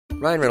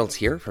Ryan Reynolds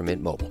here from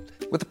Mint Mobile.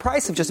 With the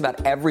price of just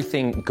about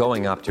everything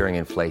going up during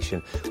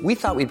inflation, we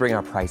thought we'd bring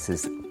our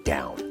prices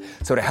down.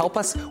 So to help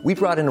us, we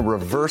brought in a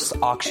reverse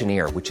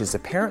auctioneer, which is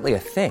apparently a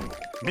thing.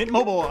 Mint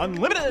Mobile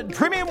Unlimited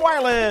Premium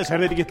Wireless. How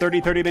to get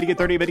 30, 30, bit to get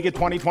 30, bit to get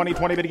 20, 20,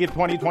 20, bit to get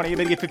 20, 20,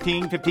 bit to get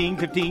 15, 15,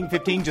 15,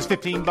 15, just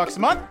 $15 a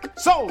month?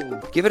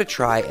 Sold! Give it a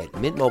try at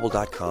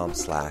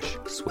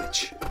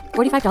mintmobile.com/switch.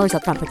 $45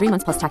 up front for 3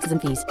 months plus taxes and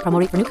fees. Promo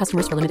rate for new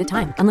customers for limited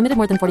time. Unlimited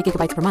more than 40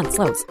 gigabytes per month.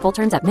 Slows full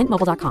terms at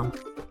mintmobile.com.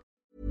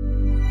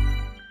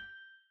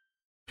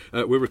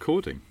 We're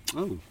recording.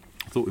 Oh.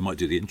 I thought we might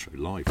do the intro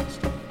live this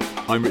time.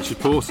 I'm Richard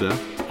Porter.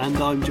 And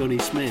I'm Johnny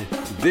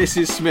Smith. This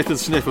is Smith and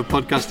Sniff, a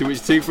podcast in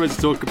which two friends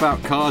talk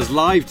about cars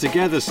live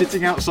together,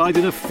 sitting outside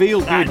in a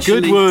field near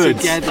Goodwood.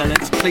 Together,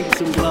 let's clink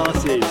some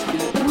glasses.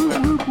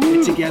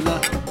 We're together.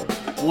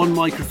 One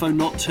microphone,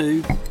 not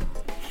two.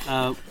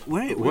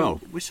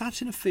 We're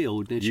sat in a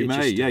field near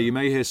Chichester. You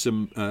may hear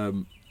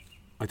some.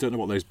 I don't know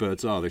what those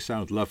birds are. They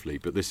sound lovely,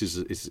 but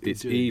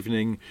it's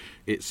evening.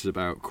 It's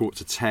about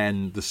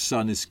 9:45. The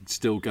sun is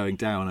still going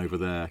down over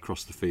there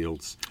across the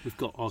fields. We've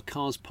got our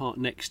cars parked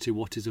next to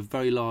what is a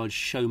very large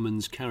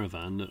showman's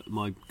caravan that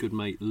my good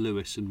mate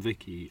Lewis and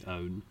Vicky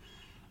own,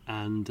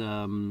 and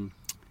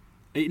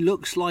it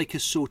looks like a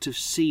sort of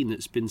scene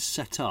that's been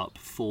set up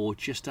for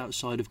just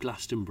outside of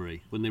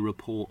Glastonbury when they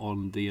report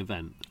on the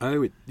event.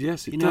 Oh,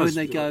 yes, it does. You know when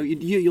they go,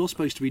 you're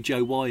supposed to be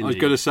Joe Wiley. I was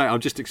going to say,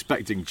 I'm just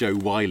expecting Joe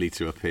Wiley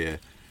to appear.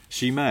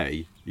 She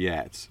may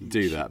yet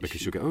do that because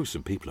she'll go, oh,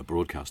 some people are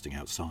broadcasting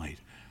outside.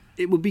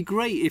 It would be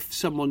great if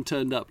someone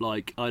turned up,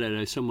 like, I don't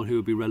know, someone who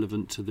would be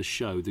relevant to the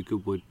show, the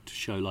Goodwood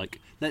show. Like,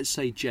 let's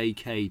say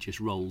JK just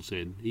rolls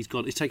in. He's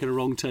taken a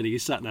wrong turn.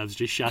 His sat-nav's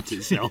just shat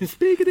itself.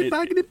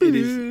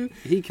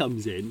 He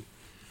comes in.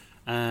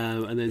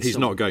 And then he's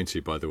not going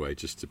to, by the way,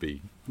 just to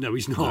be... No,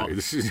 he's not. No,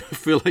 I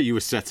feel like you were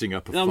setting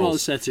up a I'm false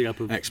not setting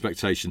up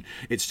expectation.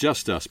 It's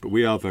just us, but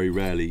we are very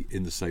rarely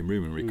in the same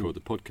room and record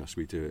the podcast.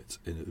 We do it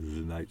in a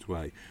remote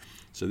way.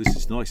 So this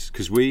is nice,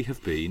 because we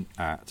have been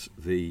at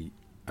the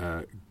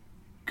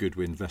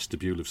Goodwin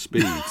Vestibule of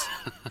Speed.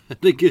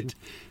 the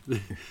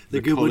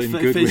Goodwood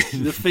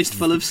the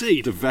Fistful of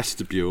Seed. The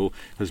vestibule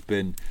has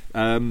been...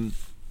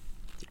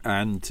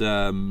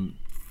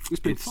 It's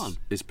been fun.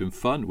 It's been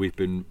fun. We've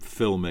been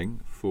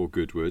filming for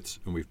Goodwood,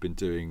 and we've been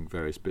doing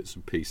various bits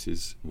and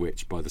pieces,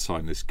 which by the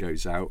time this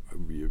goes out,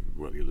 you'll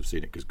have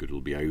seen it because Goodwood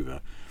will be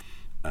over.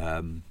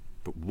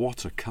 But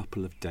what a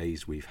couple of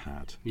days we've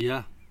had.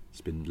 Yeah. It's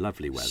been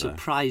lovely weather.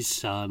 Surprise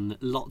sun,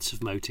 lots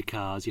of motor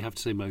cars. You have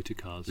to say motor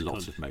cars.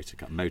 Lots of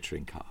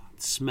motoring car.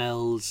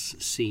 Smells,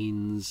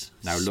 scenes,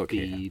 now speed. Look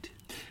here.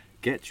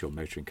 Get your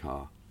motoring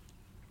car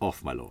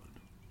off my lawn.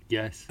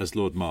 Yes. As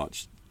Lord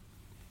March...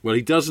 Well,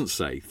 he doesn't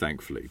say,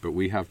 thankfully, but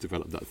we have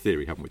developed that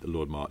theory, haven't we, that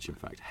Lord March, in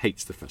fact,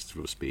 hates the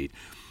Festival of Speed.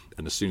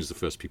 And as soon as the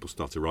first people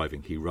start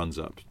arriving, he runs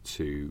up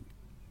to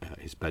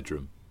his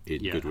bedroom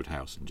in Goodwood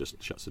House and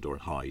just shuts the door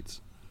and hides.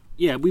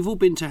 Yeah, we've all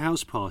been to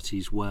house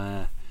parties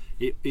where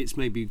it's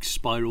maybe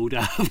spiralled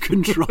out of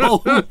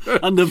control.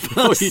 And the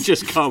person, you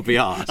just can't be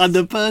asked. And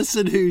the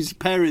person whose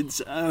parents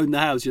own the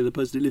house, the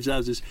person who lives in the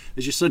house, has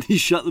just suddenly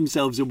shut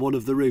themselves in one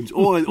of the rooms.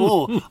 Or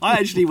I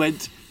actually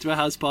went to a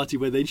house party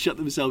where they'd shut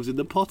themselves in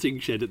the potting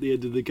shed at the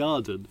end of the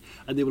garden.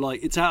 And they were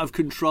like, it's out of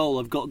control,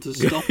 I've got to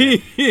stop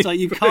it. It's like,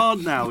 you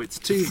can't now, it's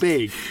too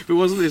big. But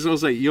wasn't this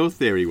also, your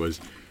theory was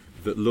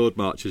that Lord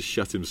March has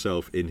shut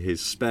himself in his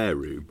spare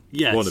room,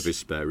 one of his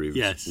spare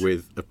rooms,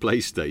 with a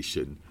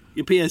PlayStation.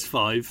 Your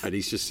PS5. And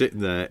he's just sitting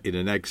there in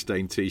an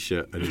egg-stained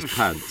T-shirt and his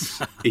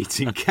pants,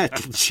 eating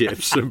kettle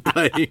chips and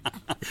playing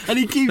and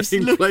he keeps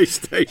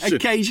PlayStation.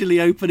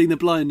 Occasionally opening the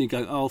blind and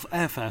going, oh,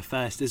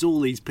 FFS, there's all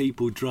these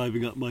people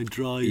driving up my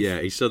drive.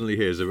 Yeah, he suddenly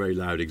hears a very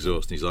loud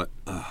exhaust and he's like,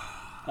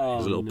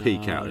 there's a little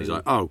peek out and he's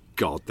like, oh,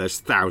 God,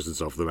 there's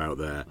thousands of them out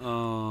there.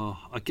 Oh,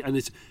 and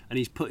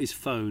he's put his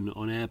phone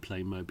on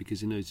airplane mode because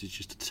he knows there's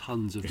just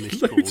tons of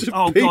missed calls.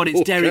 Oh, God,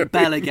 it's Derek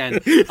Bell again.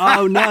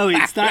 Oh, no,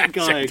 it's that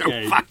guy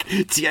again. Oh, fuck,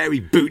 Thierry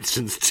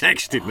Bootson's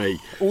texted me.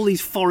 All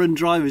these foreign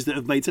drivers that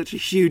have made such a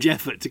huge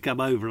effort to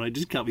come over, and I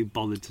just can't be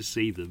bothered to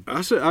see them.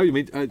 That's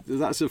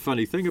a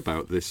funny thing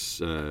about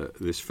this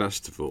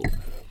festival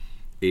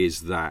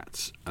is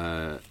that...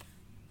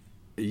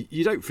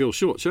 you don't feel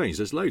shortchanged.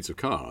 There's loads of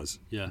cars,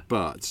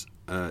 but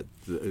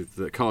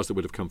the cars that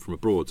would have come from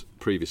abroad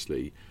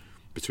previously,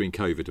 between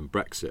COVID and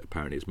Brexit,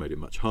 apparently has made it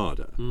much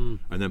harder. And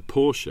then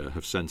Porsche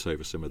have sent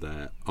over some of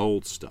their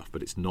old stuff,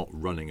 but it's not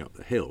running up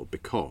the hill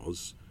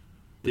because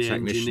the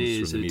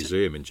technicians from the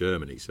museum in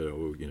Germany said,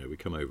 "Oh, we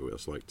come over with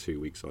us like 2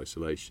 weeks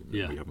isolation,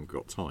 and we haven't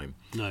got time."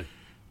 No.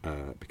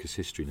 Because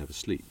history never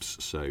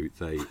sleeps. So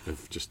they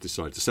have just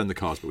decided to send the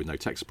cars, but with no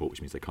tech support,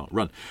 which means they can't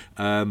run.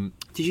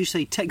 Did you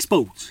say tech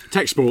support?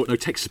 Tech support, no,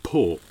 tech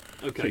support.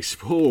 Okay. Tech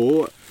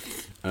support.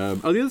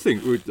 The other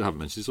thing we haven't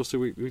mentioned is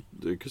also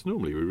because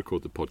normally we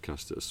record the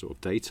podcast at a sort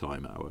of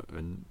daytime hour,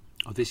 and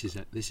Oh, this is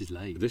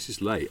late. This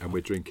is late, and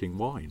we're drinking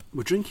wine.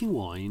 We're drinking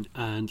wine,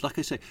 and like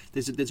I say,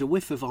 there's a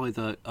whiff of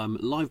either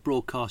live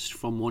broadcast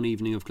from one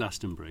evening of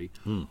Glastonbury,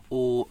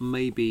 or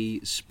maybe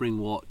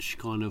Springwatch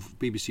kind of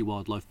BBC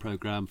wildlife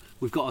programme.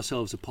 We've got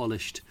ourselves a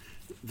polished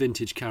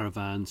vintage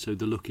caravan, so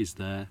the look is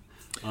there.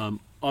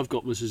 I've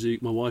got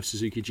my wife's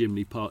Suzuki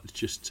Jimny parked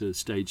just to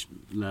stage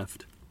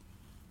left,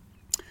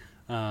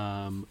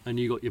 and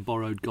you got your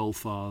borrowed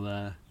Golf R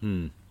there,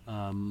 and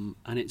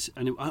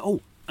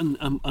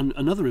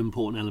another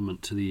important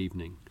element to the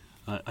evening.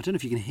 I don't know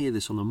if you can hear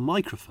this on the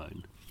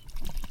microphone,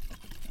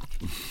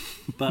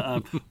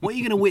 but what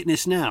you're going to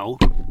witness now,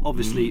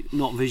 obviously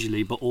not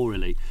visually but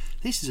orally,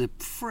 this is a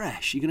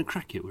fresh. You're going to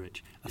crack it,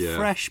 Rich.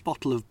 Fresh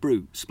bottle of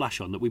Brut Splash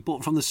On that we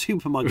bought from the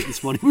supermarket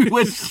this morning. We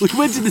went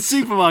to the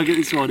supermarket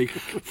this morning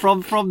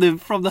from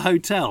the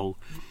hotel,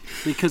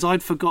 because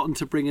I'd forgotten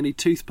to bring any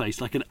toothpaste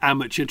like an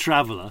amateur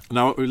traveller.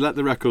 Now, let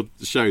the record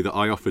show that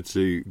I offered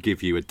to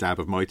give you a dab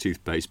of my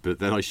toothpaste, but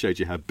then I showed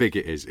you how big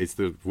it is. It's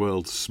the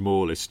world's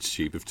smallest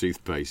tube of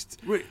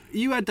toothpaste.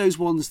 You had those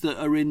ones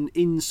that are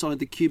inside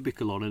the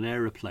cubicle on an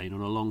aeroplane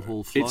on a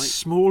long-haul flight. It's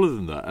smaller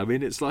than that. I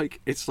mean, it's like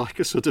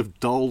a sort of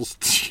doll's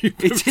tube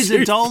of It is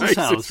a doll's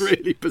house. It's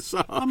really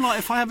bizarre. I'm like,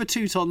 if I have a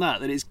toot on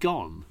that, then it's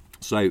gone.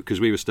 So,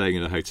 because we were staying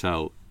in a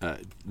hotel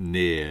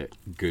near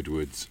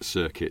Goodwood's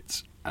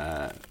Circuit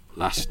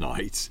last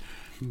night,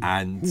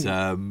 and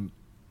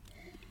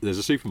there's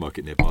a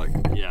supermarket nearby.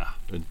 Yeah.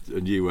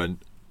 And you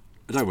went,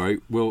 don't worry,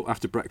 well,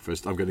 after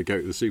breakfast, I'm going to go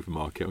to the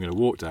supermarket. I'm going to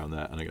walk down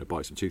there and I'm going to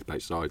buy some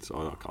toothpaste. So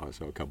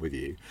I'll come with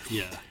you.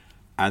 Yeah.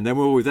 And then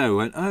when we were there, we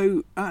went,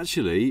 oh,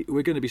 actually,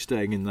 we're going to be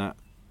staying in that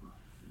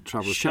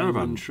Traveller's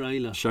Caravan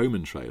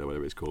Showman trailer,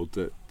 whatever it's called,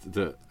 that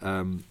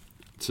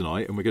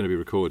tonight, and we're going to be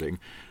recording.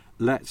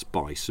 Let's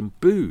buy some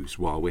booze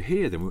while we're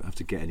here, then we won't have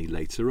to get any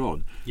later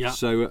on. Yeah.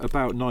 So at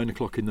about 9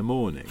 o'clock in the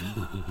morning,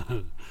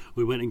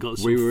 we went and got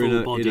some we were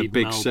full-bodied in a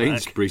big Malbec.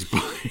 Sainsbury's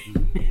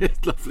buying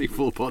lovely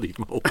full-bodied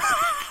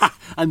Malbec.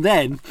 And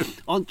then,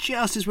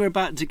 just as we're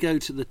about to go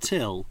to the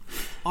till,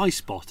 I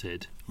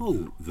spotted,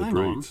 the hang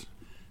Brut. on,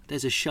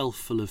 there's a shelf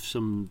full of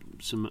some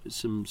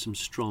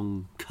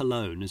strong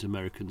cologne, as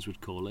Americans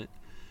would call it.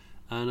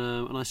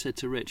 And I said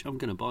to Rich, I'm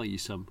going to buy you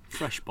some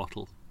fresh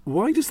bottle.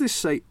 Why does this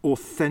say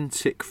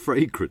authentic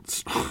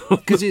fragrance?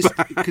 Because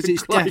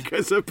it's like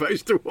as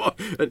opposed to what?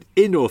 An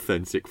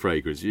inauthentic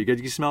fragrance. Did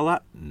you smell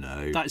that?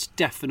 No. That's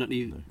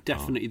definitely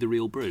the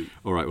real Brut.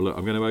 All right, well, look,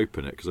 I'm going to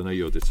open it because I know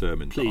you're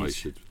determined. Please. That I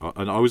should.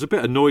 And I was a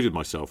bit annoyed with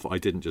myself that I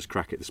didn't just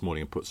crack it this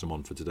morning and put some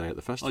on for today at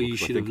the festival. Oh, you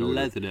should have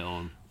leathered it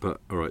on. But,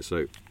 all right,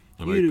 so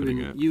I'm opening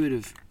it. You would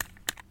have...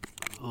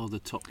 Oh, the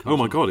top comes Oh,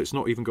 my off. God, it's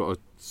not even got a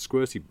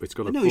squirty... It's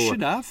got a No, it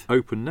should have.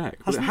 Open neck.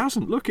 Well, it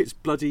hasn't. Look, it's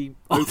bloody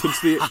open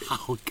to the...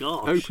 Oh,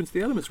 gosh. Open to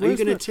the elements. Are you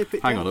going to tip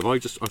it Hang down? on, I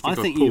think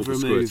I've you've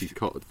pulled the removed...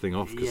 squirty thing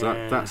off because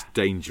Yeah. that's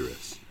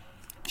dangerous.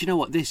 Do you know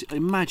what?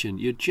 Imagine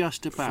you're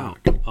just about...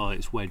 Fuck. Oh,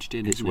 it's wedged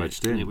in, It's isn't it?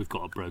 wedged in. We've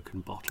got a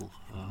broken bottle.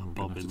 I'm going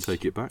to Bobbins. have to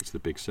take it back to the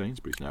big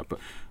Sainsbury's now. But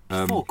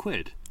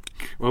 £4.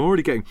 well, I'm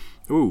already getting...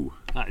 Ooh.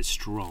 That is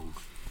strong.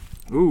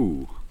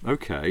 Ooh.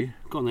 Okay.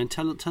 Go on then,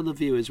 tell the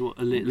viewers what...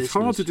 It's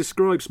hard to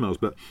describe smells,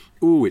 but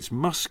it's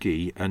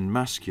musky and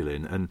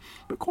masculine,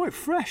 but quite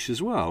fresh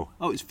as well.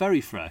 Oh, it's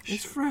very fresh.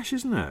 It's fresh,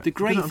 isn't it? The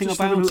great I'm thing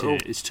just having a about little-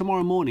 it is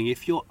tomorrow morning,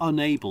 if you're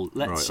unable,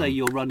 let's Right, say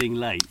you're running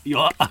late,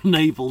 you're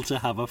unable to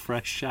have a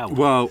fresh shower.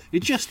 Well-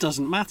 it just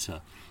doesn't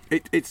matter.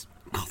 It's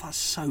God, that's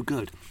so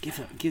good.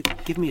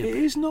 Give me a... It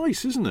is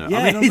nice, isn't it? Yeah,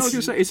 I mean, I'm not it's-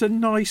 going to say it's a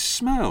nice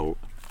smell.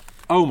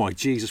 Oh my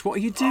Jesus! What are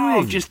you doing? Oh,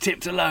 I've just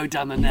tipped a load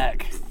down the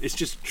neck. It's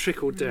just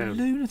trickled down.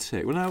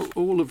 Lunatic. Well, now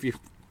all of your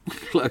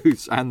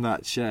clothes and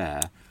that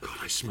chair God,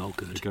 I smell are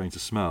good. going to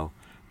smell.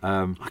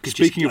 could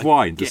Speaking just, of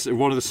wine, get-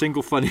 one of the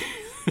single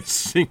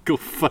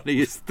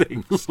funniest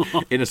things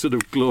in a sort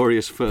of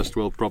glorious first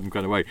world problem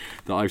kind of way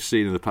that I've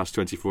seen in the past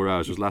 24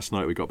 hours was last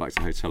night we got back to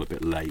the hotel a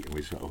bit late and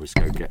we thought, let's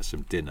go get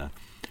some dinner.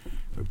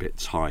 We're a bit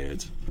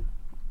tired.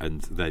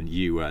 And then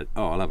you went,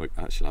 I'll have a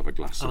glass of wine.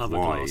 I'll have a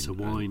glass of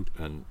wine.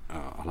 And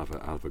I'll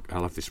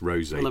have this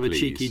rosé, I'll have please. a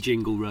cheeky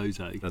jingle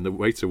rosé. And the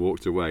waiter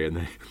walked away, and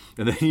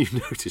then you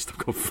noticed I've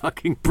got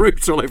fucking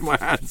Brut all over my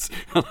hands,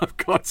 and I've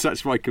got to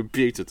touch my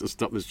computer to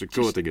stop this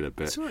recording in a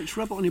bit. It's all right, just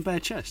rub it on your bare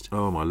chest.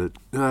 Oh my lid!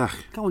 Go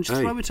on, just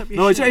throw it up your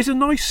No, shirt. it's a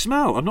nice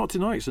smell. I'm not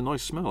denying it's a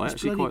nice smell. I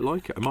actually bloody- quite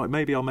like it.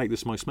 Maybe I'll make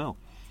this my smell.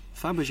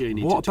 Fabergé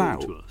need What to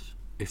talk about to us.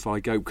 if I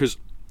go because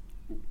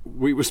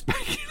we were It's the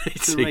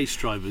speculating. race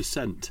driver's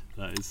scent,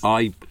 that is.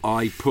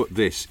 I put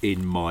this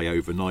in my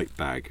overnight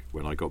bag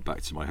when I got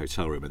back to my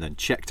hotel room and then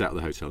checked out of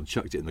the hotel and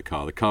chucked it in the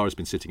car. The car has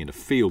been sitting in a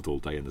field all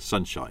day in the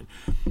sunshine,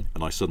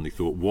 and I suddenly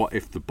thought, what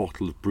if the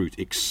bottle of Brut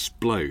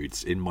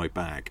explodes in my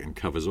bag and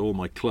covers all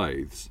my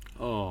clothes?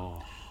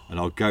 Oh. And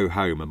I'll go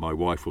home and my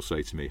wife will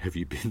say to me, have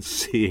you been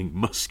seeing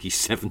musky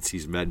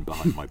 70s men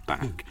behind my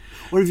back?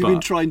 Or have you been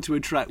trying to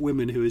attract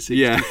women who are 65?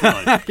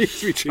 Yeah,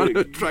 you're trying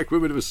to attract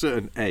women of a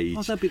certain age.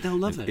 Oh, they'll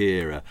love it.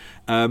 Era.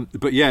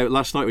 But yeah,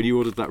 last night when you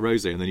ordered that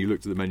rosé and then you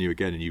looked at the menu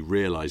again and you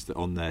realised that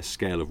on their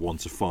scale of 1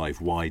 to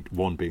 5,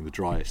 1 being the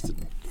driest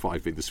and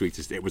 5 being the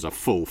sweetest, it was a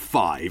full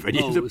 5. And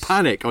the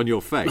panic on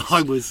your face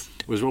was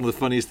one of the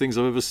funniest things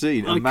I've ever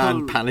seen. A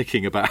man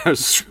panicking about how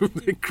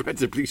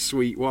incredibly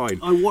sweet wine.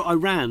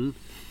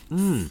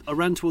 I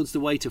ran towards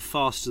the waiter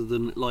faster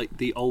than like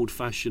the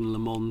old-fashioned Le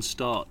Mans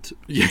start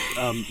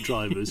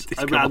drivers.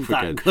 I ran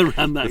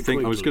that. I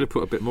think I was going to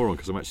put a bit more on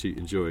because I'm actually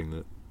enjoying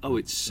the. Oh,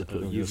 it's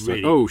you've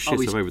really. Oh shit!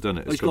 I've overdone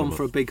it. He's gone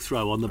for a big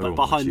throw on the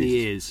behind the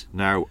ears.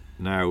 Now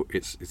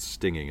it's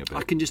stinging a bit.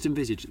 I can just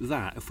envisage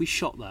that if we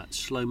shot that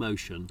slow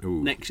motion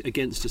next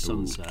against a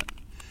sunset,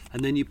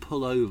 and then you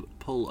pull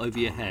over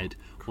your head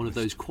one of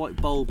those quite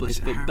bulbous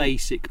but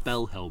basic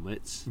bell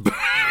helmets.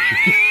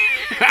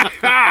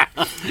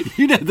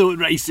 You know the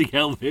racing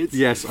helmets.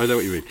 Yes, I know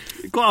what you mean.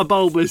 Quite a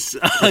bulbous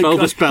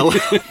bell.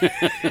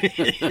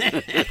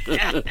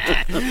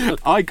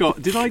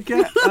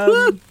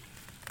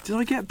 Did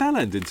I get bell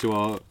end into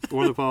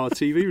one of our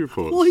TV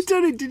reports? Why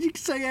don't it? Did you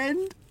say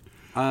end?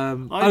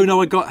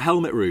 I got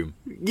helmet room.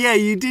 Yeah,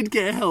 you did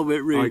get a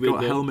helmet room. I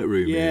got helmet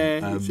room.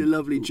 Yeah, he's a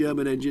lovely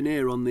German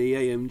engineer on the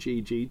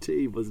AMG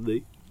GT, wasn't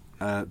he?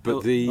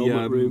 But the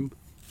helmet room.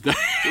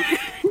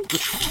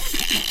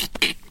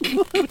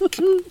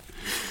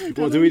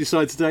 What did we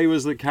decide today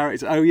was the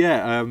character? Oh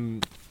yeah,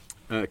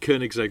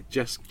 Koenigsegg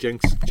Jesko.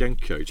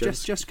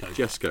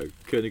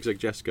 Koenigsegg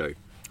Jesko.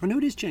 I know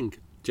it is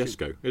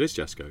Jesko. It is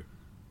Jesko.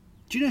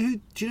 Do you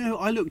know who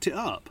I looked it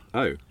up?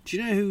 Oh. Do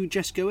you know who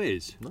Jesko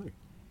is? No.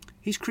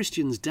 He's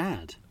Christian's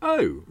dad.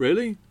 Oh,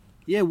 really?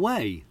 Yeah,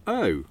 way.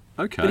 Oh,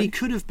 okay. But he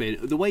could have been.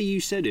 The way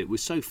you said it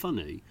was so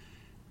funny.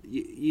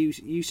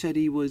 You said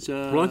he was.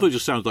 Well, I thought it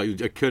just sounds like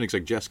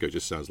Koenigsegg Jesko.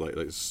 Just sounds like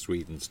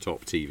Sweden's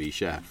top TV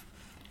chef.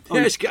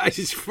 Yes,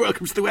 guys,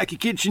 welcome to the Wacky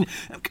Kitchen.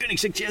 I'm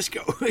Koenigsegg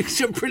Jesko.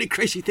 Some pretty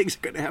crazy things are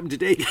going to happen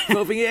today.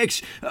 Involving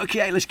eggs.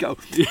 Okay, let's go.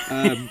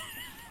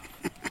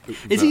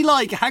 Is he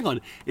like? Hang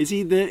on. Is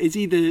he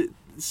the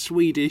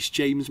Swedish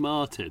James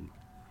Martin?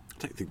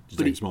 I don't think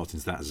James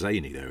Martin's that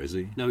zany, though, is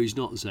he? No, he's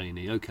not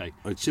zany. Okay,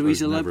 so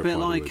he's a little bit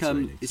like.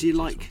 Is he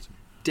like?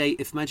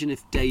 Imagine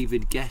if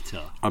David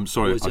Guetta. I'm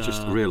sorry, I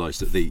just realised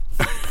that the.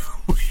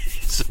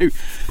 So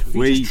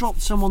we just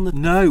dropped some on the.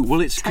 No,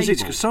 well, it's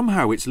because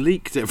somehow it's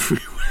leaked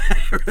everywhere.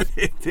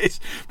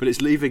 But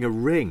it's leaving a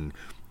ring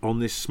on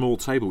this small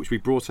table which we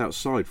brought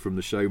outside from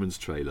the Showman's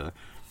trailer.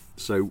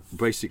 So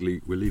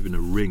basically, we're leaving a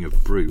ring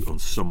of Brut on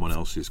someone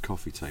else's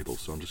coffee table.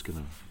 So I'm just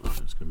gonna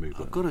move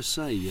that. I've got to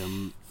say,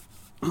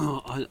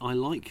 I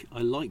like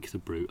the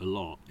Brut a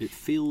lot. It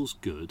feels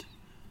good.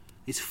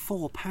 It's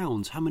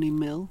 £4. How many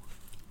mil?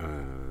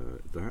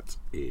 That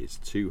is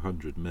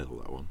 200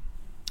 mil. That one.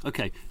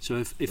 Okay, so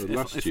if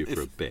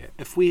for a bit.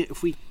 If we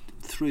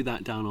threw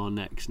that down our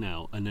necks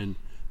now, and then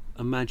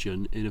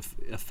imagine in a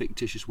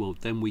fictitious world,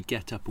 then we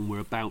get up and we're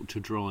about to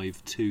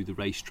drive to the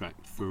racetrack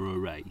for a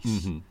race.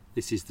 Mm-hmm.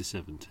 This is the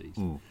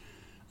 70s,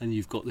 and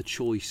you've got the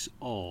choice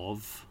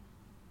of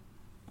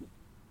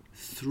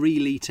 3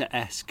 litre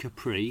S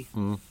Capri.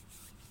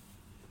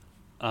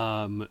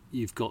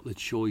 You've got the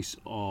choice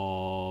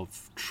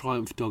of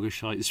Triumph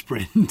Doggershite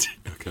Sprint.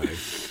 Okay.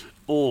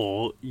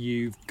 Or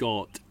you've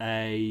got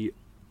a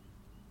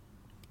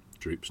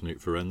Droop Snoot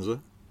Forenza.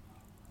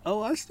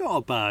 Oh, that's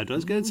not bad. I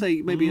was going to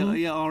say maybe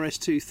RS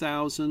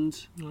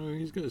 2000. Oh,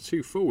 he's got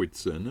 2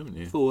 forwards then, haven't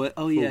you? Forward.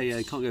 Oh, yeah,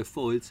 you can't go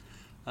forwards.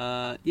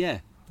 Yeah,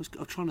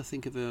 I'm trying to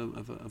think of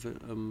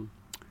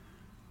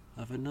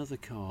another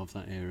car of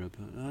that era,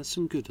 but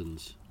some good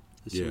ones.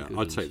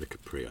 I'd take the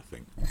Capri, I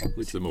think.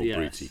 It's the more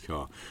Bruty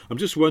car. I'm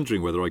just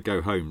wondering whether I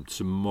go home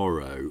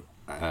tomorrow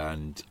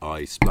and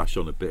I splash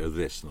on a bit of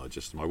this, and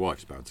my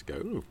wife's bound to go,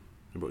 ooh.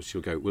 Will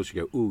she go,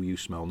 ooh, you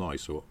smell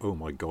nice, or oh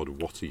my God,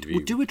 what have you?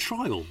 We'll do a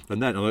trial.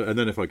 And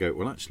then if I go,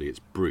 well, actually, it's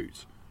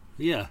Brut.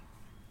 Yeah.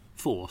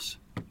 Force.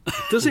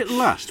 Does it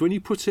last? When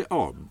you put it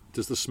on,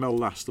 does the smell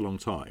last a long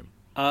time?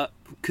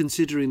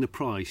 Considering the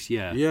price,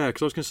 yeah. Yeah,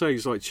 because I was going to say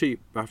it's like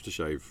cheap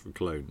aftershave from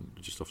cologne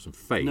just often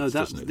fades,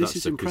 doesn't it? This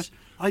is impressive.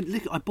 I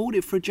bought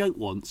it for a joke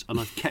once and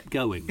I've kept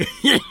going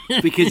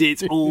because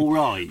it's all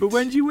right. But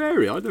when do you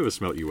wear it? I never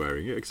smelt you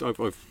wearing it because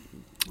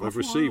I've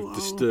received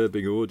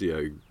disturbing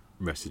audio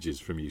messages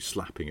from you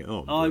slapping it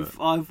on.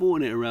 I've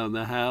worn it around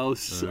the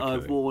house. Okay.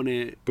 I've worn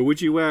it. But would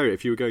you wear it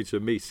if you were going to a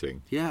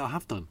meeting? Yeah, I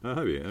have done. Oh,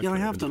 have you? Okay. Yeah, I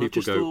have done. I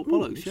just thought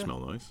bollocks. You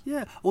smell nice.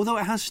 Yeah, although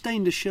it has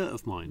stained a shirt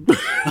of mine.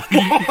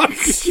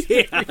 What?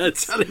 Yeah,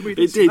 telling me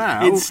it did.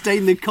 It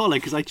stained the collar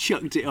because I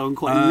chucked it on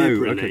quite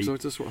liberally. Okay, so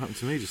that's what happened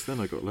to me just then.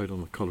 I got a load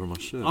on the collar of my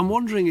shirt. I'm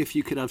wondering if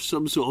you could have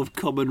some sort of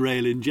common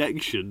rail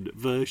injection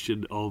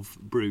version of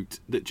Brut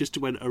that just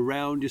went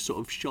around your sort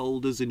of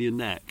shoulders and your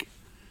neck,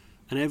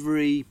 and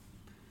every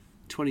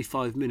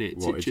 25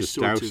 minutes it just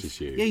sort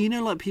douses you? Yeah, you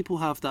know, like people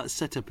have that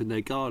set up in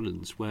their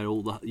gardens where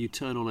you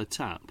turn on a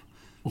tap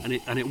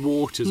and it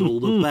waters all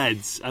the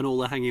beds and all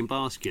the hanging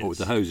baskets. Oh, with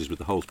the hoses with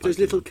the holes. Those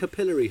little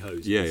capillary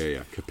hoses.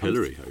 Yeah.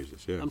 Capillary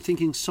hoses. Yeah. I'm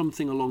thinking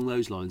something along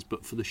those lines,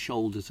 but for the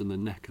shoulders and the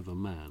neck of a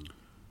man.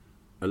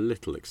 A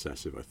little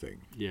excessive, I think.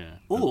 Yeah.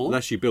 Or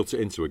unless you built it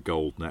into a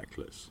gold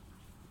necklace.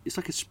 It's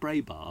like a spray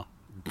bar.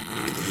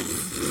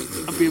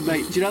 I'd be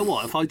amazed. Do you know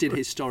what? If I did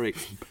historic,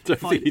 Don't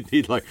think you'd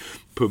need like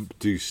pump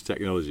deuce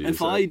technology.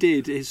 If I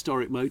did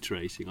historic motor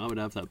racing, I would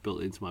have that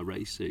built into my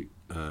race suit.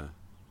 I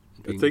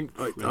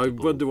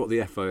wonder what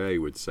the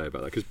FIA would say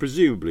about that, because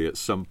presumably at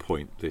some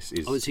point this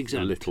is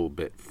a little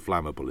bit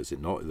flammable, is it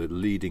not? The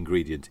lead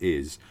ingredient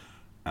is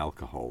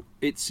alcohol.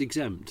 It's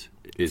exempt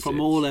from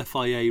all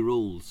FIA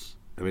rules.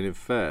 I mean, in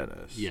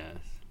fairness, yes,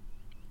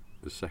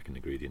 the second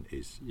ingredient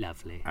is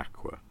lovely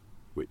aqua,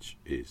 which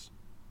is,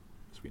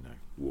 as we know,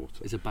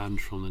 water. It's a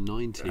band from the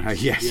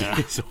 90s. Yes, yeah.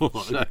 It's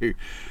also.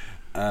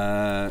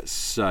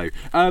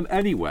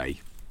 Anyway,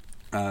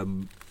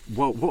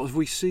 what have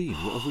we seen?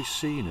 What have we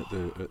seen at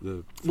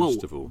the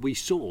festival? Well, we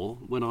saw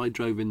when I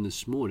drove in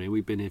this morning.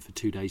 We've been here for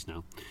 2 days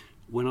now.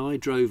 When I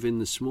drove in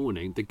this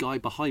morning, the guy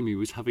behind me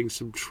was having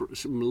some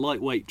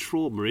lightweight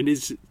trauma in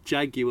his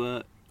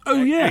Jaguar.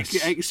 Oh yes,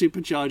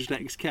 supercharged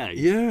XK.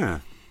 Yeah,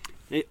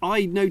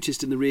 I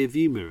noticed in the rear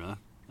view mirror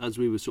as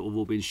we were sort of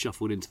all being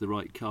shuffled into the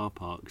right car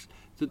parks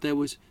that there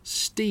was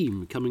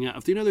steam coming out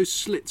of those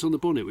slits on the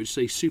bonnet which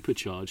say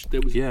supercharged.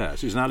 There was so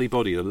it was an alley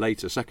body, the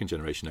later second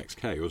generation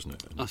XK, wasn't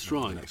it? That's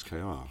right. An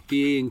XKR, the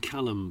Ian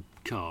Callum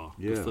car,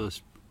 the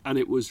first, and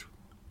it was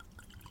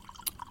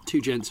two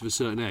gents of a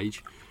certain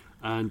age,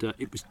 and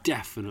it was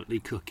definitely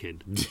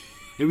cooking.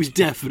 It was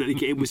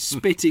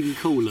spitting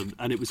coolant,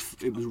 and it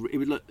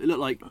looked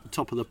like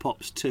Top of the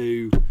Pops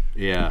 2,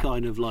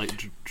 kind of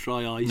like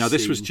dry ice. Now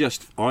this was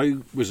I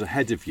was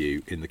ahead of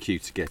you in the queue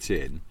to get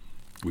in.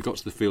 We got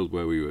to the field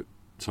where we were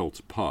told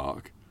to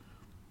park,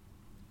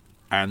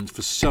 and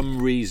for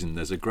some reason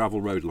there's a gravel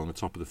road along the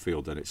top of the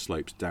field and it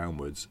slopes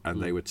downwards,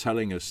 and they were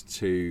telling us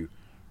to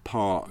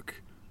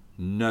park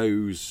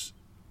nose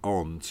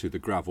on to the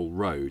gravel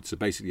road. So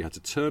basically you had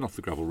to turn off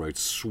the gravel road,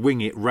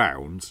 swing it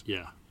round,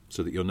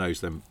 so that your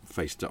nose then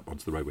faced up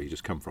onto the road where you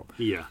just come from.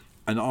 Yeah.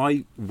 And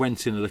I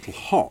went in a little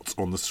hot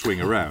on the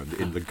swing around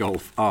in the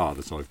Golf R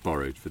that I've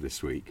borrowed for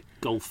this week.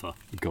 Golfer.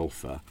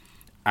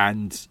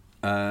 And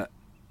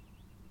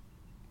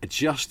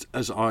just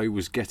as I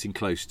was getting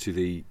close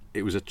to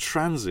it was a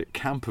Transit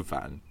camper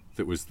van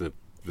that was the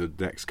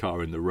next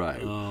car in the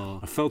row.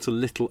 I felt a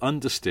little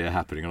understeer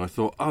happening, and I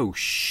thought, oh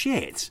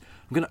shit,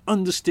 I'm going to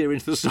understeer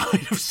into the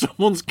side of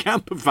someone's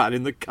camper van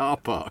in the car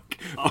park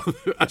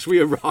as we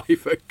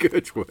arrive at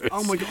Goodwood.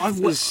 Oh my God,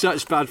 There's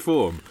such bad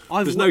form.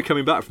 There's no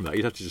coming back from that.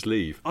 You'd have to just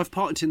leave. I've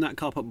parked in that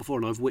car park before,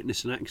 and I've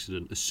witnessed an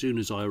accident as soon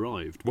as I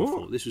arrived.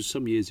 What? This was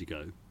some years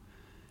ago.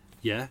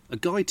 Yeah, a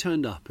guy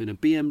turned up in a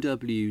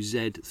BMW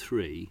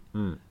Z3,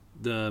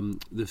 the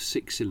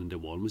 6-cylinder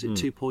one. Was it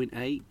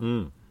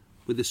 2.8?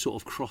 With the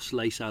sort of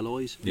cross-lace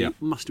alloys. Yeah.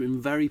 He must have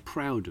been very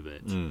proud of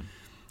it.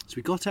 So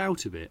we got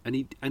out of it,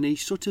 and he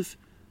sort of,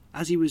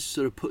 as he was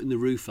sort of putting the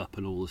roof up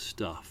and all the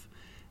stuff,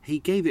 he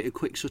gave it a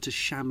quick sort of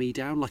chamois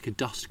down, like a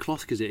dust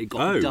cloth, because it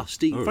got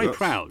dusty. Very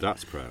proud.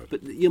 That's proud.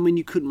 But, I mean,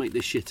 you couldn't make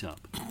this shit up.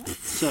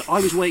 So I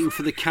was waiting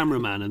for the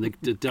cameraman and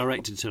the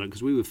director to turn up,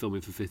 because we were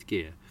filming for Fifth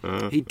Gear.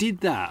 He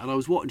did that, and I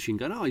was watching,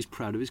 going, he's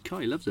proud of his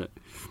car, he loves it.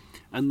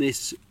 And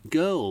this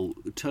girl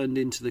turned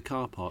into the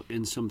car park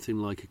in something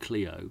like a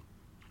Clio,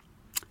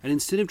 and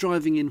instead of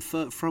driving in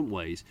front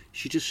ways,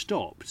 she just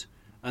stopped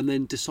and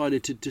then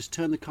decided to just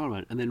turn the car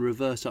around and then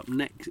reverse up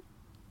next.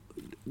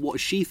 What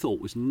she thought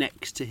was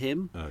next to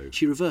him.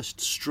 She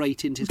reversed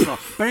straight into his car.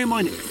 Bear in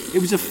mind,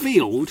 it was a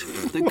field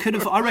that could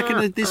have. I reckon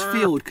that this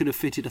field could have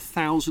fitted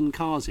 1,000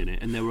 cars in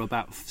it, and there were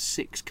about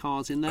 6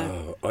 cars in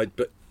there.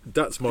 But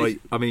that's my.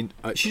 I mean,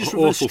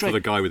 awful for the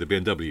guy with the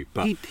BMW.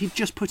 But he'd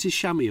just put his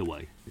chamois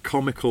away.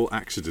 Comical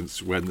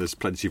accidents when there's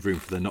plenty of room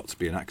for there not to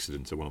be an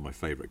accident are one of my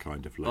favourite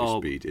kind of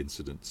low-speed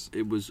incidents.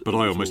 It was, but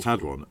I almost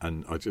had one,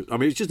 and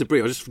it's just a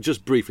brief.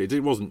 just briefly. It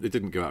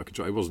didn't go out of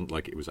control. It wasn't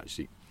like it was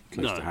actually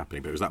close to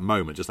happening, but it was that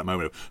moment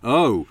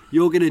of,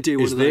 you're going to do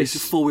one of those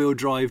 4-wheel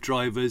drive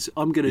drivers.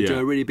 I'm going to do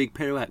a really big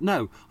pirouette.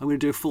 No, I'm going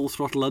to do a full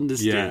throttle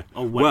understeer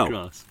on wet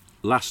grass.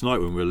 Last night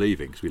when we were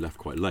leaving, because we left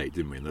quite late,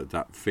 didn't we? And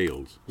that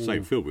field,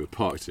 same field we were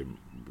parked in,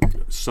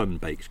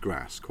 sun-baked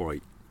grass,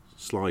 quite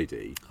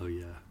slidey. Oh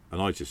yeah.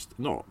 And I just,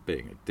 not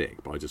being a dick,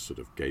 but I just sort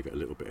of gave it a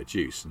little bit of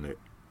juice, and it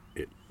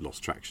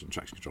lost traction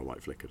control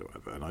light flickered or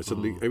whatever. And I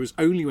suddenly, it was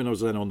only when I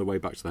was then on the way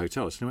back to the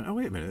hotel, I suddenly went,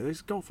 wait a minute,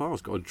 this Golf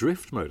R's got a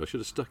drift mode. I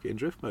should have stuck it in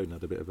drift mode and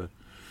had a bit of a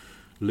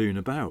loon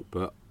about.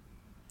 But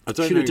I don't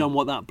know. Should have done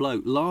what that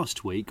bloke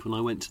last week when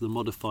I went to the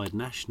Modified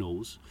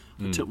Nationals.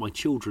 I took my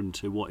children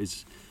to what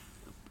is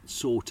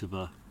sort of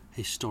a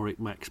historic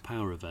Max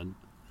Power event,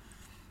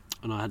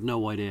 and I had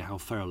no idea how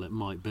feral it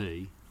might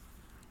be.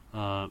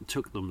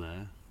 Took them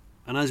there.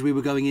 And as we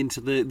were going into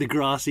the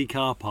grassy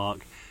car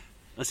park,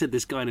 I said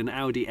this guy in an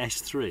Audi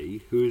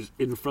S3 who was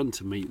in front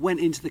of me went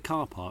into the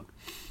car park,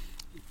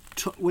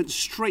 went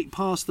straight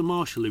past the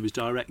marshal who was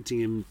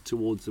directing him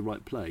towards the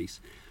right place,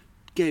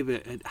 gave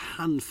it a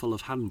handful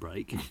of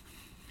handbrake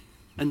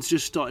and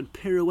just started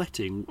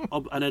pirouetting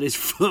and had his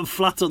foot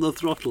flat on the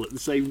throttle at the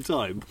same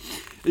time.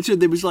 And so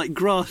there was like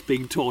grass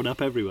being torn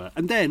up everywhere.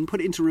 And then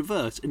put it into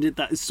reverse and did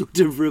that sort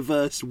of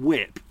reverse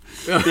whip.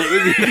 You know,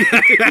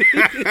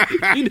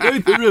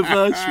 the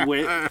reverse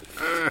whip.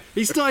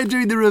 He started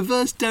doing the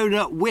reverse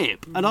donut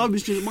whip. And I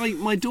was just,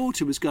 my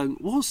daughter was going,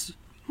 what's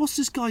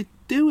this guy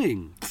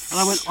doing? And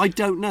I went, I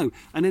don't know.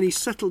 And then he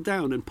settled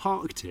down and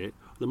parked it.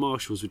 The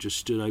marshals were just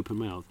stood open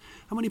mouthed.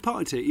 And when he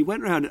parked it, he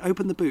went around and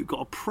opened the boot,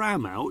 got a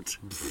pram out,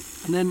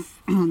 and then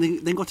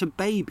then got a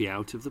baby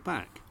out of the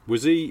back.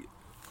 Was he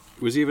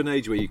of an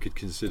age where you could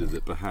consider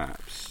that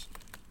perhaps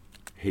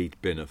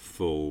he'd been a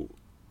full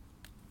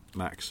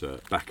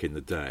maxer back in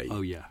the day?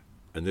 Oh, yeah.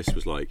 And this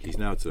was like, he's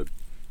now to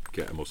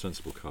get a more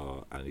sensible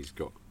car and he's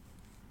got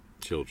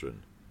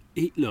children.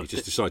 He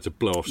just decided to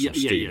blow off some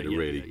steam in a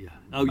really...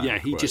 Oh, yeah,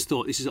 he just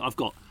thought, I've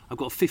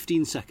got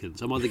 15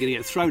 seconds. I'm either going to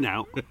get thrown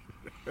out...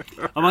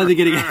 I'm either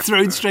going to get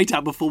thrown straight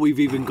out before we've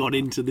even gone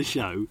into the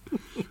show,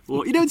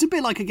 or it's a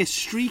bit like, I guess,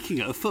 streaking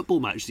at a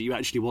football match that you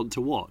actually want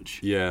to watch.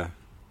 Yeah,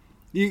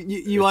 you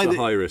it's either a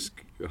high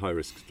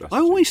risk strategy. I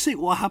always think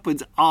what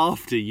happens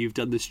after you've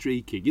done the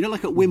streaking.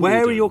 Like at Wimbledon.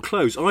 Where are your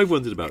clothes? I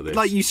wondered about this.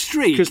 Like you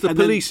streak because the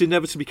police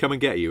inevitably come and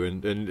get you,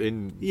 and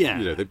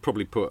they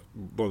probably put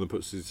one of them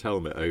puts his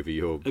helmet over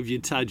your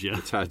Tadger.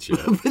 It's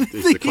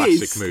the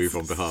classic move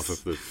on behalf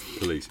of the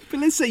police.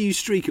 But let's say you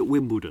streak at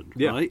Wimbledon,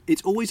 right?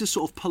 It's always a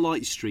sort of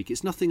polite streak.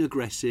 It's nothing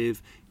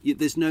aggressive.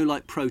 There's no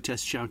like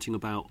protest shouting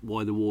about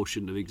why the war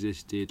shouldn't have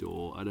existed,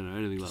 or I don't know,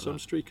 anything like Some that.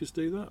 Some streakers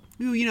do that.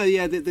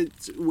 The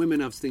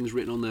women have things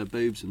written on their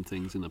boobs and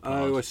things in the past.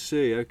 Oh, I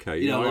see.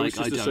 Okay. I always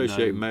just I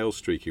associate male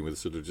streaking with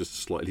sort of just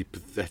slightly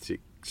pathetic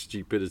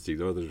stupidity.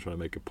 Rather than trying to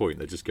make a point,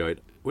 they're just going,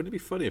 wouldn't it be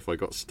funny if I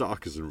got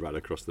Starkers and ran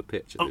across the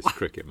pitch at this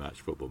cricket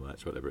match, football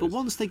match, whatever it is? But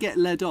once they get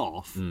led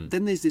off,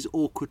 then there's this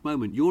awkward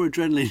moment. Your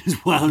adrenaline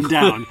is wound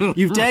down.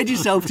 You've dared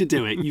yourself to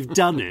do it. You've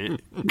done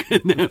it.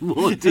 And then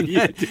what do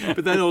you do?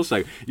 But then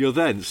also, you're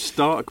then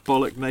stark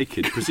bollock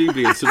naked,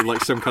 presumably in sort of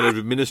like some kind of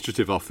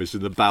administrative office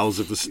in the bowels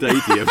of the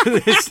stadium.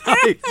 It's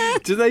like,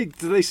 do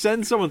they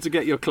send someone to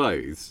get your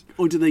clothes?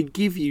 Or do they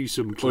give you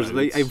some clothes? Or do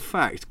they, in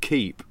fact,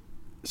 keep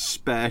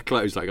spare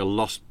clothes, like a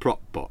lost prop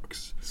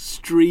box?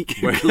 Streak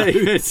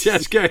clothes.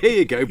 Just go, here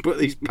you go, put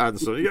these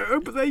pants on. You go,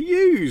 oh, but they're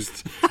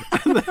used.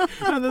 And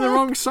they're the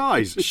wrong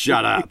size.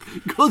 Shut up.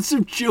 Got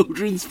some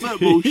children's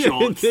football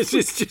shorts. This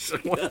is just,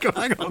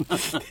 hang on.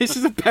 This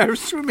is a pair of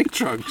swimming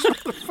trunks.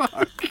 What the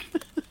fuck?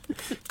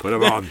 Put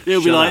them on.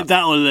 He'll be like,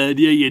 that'll learn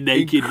you, you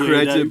naked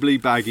incredibly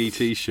weirdo. Baggy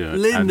t-shirt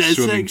Lynn, and they're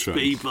swimming sex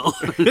trunks. people.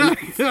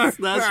 That's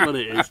what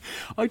it is.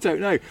 I don't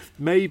know.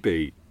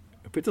 Maybe.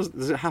 But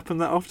does it happen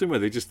that often where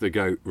they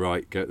go,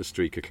 right, get the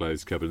streaker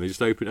clothes cupboard, and they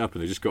just open it up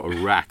and they've just got a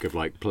rack of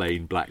like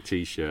plain black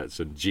t-shirts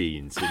and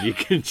jeans, and you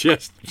can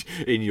just,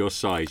 in your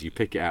size, you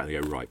pick it out and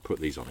you go, right, put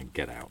these on and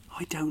get out.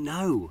 I don't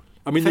know.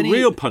 I mean, the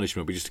real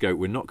punishment would be just to go,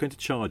 we're not going to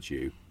charge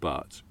you,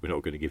 but we're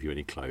not going to give you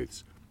any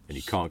clothes, and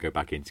you can't go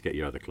back in to get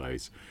your other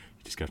clothes.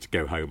 You're just going to have to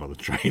go home on the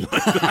train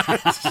like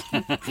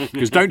that.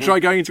 Because don't try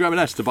going into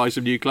M&S to buy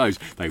some new clothes.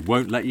 They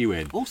won't let you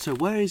in. Also,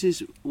 where's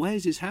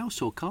his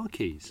house or car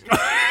keys?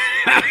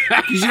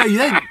 Because you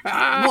then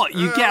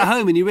you get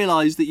home and you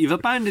realise that you've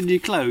abandoned your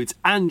clothes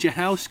and your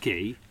house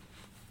key.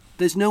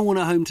 There's no one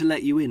at home to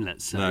let you in.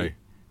 Let's say no.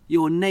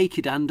 You're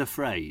naked and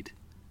afraid.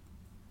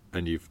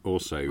 And you've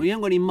also you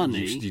haven't got any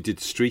money. You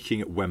did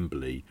streaking at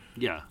Wembley.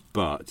 Yeah.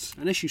 But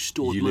unless you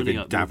stored you money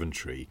live in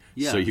Daventry,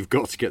 yeah. So you've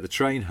got to get the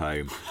train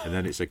home, and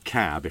then it's a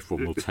cab if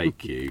one will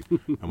take you.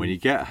 And when you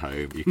get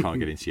home, you can't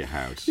get into your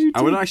house.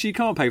 Actually, you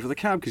can't pay for the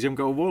cab because you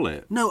haven't got a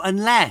wallet. No,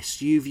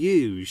 unless you've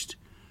used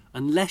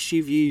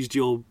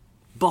your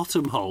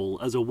bottom hole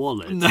as a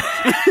wallet. No.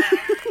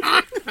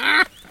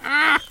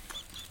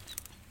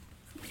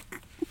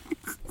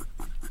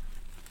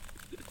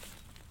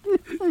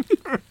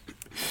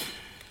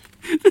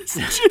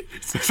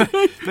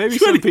 Maybe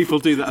some people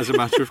do that as a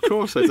matter of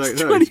course. I don't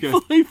know.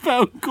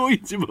 £25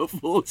 coins in my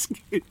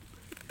foreskin.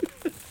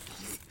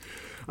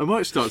 I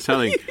might start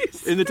telling.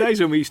 In the days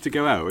when we used to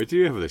go out, do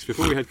you ever this?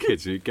 Before we had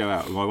kids, we'd go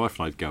out, and my wife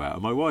and I'd go out,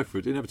 and my wife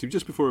would inevitably,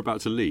 just before we were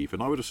about to leave,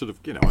 and I would have sort of,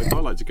 I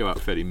like to go out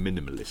fairly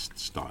minimalist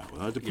style.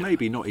 I'd have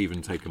maybe not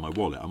even taken my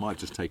wallet. I might have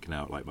just taken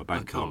out like my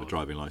bank card, my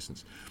driving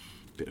licence,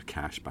 a bit of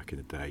cash back in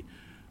the day,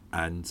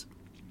 and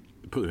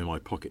put them in my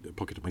pocket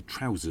of my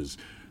trousers,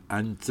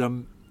 and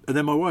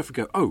then my wife would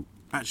go, oh,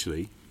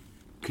 actually,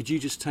 could you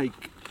just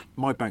take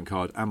my bank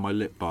card and my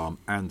lip balm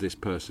and this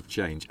purse of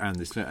change and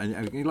this,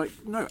 and you're like,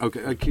 no,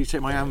 okay, can you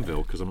take my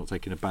anvil because I'm not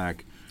taking a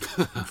bag?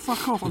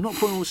 Fuck off, I'm not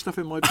putting all this stuff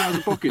in my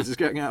trouser pockets. It's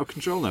getting out of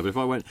control now. But if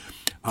I went,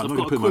 I'm not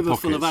going to put in my pockets.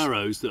 I've got a quiver full of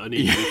arrows that I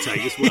need you to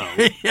take as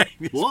well. Yeah,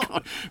 what?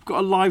 I've got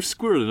a live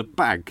squirrel in a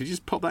bag. Could you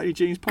just pop that in your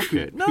jeans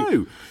pocket?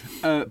 No.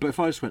 But if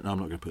I just went, no, I'm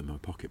not going to put it in my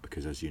pocket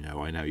because, as you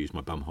know, I now use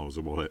my bumhole as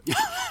a wallet.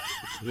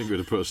 I think we'd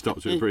have put a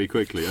stop to it pretty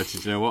quickly. I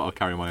said, you know what, I'll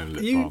carry my own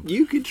lip balm.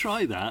 You could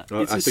try that.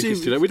 I think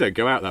it's too late. We don't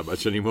go out that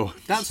much anymore.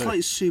 That's like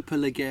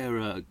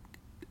superleggera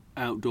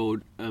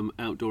outdoor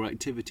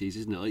activities,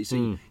 isn't it? Like you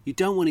say, you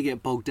don't want to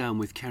get bogged down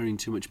with carrying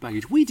too much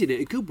baggage. We did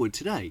it at Goodwood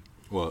today.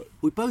 What?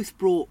 We both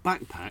brought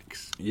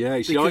backpacks. Yeah,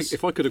 you see,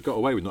 if I could have got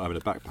away with not having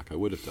a backpack, I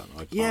would have done.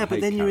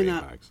 But then you're in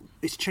that. Bags.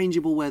 It's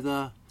changeable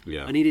weather.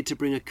 Yeah. I needed to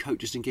bring a coat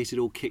just in case it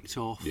all kicked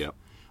off. Yeah.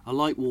 I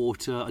like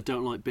water. I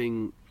don't like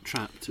being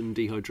trapped and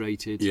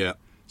dehydrated. Yeah.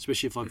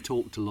 Especially if I've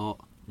talked a lot,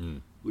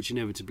 which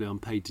inevitably I'm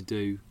paid to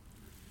do.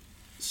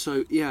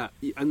 So yeah,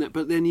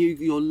 but then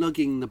you're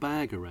lugging the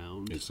bag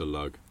around. It's a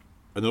lug,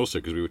 and also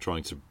because we were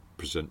trying to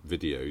present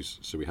videos,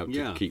 so we had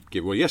to keep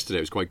giving. Well, yesterday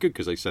it was quite good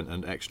because they sent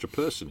an extra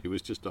person who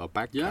was just our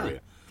bag carrier.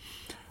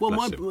 Well,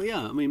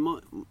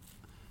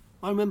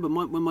 I remember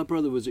when my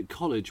brother was at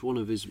college, one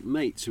of his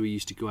mates who he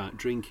used to go out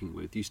drinking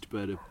with used to be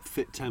able to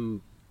fit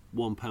 10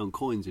 £1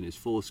 coins in his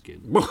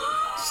foreskin.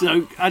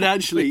 So, and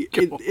actually,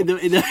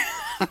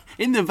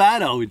 in the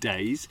van old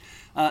days,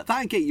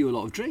 that'd get you a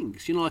lot of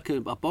drinks. You know, like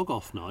a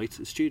bog-off night,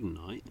 a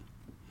student night.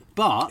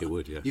 But it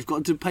would, yeah. You've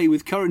got to pay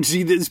with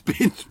currency that's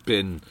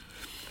been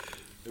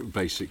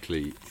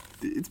basically...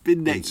 It's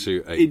been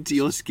into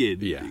your skin.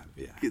 Yeah.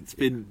 It's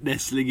been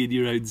nestling in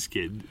your own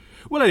skin.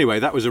 Well, anyway,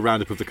 that was a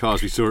roundup of the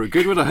cars we saw at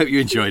Goodwood. I hope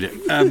you enjoyed it.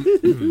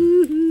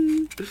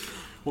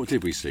 What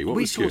did we see?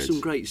 We saw some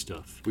great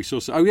stuff. We saw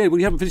some... Oh, yeah,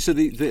 we haven't finished. So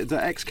the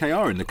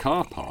XKR in the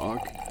car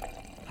park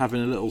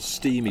having a little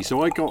steamy...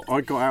 So I got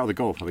out of the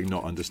Golf having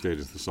not understeered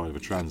into the side of a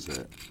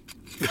Transit.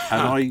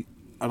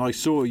 And I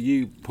saw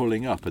you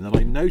pulling up, and then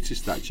I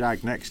noticed that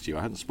Jag next to you.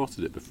 I hadn't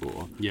spotted it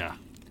before. Yeah.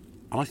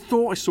 And I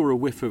thought I saw a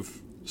whiff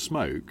of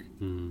smoke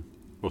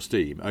or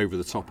steam over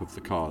the top of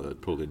the car that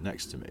had pulled in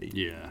next to me.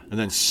 Yeah. And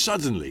then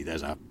suddenly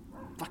there's a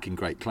fucking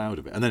great cloud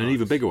of it. And then an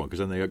even bigger one, because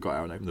then they got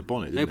out and opened the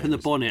bonnet. They opened the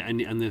bonnet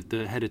and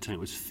the header tank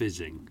was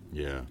fizzing.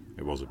 Yeah,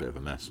 it was a bit of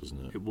a mess,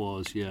 wasn't it? It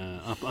was, yeah.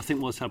 I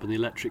think what's happened, the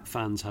electric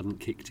fans hadn't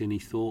kicked in, he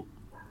thought.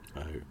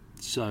 Oh.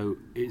 So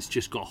it's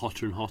just got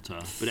hotter and hotter,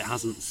 but it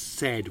hasn't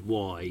said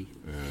why.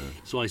 Yeah.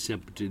 So I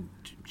said,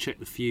 check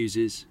the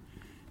fuses,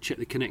 check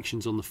the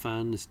connections on the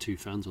fan. There's 2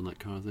 fans on that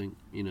car, I think.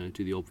 You know,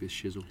 do the obvious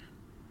shizzle.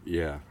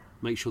 Yeah.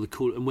 Make sure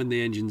and when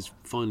the engine's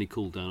finally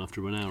cooled down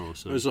after an hour or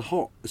so.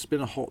 It's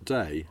been a hot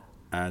day,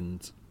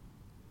 and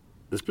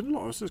there's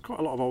quite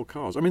a lot of old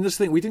cars. I mean, this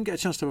thing, we didn't get a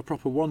chance to have a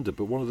proper wander,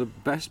 but one of the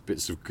best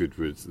bits of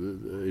Goodwood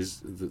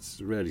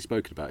that's rarely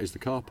spoken about is the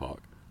car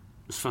park.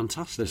 It's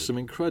fantastic. There's some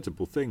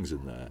incredible things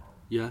in there.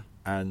 Yeah.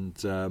 And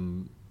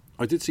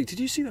did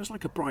you see there was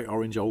like a bright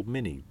orange old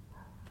Mini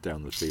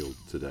down the field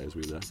today as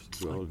we left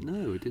as well?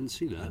 No, I didn't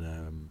see that.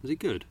 And, was it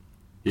good?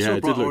 Yeah,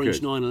 it did look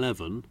orange good.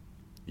 911.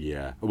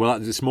 Yeah. Well,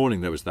 this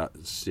morning there was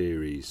that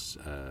Series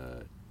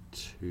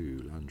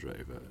 2 Land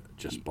Rover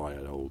just by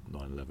an old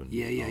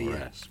 911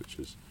 RS, which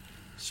was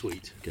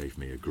sweet. Gave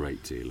me a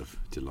great deal of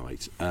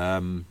delight.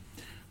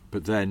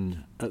 But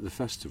then at the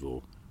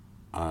festival,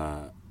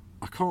 I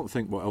can't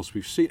think what else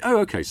we've seen. Oh,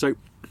 okay. So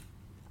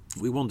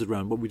we wandered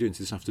around. What were we doing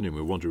this afternoon?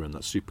 We were wandering around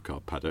that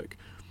supercar paddock.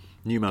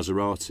 New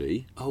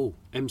Maserati. Oh,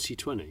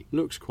 MC20.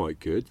 Looks quite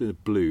good. In the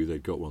blue,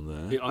 they've got one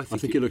there. Yeah, I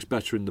think it looks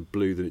better in the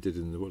blue than it did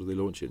in what do they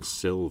launch it in?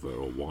 Silver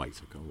or white?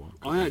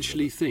 I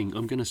actually think,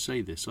 I'm going to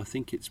say this, I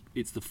think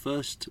it's the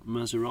first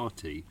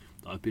Maserati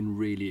that I've been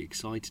really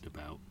excited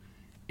about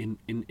in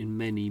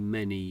many,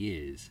 many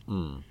years.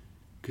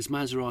 Because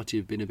Maserati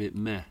have been a bit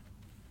meh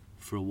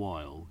for a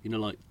while. You know,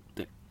 like,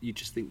 that you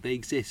just think they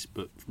exist,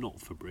 but not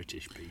for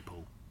British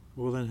people.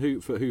 Well, then who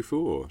for?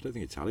 I don't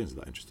think Italians are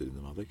that interested in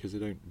them, are they? Because they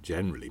don't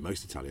generally.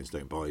 Most Italians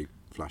don't buy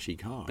flashy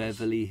cars.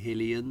 Beverly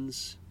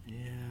Hillians.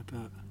 Yeah,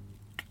 but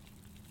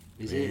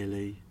is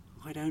really? It?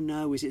 I don't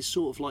know. Is it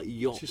sort of like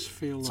yacht? I just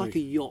feel it's like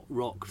a yacht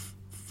rock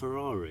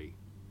Ferrari.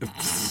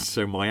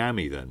 So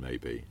Miami, then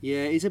maybe.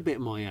 Yeah, it's a bit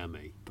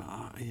Miami.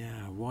 But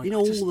yeah, why? You know,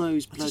 all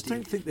those. I just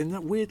don't think they're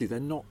that. Weirdly, they're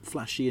not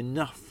flashy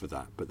enough for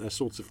that, but they're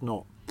sort of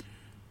not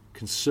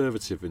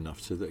conservative enough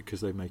to that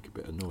because they make a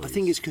bit of noise. I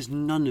think it's because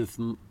none of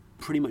them.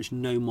 Pretty much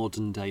no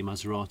modern day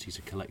Maseratis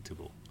are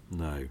collectible.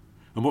 No.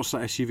 And what's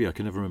that SUV? I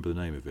can never remember the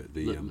name of it.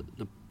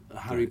 The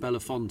Harry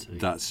Belafonte.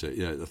 That's it.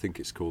 Yeah, I think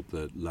it's called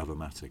the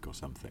Lavomatic or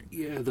something.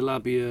 Yeah, the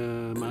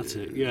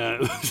Labia-matic. Yeah,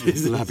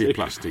 the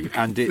Labiaplasty.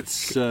 And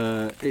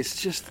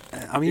it's just.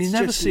 I mean, you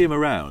never see them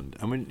around.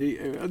 I mean,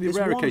 on the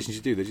rare occasions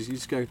you do, you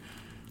just go.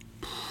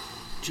 Do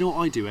you know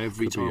what I do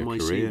every time I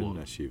see one?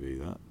 SUV,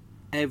 that.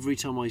 Every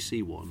time I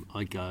see one,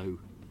 I go.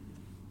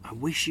 I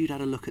wish you'd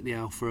had a look at the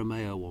Alfa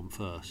Romeo one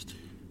first.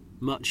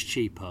 Much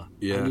cheaper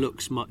and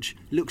looks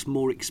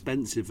more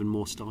expensive and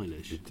more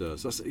stylish. It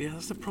does. That's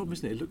the problem,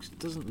 isn't it? It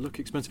doesn't look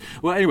expensive.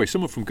 Well, anyway,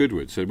 someone from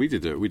Goodwood. So we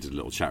did a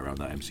little chat around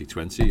that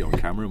MC20 on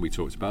camera, and we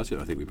talked about it.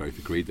 I think we both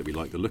agreed that we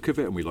like the look of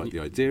it and we like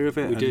the idea of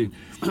it. We do,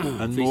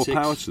 and more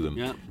power to them.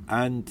 Yeah.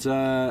 And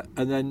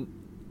then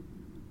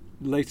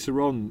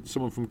later on,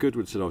 someone from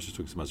Goodwood said, "I was just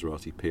talking to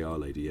Maserati PR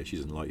lady. Yeah, she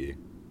doesn't like you."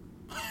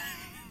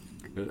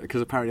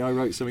 Because apparently I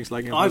wrote something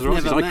slagging on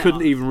Maseratis. I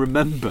couldn't even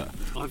remember.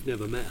 I've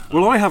never met her.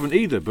 Well, I haven't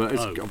either, but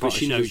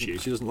she knows you.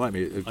 She doesn't like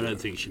me. I don't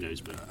think she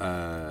knows me.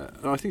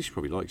 I think she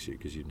probably likes you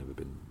because you've never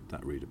been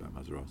that rude about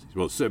Maseratis.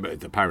 Well, so,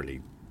 but apparently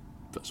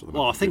That's what.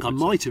 Well, I think I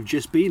might have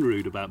just been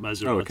rude about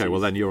Maserati. Oh, okay. Well,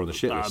 then you're on the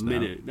shit list a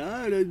minute.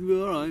 now.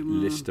 No, all right.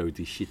 Listo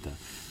di shita.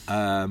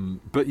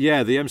 But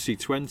yeah, the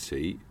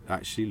MC20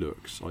 actually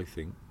looks, I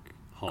think,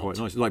 Hot. quite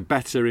nice. Like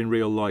better in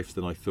real life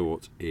than I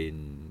thought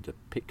in the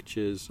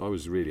pictures. I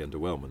was really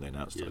underwhelmed when they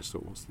announced it. I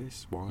thought, what's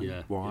this? Why?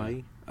 Yeah,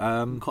 Why?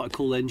 Quite a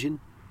cool engine.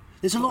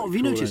 There's a lot of,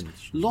 you cool notice, engine.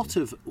 lot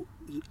of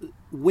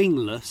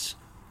wingless,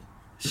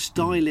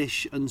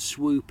 stylish and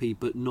swoopy,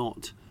 but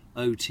not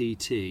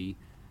OTT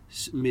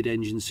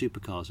mid-engine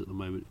supercars at the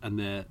moment, and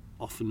they're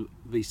often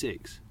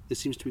V6. There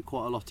seems to be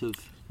quite a lot of.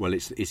 Well,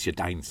 it's your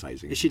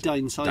downsizing. It's your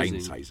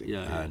downsizing. Downsizing.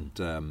 Yeah.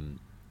 And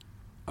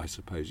I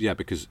suppose,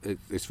 because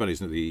it's funny,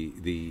 isn't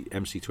it? The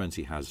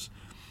MC20 has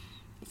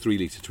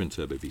 3-litre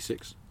twin-turbo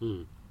V6,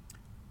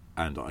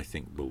 and I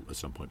think will at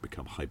some point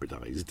become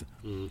hybridised.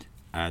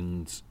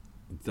 And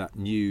that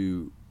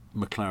new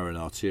McLaren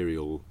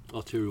Arterial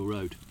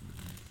Road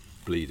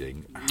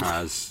bleeding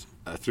has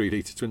a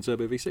 3-litre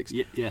twin-turbo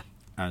V6. Yeah.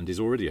 And is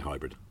already a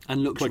hybrid.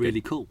 And looks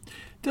really cool.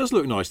 Does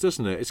look nice,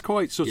 doesn't it? It's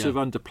quite sort of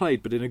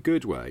underplayed, but in a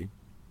good way.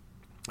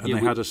 And they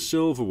had a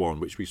silver one,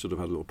 which we sort of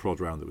had a little prod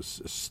around, that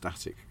was a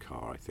static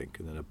car, I think,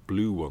 and then a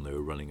blue one they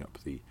were running up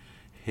the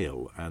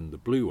hill. And the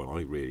blue one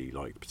I really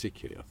liked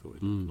particularly. I thought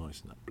it looked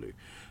nice in that blue.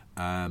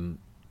 And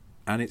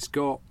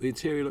the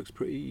interior looks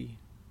pretty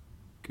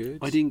good.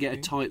 I didn't get a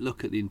tight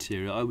look at the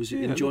interior. I was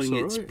enjoying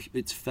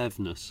its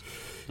feathness,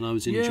 and I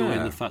was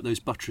enjoying the fact those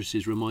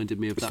buttresses reminded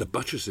me of It's that. the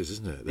buttresses,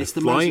 isn't it? They're It's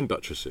the flying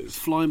buttresses.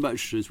 Flying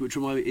buttresses, which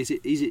remind me, is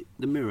it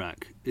the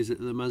Mirac? Is it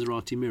the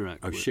Maserati Mirac?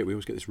 Oh shit, we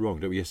always get this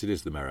wrong, don't we? Yes, it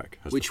is the Mirac.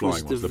 Has Which the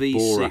flying was the ones. V6.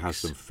 The Bora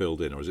has them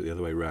filled in, or is it the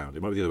other way round?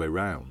 It might be the other way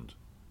round.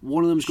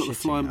 One of them's got the Shitting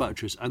flying hell.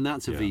 buttress, and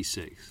that's a Yeah.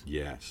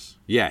 V6.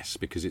 Yes,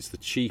 because it's the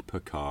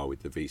cheaper car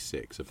with the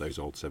V6 of those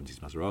old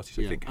 70s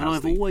Maseratis, I think. And has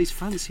I've the always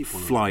fancied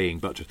one. flying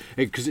buttress.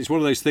 Because it's one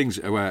of those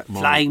things where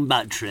Flying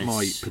buttress.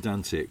 my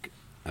pedantic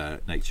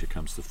nature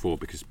comes to the fore,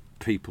 because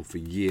people for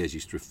years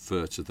used to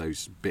refer to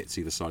those bits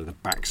either side of the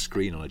back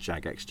screen on a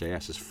Jag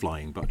XJS as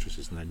flying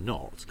buttresses, and they're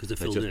not. 'Cause they're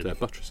filled in. They're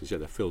buttresses,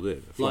 they're filled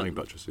in. Flying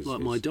buttresses.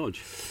 Like my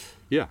Dodge.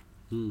 Yeah.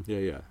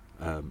 Yeah.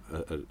 A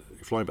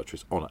flying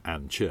buttress on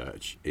an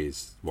church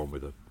is one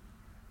with a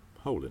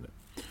hole in it.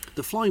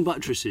 The flying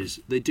buttresses,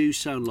 they do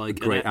sound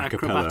like Great an a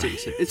cappella.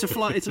 acrobatic.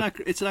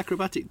 It's an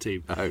acrobatic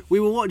team. Oh. We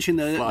were watching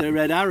the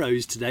Red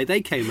Arrows today.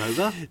 They came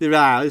over. The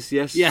Rows,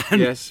 yes. Yeah.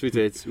 Yes, we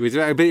did.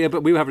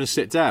 But we were having to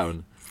sit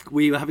down.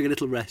 We were having a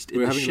little rest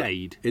in the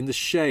shade. In the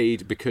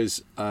shade,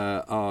 because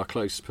our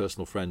close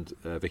personal friend,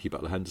 Vicky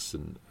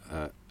Butler-Henderson,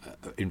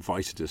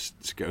 invited us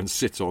to go and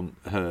sit on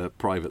her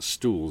private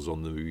stools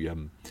on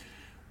the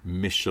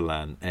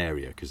Michelin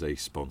area, because they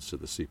sponsor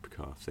the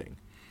supercar thing.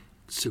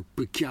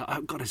 Supercar,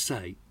 I've got to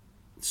say,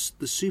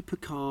 the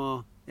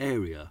supercar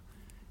area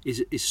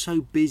is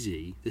so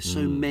busy. There's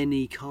so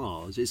many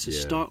cars. It's a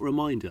stark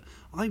reminder.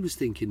 I was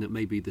thinking that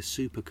maybe the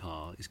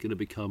supercar is going to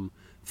become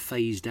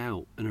phased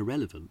out and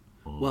irrelevant.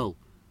 Well,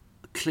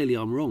 clearly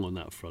I'm wrong on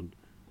that front.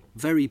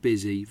 Very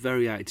busy,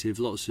 very active,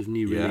 lots of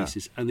new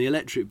releases. And the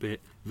electric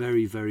bit,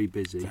 very, very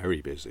busy.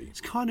 Very busy.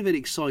 It's kind of an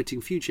exciting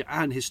future,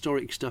 and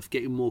historic stuff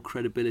getting more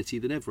credibility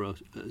than ever,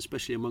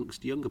 especially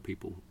amongst younger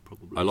people,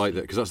 probably. I like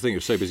that, because that's the thing, it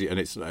was so busy, and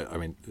it's, I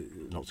mean,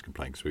 not to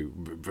complain, because we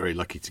were very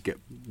lucky to get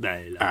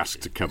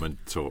asked to come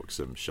and talk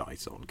some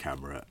shite on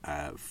camera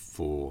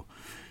for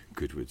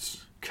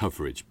Goodwood's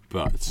coverage,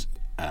 but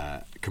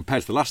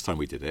compared to the last time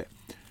we did it,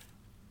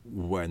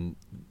 when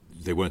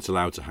they weren't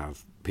allowed to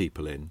have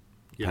people in,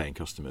 paying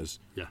customers,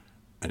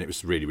 and it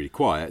was really, really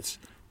quiet,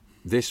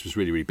 this was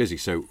really, really busy.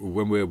 So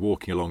when we're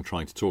walking along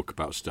trying to talk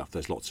about stuff,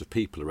 there's lots of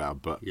people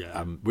around, but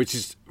which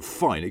is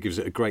fine. It gives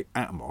it a great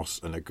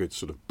atmos and a good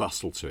sort of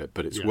bustle to it.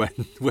 But it's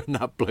when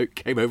that bloke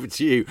came over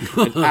to you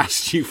and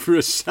asked you for a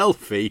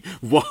selfie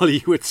while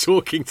you were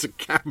talking to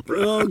camera.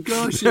 Oh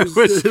gosh, it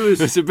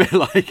was a bit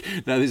like,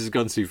 no, this has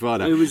gone too far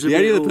now. The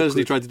only other person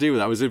who tried to do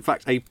that was in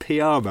fact a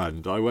PR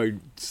man. I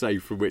won't say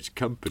from which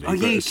company,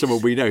 but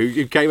someone we know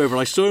who came over,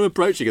 and I saw him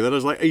approaching, and then I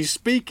was like, he's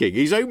speaking.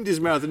 He's opened his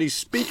mouth and he's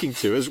speaking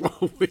to us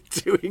while we're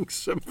doing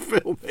some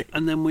filming.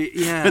 And then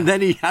and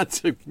then he had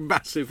to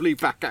massively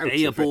back out.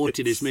 He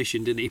aborted his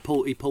mission, didn't he?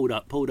 He pulled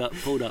up.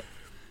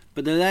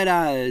 But the Red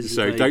Arrows.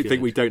 So don't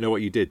think we don't know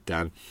what you did,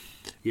 Dan.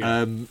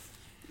 The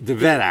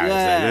Red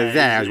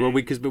Arrows. Well,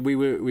 because we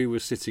were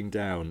sitting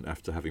down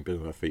after having been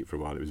on our feet for a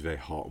while. It was very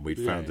hot, and we'd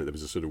found that there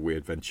was a sort of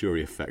weird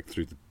Venturi effect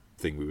through the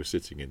thing we were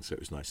sitting in, so it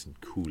was nice and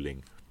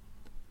cooling.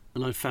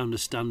 And I found a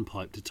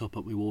standpipe to top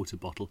up my water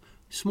bottle.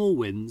 Small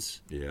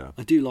wins. Yeah,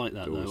 I do like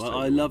that though.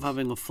 I love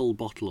having a full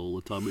bottle all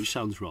the time, which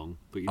sounds wrong,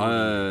 but you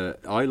know.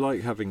 I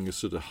like having a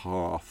sort of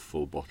half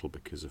full bottle,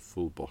 because a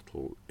full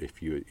bottle,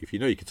 if you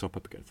know you can top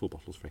up again, full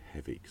bottle's very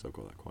heavy, because I've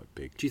got that quite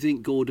big. Do you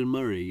think Gordon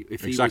Murray,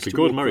 if he was to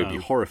Gordon Murray walk would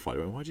be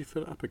horrified. Why do you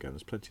fill it up again?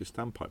 There's plenty of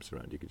standpipes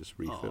around. You could just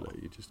refill it.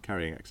 You're just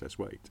carrying excess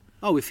weight.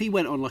 Oh, if he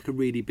went on like a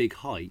really big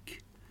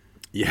hike.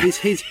 Yeah,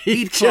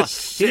 he'd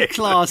class it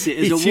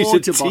as a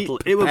water bottle.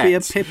 It would be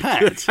a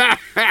pipette.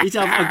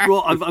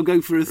 I'm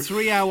going for a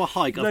 3-hour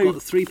hike. I've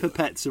got 3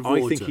 pipettes of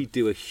water. I think he'd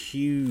do a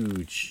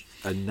huge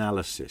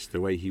analysis,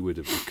 the way he would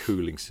have the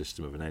cooling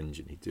system of an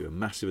engine. He'd do a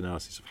massive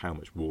analysis of how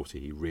much water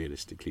he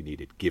realistically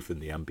needed, given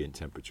the ambient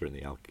temperature and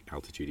the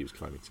altitude he was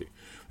climbing to,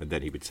 and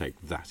then he would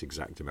take that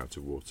exact amount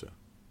of water.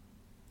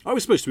 I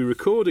was supposed to be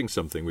recording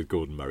something with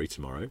Gordon Murray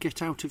tomorrow.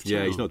 Get out of town.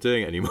 Yeah, he's not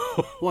doing it anymore.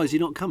 Why, is he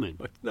not coming?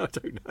 No, I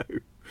don't know.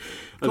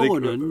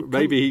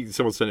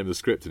 Someone sent him the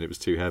script and it was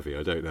too heavy.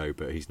 I don't know,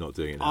 but he's not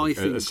doing it now. I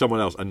think someone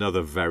else,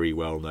 another very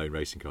well-known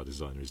racing car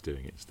designer, is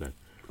doing it instead.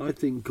 I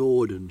think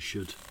Gordon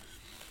should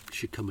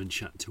come and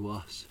chat to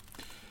us.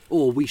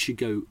 Or we should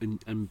go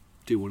and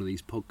do one of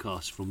these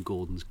podcasts from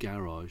Gordon's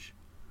garage.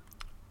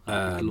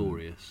 That'd be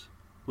glorious.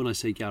 When I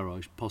say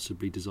garage,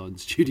 possibly design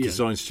studio.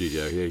 Design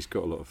studio, yeah. He's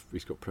got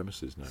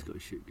premises now. He's got a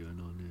shit going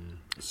on, yeah.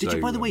 So, did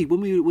you, by the way,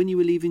 when you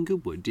were leaving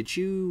Goodwood, did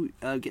you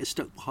get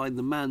stuck behind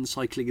the man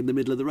cycling in the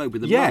middle of the road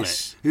with the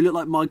mullet, who looked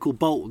like Michael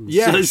Bolton?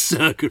 Yes,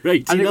 circa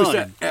 89. And it was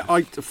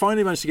I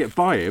finally managed to get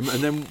by him,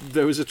 and then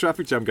there was a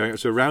traffic jam going up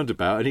to a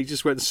roundabout, and he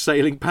just went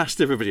sailing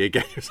past everybody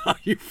again. It was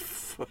like,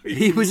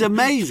 he was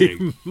amazing.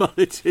 He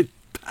mulleted.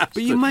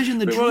 But you imagine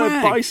the drag. On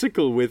a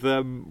bicycle with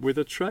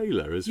a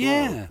trailer as well.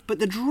 Yeah, but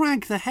the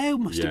drag, the hair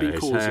must have been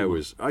causing. His hair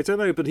was. I don't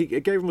know, but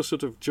it gave him a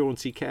sort of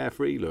jaunty,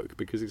 carefree look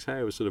because his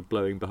hair was sort of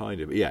blowing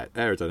behind him. But yeah,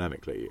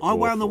 aerodynamically. I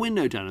wound the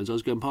window down as I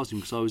was going past him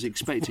because I was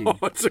expecting.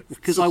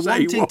 Because I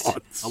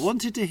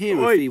wanted to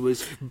hear if he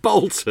was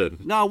Bolton.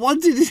 No, I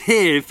wanted to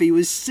hear if he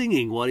was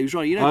singing while he was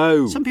riding. You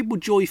know, some people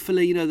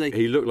joyfully,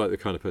 He looked like the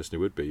kind of person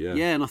who would be. Yeah.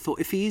 Yeah, and I thought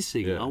if he is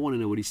singing, I want to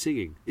know what he's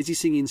singing. Is he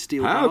singing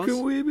Steel How Bars?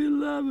 can we be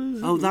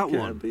lovers? Oh, that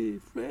one. Be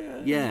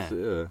friends? Yeah.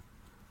 You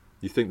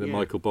think that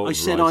Michael Bolton? I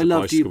said I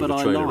loved you, but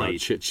I lied.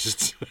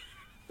 Chichester.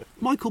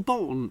 Michael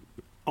Bolton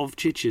of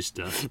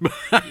Chichester.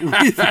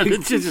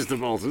 Chichester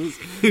Boltons.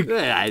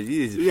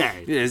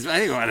 Yes, I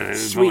think one of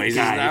those boys is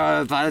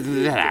now a pilot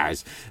in the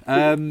house.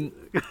 Are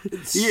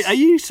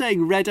you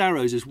saying red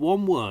arrows as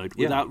one word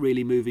without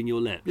really moving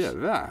your lips? Yeah,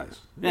 that's.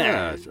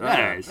 Yes.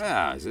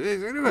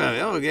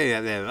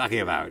 Okay, they're lucky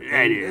about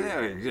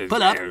it.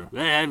 Pull up.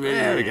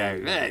 There we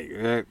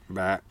go.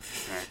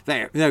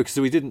 No, because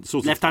we didn't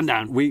sort of left hand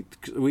down. We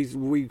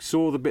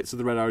saw the bits of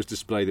the red arrows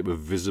display that were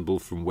visible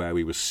from where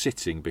we were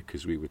sitting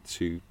because we were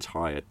too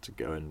tired to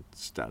go and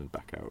stand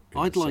back out.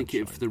 I'd like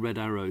it if the red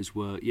arrows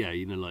were,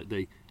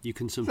 like you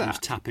can sometimes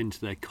tap into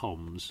their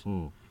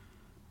comms.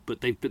 But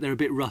they're a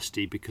bit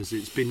rusty because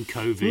it's been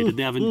COVID and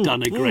they haven't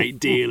done a great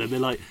deal,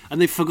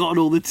 and they've forgotten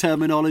all the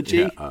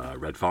terminology. Yeah,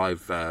 red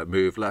 5,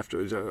 move left.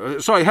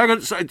 Sorry, hang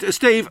on,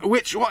 Steve.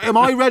 What am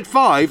I? Red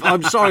 5?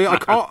 I'm sorry, I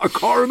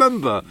can't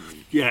remember.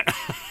 Yeah,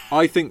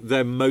 I think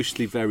they're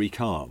mostly very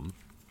calm.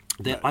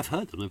 I've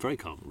heard them. They're very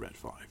calm. Red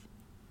 5.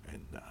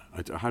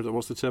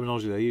 What's the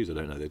terminology they use? I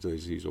don't know. They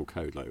use all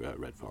code like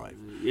red 5.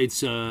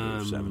 It's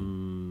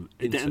and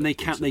they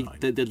count.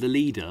 The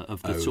leader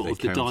of the sort of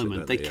the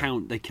diamond. They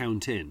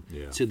count in.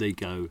 Yeah. So they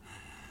go.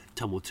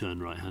 Tom will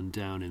turn right hand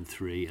down in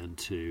 3 and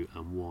 2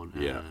 and 1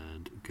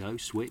 and go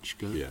switch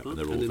go. Yeah, and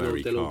they're all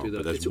very calm. All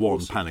but there's it's one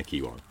awesome.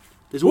 panicky one.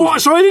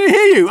 What? Sorry, I didn't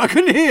hear you. I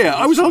couldn't hear.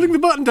 I was holding the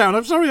button down.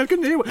 I'm sorry, I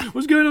couldn't hear.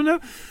 What's going on now?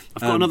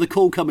 I've got another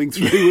call coming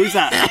through. Who's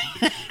that?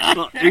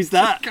 Who's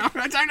that?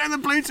 I don't know the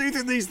Bluetooth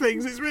in these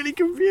things. It's really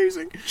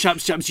confusing.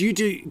 Chaps, you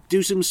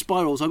do some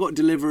spirals. I've got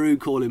Deliveroo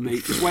calling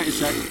me. Just wait a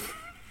sec.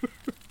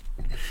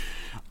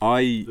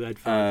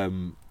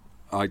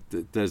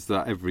 There's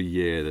that every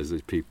year. There's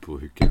these people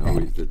who get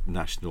the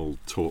National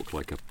Talk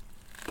Like a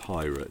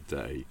Pirate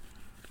Day.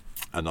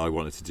 And I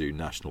wanted to do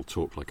National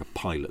Talk Like a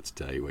Pilot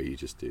Day, where you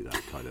just do that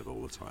kind of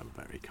all the time,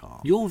 very calm.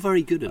 You're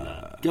very good at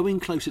that. Going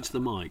closer to the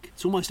mic.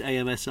 It's almost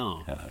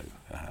AMSR. Hello.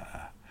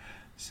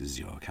 This is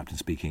your captain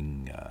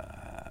speaking.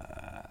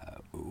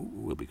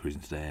 We'll be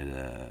cruising today at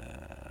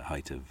a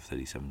height of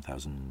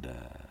 37,000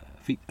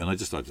 feet. And I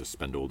just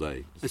spend all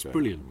day. That's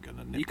brilliant. I'm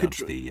going to nip down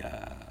to the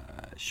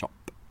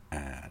shop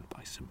and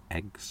buy some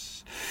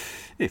eggs.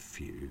 If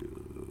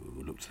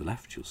you look to the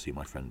left, you'll see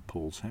my friend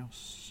Paul's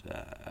house.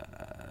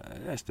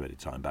 Estimated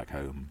time back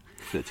home,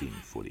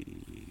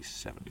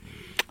 13:47.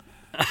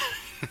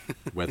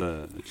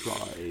 Weather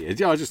dry.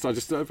 Yeah, I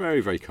just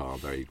very, very calm,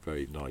 very,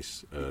 very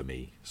nice,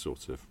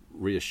 sort of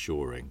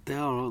reassuring. They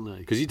are, aren't they?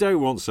 Because you don't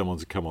want someone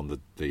to come on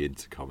the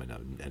intercom in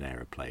an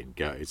aeroplane.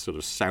 It's sort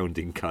of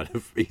sounding kind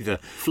of either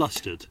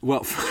flustered.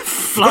 Well,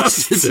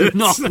 flustered.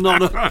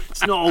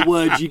 It's not a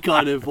word you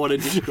kind of want to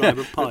describe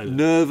a pilot.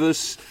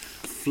 Nervous,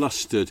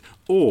 flustered,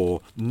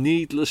 or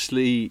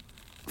needlessly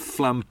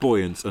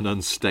flamboyant and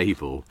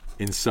unstable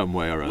in some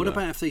way or other. What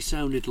about if they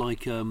sounded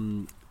like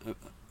one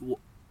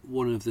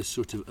of the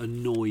sort of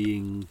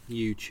annoying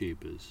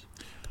YouTubers?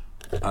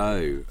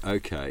 Oh,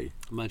 okay.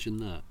 Imagine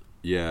that.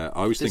 Yeah,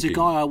 I was thinking. There's a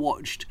guy I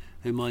watched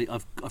whom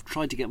I've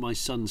tried to get my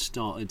son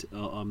started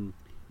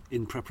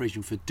in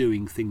preparation for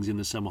doing things in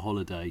the summer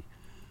holiday,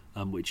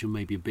 which are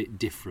maybe a bit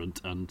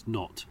different and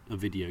not a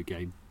video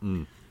game.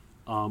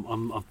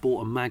 I've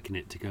bought a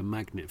magnet to go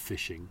magnet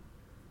fishing.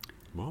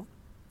 What?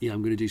 Yeah,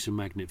 I'm going to do some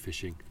magnet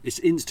fishing. It's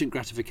instant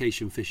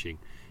gratification fishing.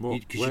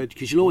 What?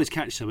 Because you'll always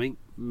catch something,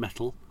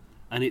 metal,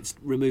 and it's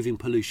removing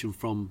pollution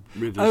from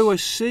rivers. Oh, I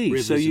see.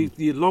 Rivers So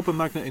you lob a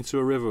magnet into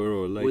a river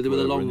or a lake with a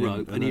long and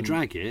rope, and you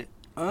drag it.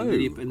 Oh.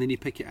 And then you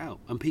pick it out.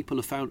 And people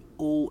have found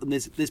and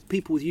there's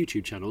people with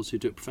YouTube channels who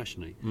do it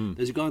professionally.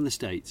 There's a guy in the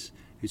States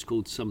who's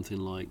called something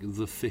like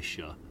The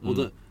Fisher, or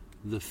the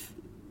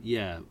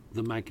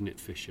Magnet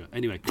Fisher.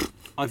 Anyway,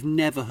 I've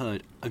never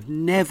heard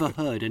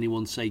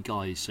anyone say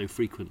guys so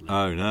frequently.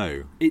 Oh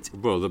no!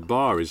 Well, the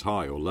bar is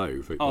high or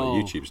low for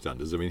YouTube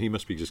standards. I mean, he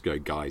must be just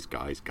going guys,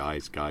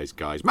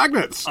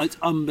 magnets. It's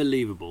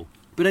unbelievable.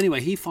 But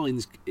anyway, he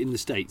finds in the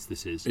States.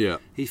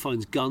 He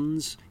finds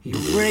guns. He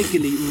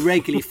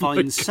regularly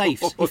finds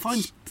safes. He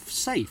finds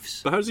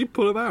safes. But how does he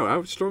pull them out?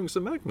 How strong is the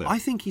magnet? I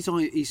think he's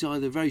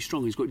either very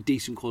strong. He's got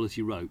decent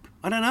quality rope.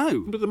 I don't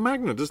know. But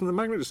doesn't the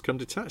magnet just come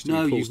detached?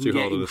 No, if he pulls you can too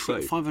hard get on the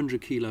safe?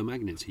 500 kilo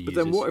magnets. He But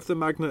uses. then what if the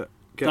magnet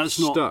gets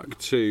stuck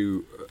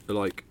to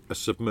like a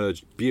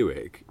submerged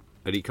Buick?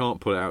 And he can't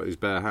pull it out with his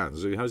bare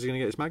hands. So how's he going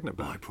to get his magnet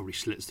back? He probably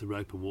slits the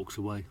rope and walks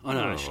away. I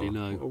don't actually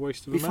know. What a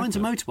waste of he a finds a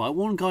magnet. motorbike.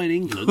 One guy in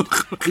England,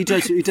 he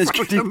does. A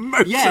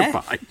motorbike?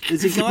 Yeah,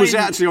 there's a guy. Was it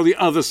actually on the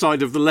other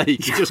side of the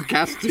lake? He just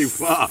cast too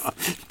far,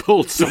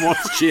 pulled someone's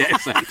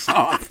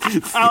GSX-R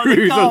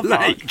through the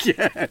lake.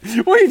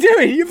 Yeah. What are you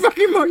doing? You got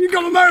a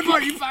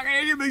motorbike. You fucking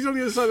idiot! He's on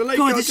the other side of the lake.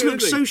 God, this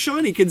looks so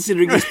shiny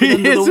considering it's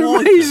been under It's the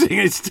water. amazing.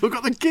 It's still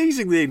got the keys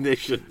in the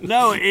ignition.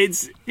 No,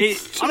 it's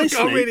Honestly,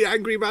 got a really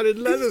angry man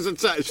in leathers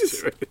attached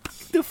to it.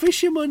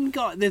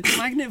 The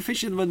magnet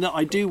fisherman that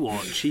I do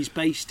watch, he's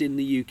based in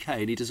the UK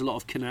and he does a lot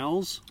of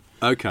canals.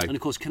 Okay. And of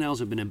course, canals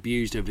have been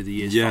abused over the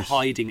years Yes. for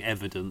hiding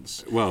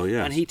evidence. Well,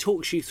 yes. And he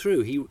talks you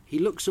through. He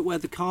looks at where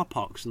the car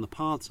parks and the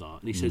paths are,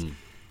 and he says.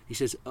 He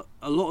says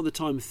a lot of the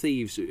time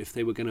thieves, if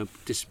they were going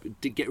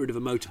to get rid of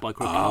a motorbike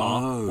or a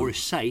car or a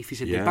safe, he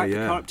said they'd back the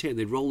car up to here and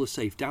they'd roll the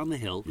safe down the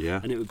hill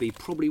and it would be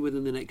probably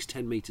within the next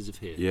 10 metres of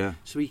here. Yeah.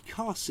 So he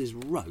casts his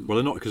rope. Well,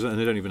 they're not, because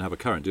they don't even have a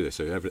current, do they?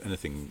 So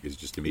anything is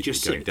just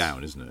immediately going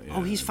down, isn't it?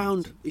 Yeah, he's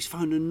found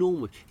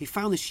enormous. He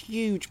found this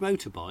huge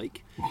motorbike.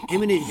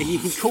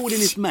 He called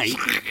in his mate.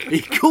 He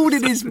called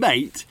in his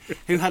mate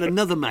who had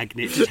another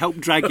magnet to help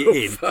drag it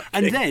in.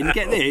 And then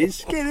get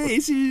this,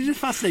 it's just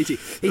fascinating.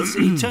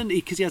 He turned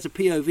because he has a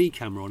POV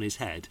camera on his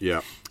head. Yeah.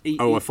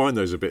 I find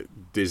those a bit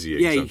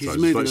dizzying sometimes. He's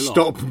moving it's like,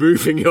 a lot. stop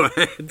moving your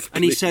head.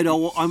 And he said,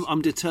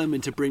 I'm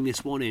determined to bring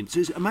this one in.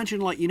 So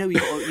imagine, you've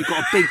got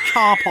a big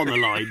carp on the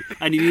line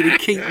and you need a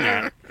keep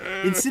net.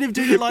 Instead of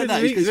doing it like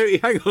that, he goes,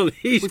 hang on,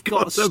 we've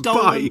got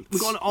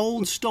an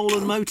old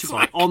stolen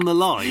motorbike on the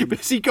line.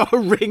 Has he got to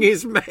ring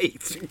his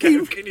mate?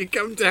 Can you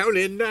come down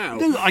in now?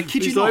 No, I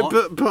kid you not.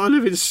 not. But I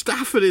live in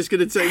Stafford, it's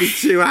going to take me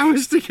 2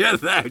 hours to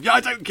get there. I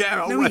don't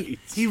care, I'll wait.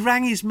 He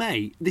rang his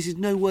mate. This is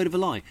no word of a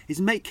lie. His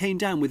mate came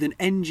down with an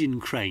engine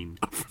crane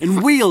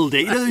and wheeled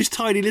it. You know those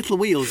tiny little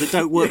wheels that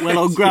don't work well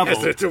on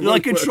gravel?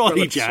 Like a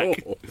trolley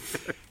jack.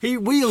 He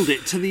wheeled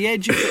it to the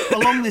edge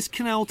along this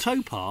canal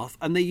towpath,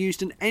 and they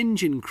used an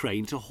engine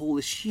crane to haul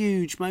this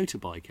huge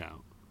motorbike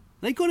out.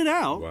 They got it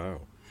out.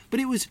 Wow. But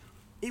it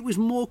was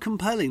more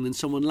compelling than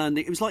someone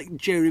landing. It was like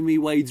Jeremy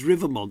Wade's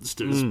River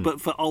Monsters,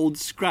 but for old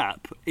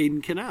scrap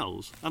in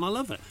canals. And I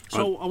love it.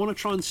 So I want to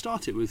try and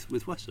start it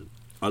with Wesson.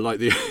 I like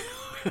the...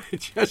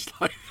 just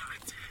like...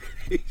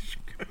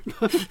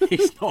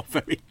 He's not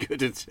very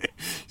good at it.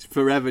 He's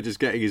forever just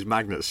getting his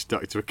magnet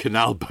stuck to a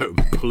canal boat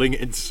and pulling it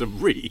into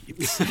some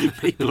reeds.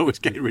 People always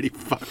get really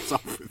fucked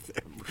off with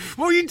him.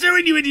 What are you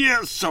doing, you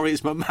idiot? Sorry,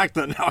 it's my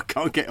magnet now. I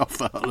can't get off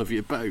the hull of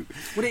your boat.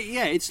 Well,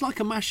 it's like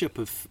a mashup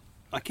of...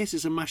 I guess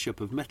it's a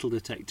mashup of metal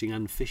detecting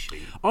and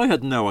fishing. I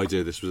had no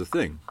idea this was a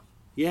thing.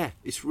 Yeah,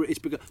 it's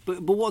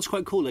but what's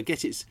quite cool, I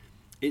guess it's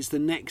the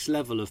next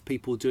level of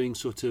people doing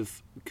sort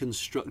of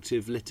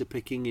constructive litter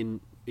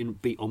picking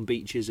on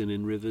beaches and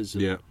in rivers.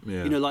 And, yeah.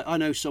 You know, like I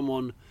know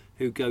someone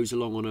who goes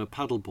along on a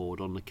paddleboard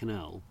on the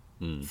canal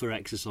for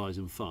exercise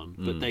and fun,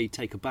 but they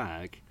take a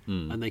bag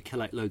and they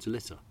collect loads of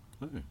litter.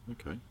 Oh,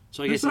 okay.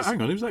 So I guess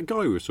hang on, it was that guy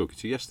we were talking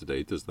to yesterday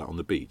who does that on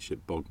the beach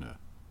at Bognor.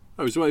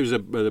 Oh, it was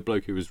the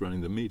bloke who was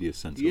running the media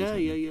centre.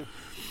 Yeah.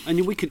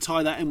 And we could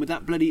tie that in with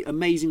that bloody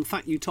amazing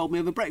fact you told me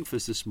over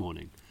breakfast this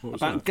morning about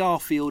that?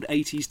 Garfield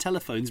 80s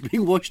telephones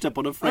being washed up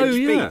on a French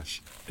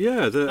beach.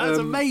 Yeah, that's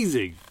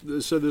amazing.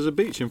 So there's a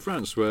beach in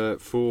France where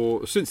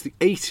since the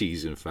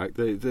 80s, in fact,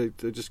 they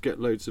just get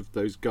loads of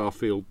those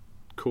Garfield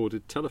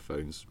corded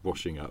telephones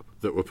washing up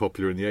that were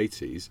popular in the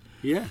 80s.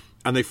 Yeah.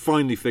 And they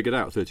finally figured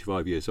out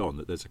 35 years on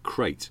that there's a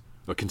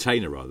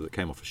container that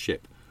came off a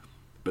ship,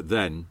 but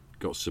then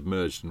got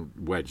submerged and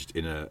wedged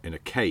in a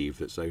cave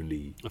that's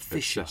only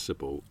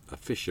accessible. A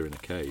fissure in a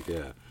cave,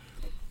 yeah.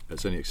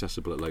 It's only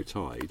accessible at low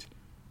tide.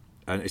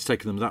 And it's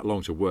taken them that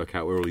long to work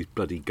out where all these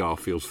bloody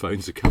Garfield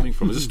phones are coming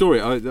from. There's a story.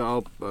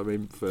 I'll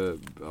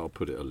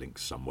put a link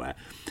somewhere.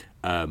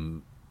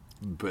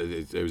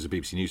 But there was a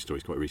BBC News story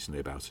quite recently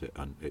about it,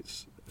 and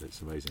it's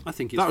amazing. I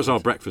think that was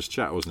our breakfast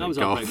chat, wasn't it? That was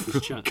our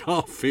breakfast chat.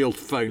 Garfield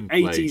phone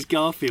plague. 80s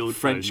Garfield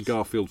French phones.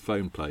 Garfield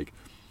phone plague.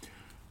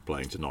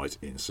 Playing tonight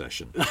in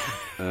session.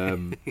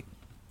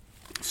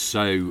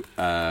 So,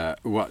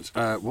 what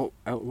are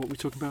we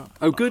talking about?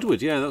 Oh,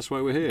 Goodwood, yeah, that's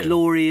why we're here.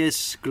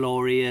 Glorious,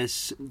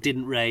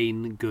 didn't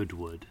rain,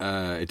 Goodwood.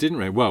 It didn't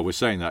rain. Well, we're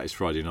saying that it's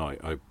Friday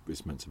night.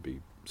 It's meant to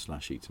be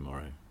slashy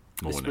tomorrow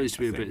morning. It's supposed to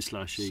be a bit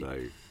slashy.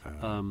 So,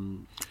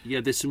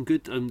 there's some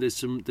good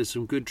there's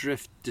some good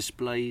drift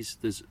displays.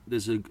 There's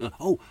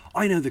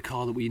I know the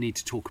car that we need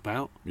to talk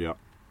about. Yeah.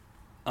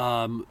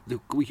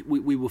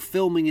 We were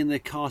filming in the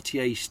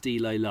Cartier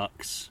Style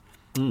Luxe,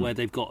 where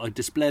they've got a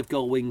display of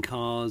Gullwing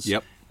cars,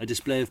 a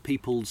display of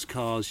people's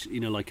cars,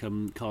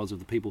 cars of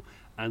the people,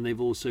 and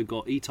they've also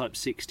got E-Type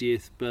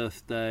 60th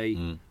birthday,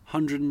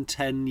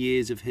 110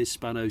 years of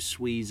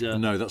Hispano-Suiza.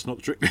 No, that's not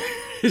true,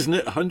 isn't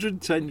it?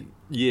 110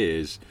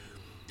 years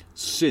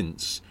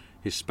since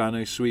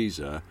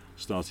Hispano-Suiza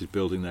started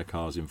building their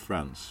cars in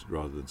France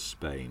rather than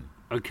Spain.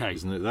 Okay.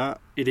 Isn't it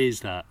that? It is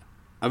that.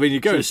 I mean,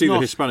 you go and see the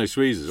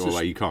Hispano-Suizas,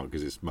 although you can't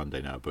because it's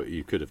Monday now, but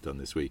you could have done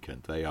this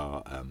weekend. They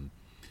are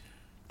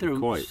they're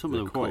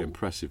quite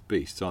impressive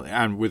beasts, aren't they?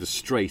 And with a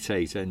straight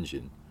 8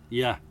 engine.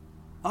 Yeah.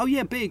 Oh,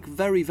 yeah, big,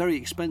 very, very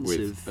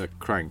expensive. With a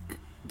crank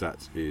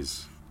that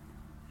is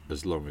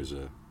as long as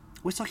a...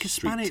 Well, it's like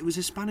it was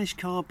a Spanish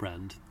car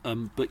brand,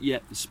 but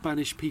yet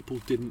Spanish people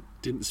didn't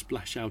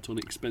splash out on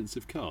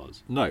expensive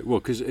cars. No, well,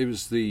 because it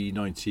was the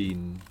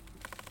 1920s,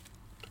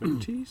 I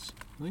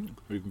think,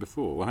 or even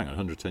before. Well, hang on,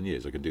 110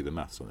 years. I can do the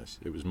maths on this.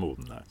 It was more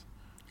than that.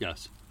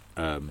 Yes.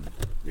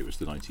 It was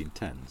the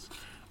 1910s,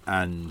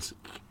 and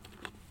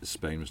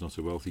Spain was not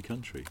a wealthy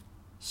country,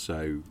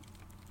 so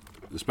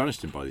the Spanish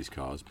didn't buy these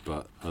cars,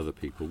 but other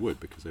people would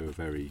because they were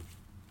very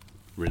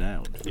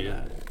renowned for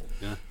their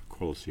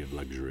quality and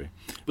luxury.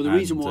 But the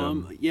reason why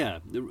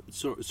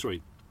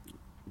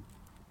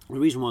the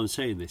reason why I'm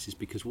saying this is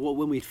because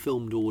when we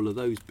filmed all of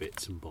those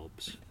bits and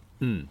bobs,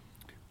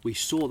 we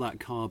saw that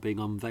car being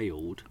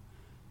unveiled,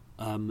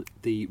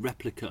 the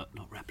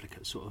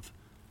reinterpretation,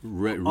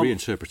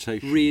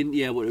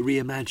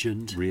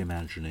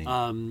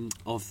 reimagining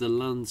of the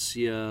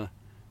Lancia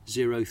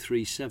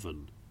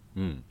 037,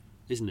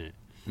 isn't it?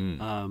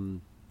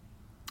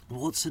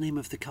 What's the name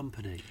of the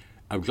company?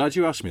 I'm glad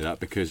you asked me that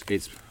because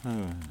it's...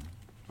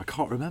 I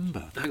can't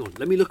remember. Hang on,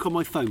 let me look on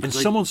my phone. And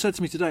someone said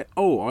to me today,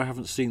 I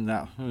haven't seen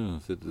that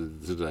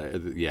today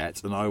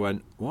yet. And I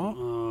went,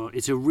 what?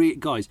 It's a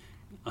guys.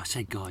 I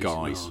say guys.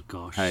 Oh,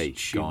 gosh. Hey,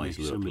 guys,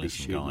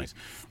 listen, guys.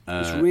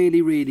 It's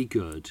really, really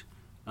good.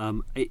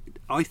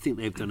 I think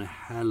they've done a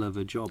hell of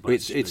a job.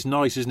 It's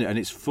nice, isn't it? And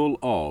it's full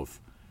of...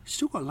 It's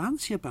still got a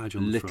Lancia badge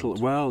on the front.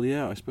 Well,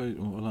 yeah, I suppose...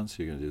 What are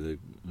Lancia going to do?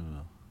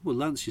 Well,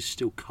 Lancia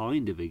still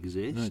kind of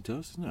exists. No, it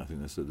does, doesn't it? I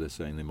think they're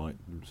saying they might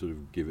sort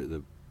of give it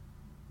the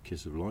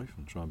kiss of life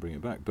and try and bring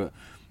it back. But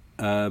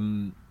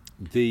the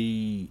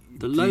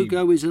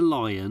logo is a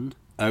lion.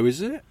 Oh,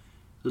 is it?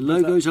 The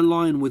logo's a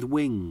lion with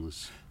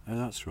wings. Oh,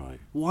 that's right.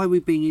 Why are we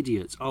being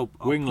idiots?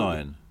 Wing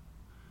Lion.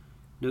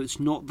 No,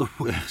 it's not the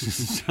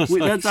wings.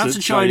 That's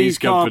a Chinese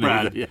car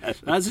brand. Yeah.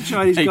 That's a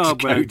Chinese car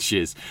brand.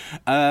 Coaches.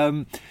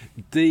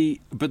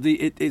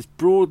 It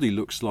broadly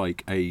looks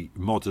like a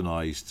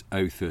modernised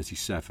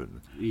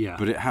 037. Yeah.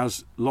 But it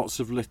has lots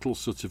of little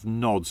sort of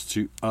nods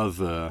to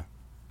other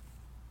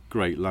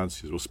great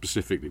Lancias, or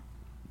specifically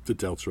the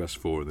Delta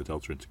S4 and the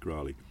Delta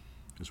Integrale,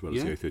 as well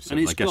as the 037.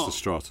 And I guess the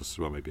Stratos as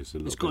well. Maybe it's a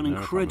little. It's got an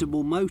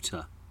incredible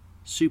motor,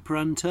 super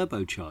and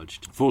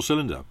turbocharged.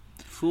 4-cylinder.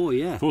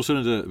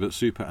 4-cylinder, but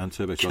super and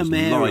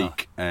turbocharged,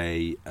 like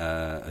a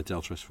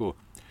Delta S4.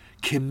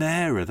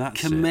 Chimera,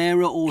 that's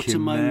Chimera it.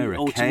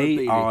 Automobile.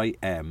 Chimera.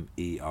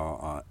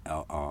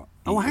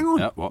 Oh, hang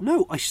on. What?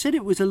 No, I said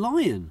it was a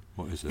lion.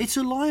 What is it? It's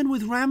a lion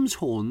with ram's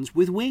horns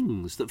with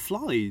wings that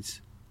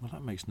flies. Well,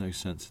 that makes no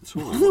sense at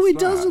all. No, it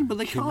doesn't, but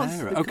they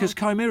can't. Because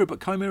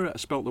Chimera,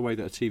 spelt the way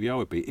that a TVR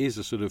would be, is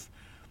a sort of...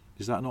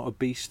 Is that not a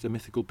beast, a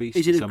mythical beast?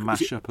 It's a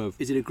mashup of...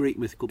 Is it a Greek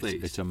mythical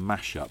beast? It's a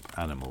mashup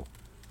animal,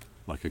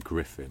 like a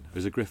griffin.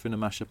 Is a griffin a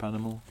mashup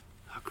animal?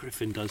 A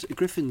griffin does.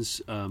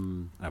 Griffin's...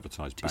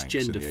 advertised it's banks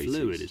gender in the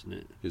fluid, 80s. isn't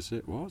it? Is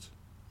it? What?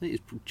 I think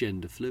it's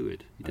gender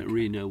fluid. You don't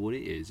really know what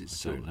it is.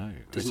 I don't know.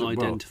 It doesn't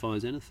identify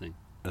as anything.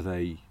 Are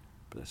they...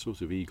 But they're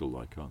sort of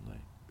eagle-like, aren't they?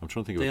 I'm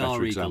trying to think of a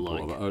better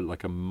example of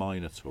like a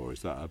Minotaur.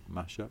 Is that a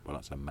mashup? Well,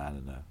 that's a man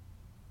and a...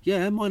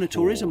 Yeah, a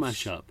Minotaur horse. Is a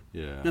mashup.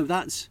 Yeah. No,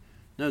 that's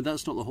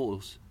not the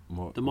horse.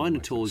 The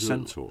Minotaur's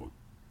Centaur.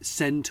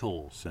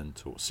 Centaur.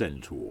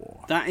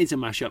 That is a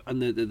mashup,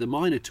 and the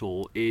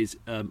Minotaur is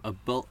a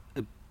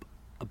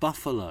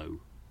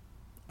buffalo.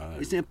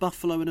 Isn't it a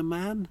buffalo and a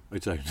man? I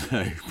don't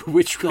know.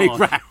 Which way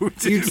round?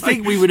 You'd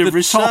think we would have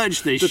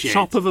researched this shit. The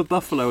top of a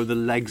buffalo and the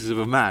legs of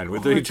a man.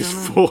 Would they just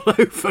fall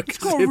over? It's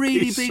got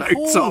really big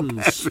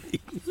horns.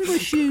 It's got a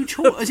huge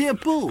horn. Is it a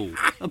bull?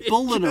 A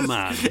bull and a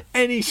man?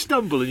 Any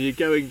stumble and you're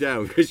going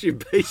down because you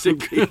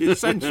basically your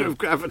centre of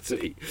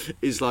gravity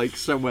is like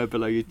somewhere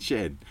below your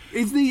chin.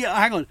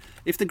 Hang on.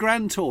 If the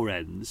Grand Tour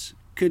ends,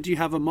 could you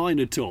have a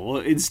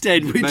Minotaur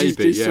instead, which Maybe, is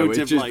just yeah, sort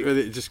of like...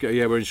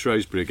 we're in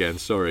Shrewsbury again,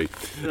 sorry.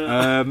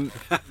 So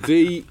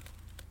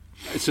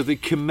the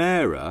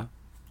Chimera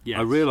Yes.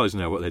 I realise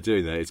now what they're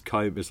doing there.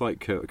 It's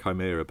like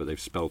Chimera, but they've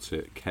spelt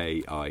it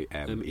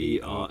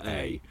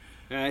Kimera.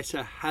 Yeah, it's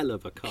a hell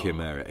of a car.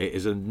 Chimera. It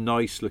is a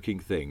nice looking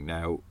thing.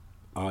 Now,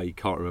 I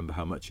can't remember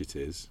how much it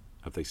is.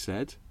 Have they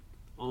said?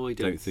 I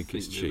don't think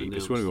it's cheap.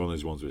 It's one of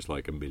those ones where it's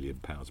like £1 million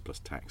plus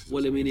taxes.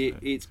 Well, I mean,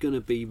 it's going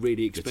to be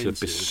really expensive.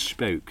 It's a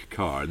bespoke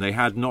car, and they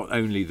had not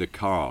only the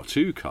car,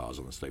 2 cars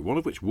on display, one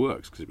of which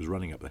works because it was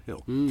running up the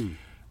hill.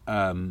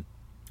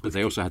 But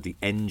they also had the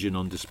engine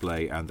on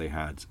display, and they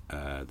had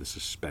the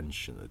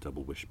suspension, the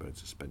double wishbone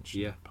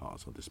suspension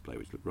parts on display,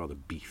 which looked rather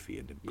beefy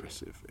and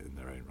impressive in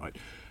their own right.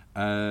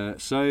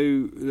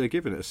 So they're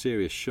giving it a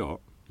serious shot.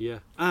 Yeah,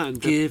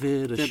 and give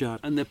it a shot.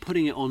 And they're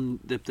putting it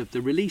on.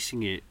 They're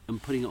releasing it and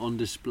putting it on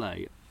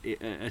display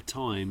at a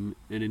time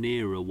in an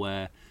era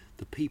where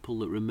the people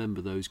that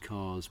remember those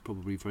cars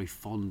probably very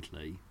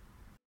fondly.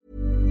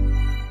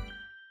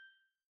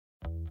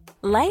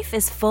 Life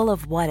is full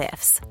of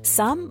what-ifs.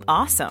 Some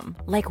awesome,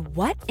 like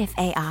what if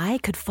AI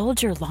could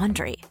fold your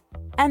laundry?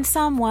 And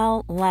some,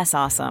 well, less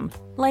awesome,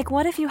 like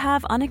what if you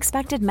have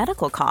unexpected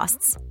medical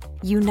costs?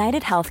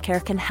 United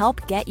Healthcare can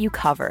help get you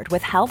covered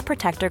with Health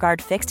Protector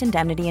Guard fixed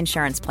indemnity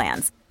insurance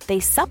plans. They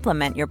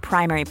supplement your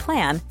primary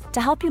plan to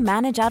help you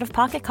manage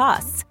out-of-pocket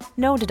costs.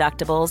 No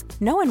deductibles,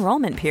 no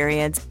enrollment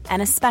periods,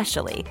 and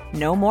especially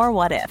no more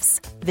what-ifs.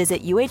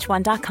 Visit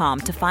uh1.com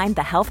to find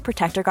the Health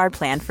Protector Guard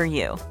plan for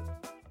you.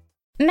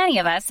 Many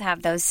of us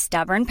have those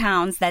stubborn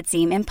pounds that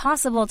seem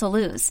impossible to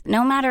lose,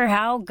 no matter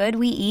how good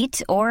we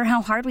eat or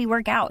how hard we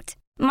work out.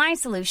 My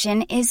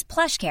solution is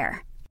PlushCare.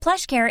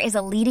 PlushCare is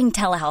a leading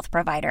telehealth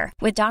provider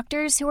with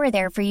doctors who are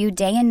there for you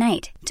day and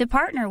night to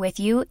partner with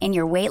you in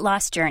your weight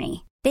loss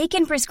journey. They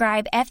can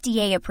prescribe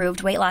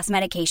FDA-approved weight loss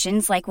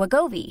medications like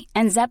Wegovy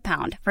and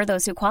Zepbound for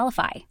those who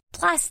qualify.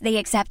 Plus, they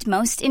accept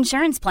most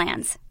insurance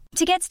plans.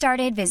 To get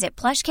started, visit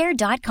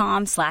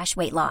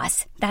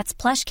plushcare.com/weightloss. That's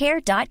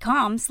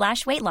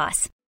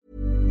plushcare.com/weightloss.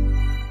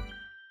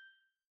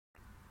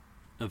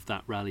 Of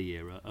that rally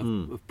era,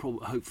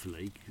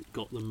 hopefully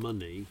got the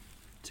money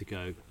to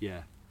go,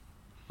 yeah,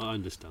 I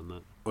understand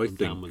that. I'm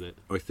down with it.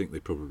 I think they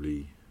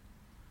probably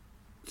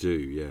do,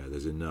 yeah,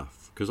 there's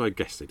enough. Because I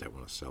guess they don't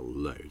want to sell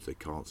loads. They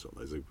can't sell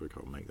loads. They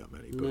can't make that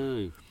many. But,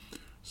 no.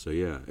 So,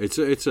 yeah, it's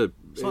like that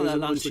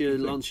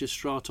Lancia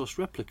Stratos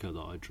replica that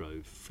I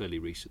drove fairly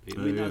recently.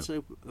 I mean, that's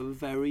a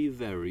very,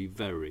 very,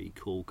 very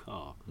cool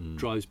car.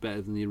 Drives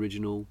better than the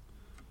original,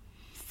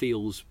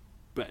 feels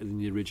better than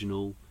the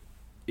original,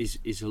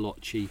 is a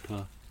lot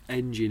cheaper.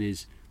 Engine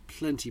is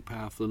plenty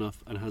powerful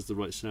enough and has the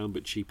right sound,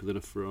 but cheaper than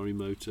a Ferrari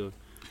motor.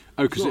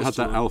 Oh, because it had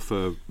that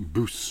Alfa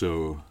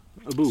Busso.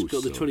 It's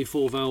got the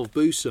 24-valve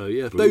Busso,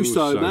 yeah.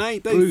 Busso,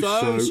 mate.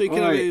 Busso. So you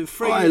can have it in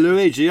free. Hi,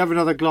 Luigi, have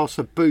another glass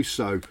of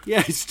Busso.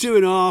 Yeah, it's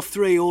 2.5,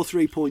 3 or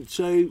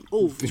 3.2.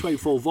 All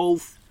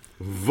 24-valve.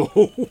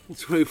 Volve.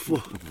 24.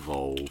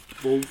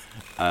 Volve.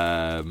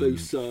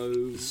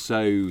 Busso.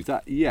 So,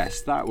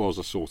 that was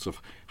a sort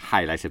of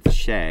highlight of the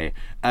show.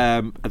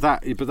 That's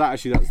that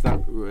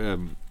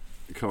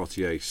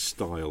Cartier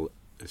style,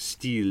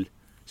 style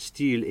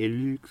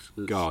Elux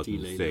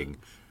garden thing.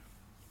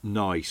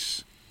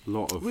 Nice.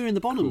 Lot of we were in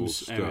the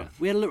Bonhams cool area. stuff.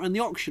 We had a look around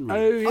the auction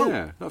room. Oh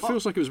yeah, that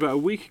feels like it was about a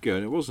week ago,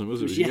 and it wasn't,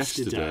 was it? It was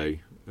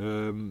yesterday.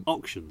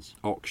 Auctions.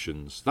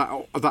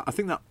 That I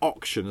think that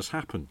auction has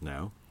happened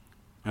now,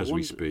 as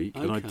we speak,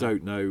 and I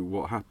don't know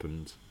what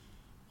happened.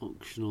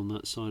 Auction on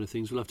that side of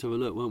things. We'll have to have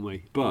a look, won't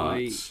we?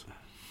 But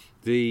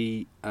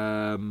the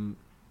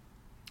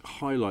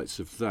highlights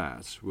of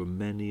that were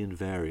many and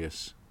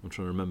various. I'm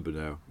trying to remember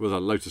now. Well, that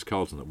Lotus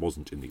Carlton that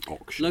wasn't in the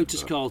auction.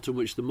 Lotus Carlton,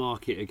 which the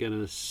market are going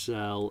to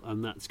sell,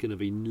 and that's going to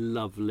be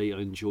lovely. I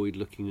enjoyed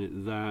looking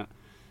at that.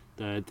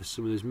 There's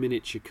some of those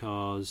miniature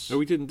cars. Oh,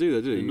 we didn't do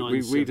that, did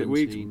we? We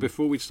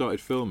before we started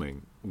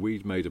filming,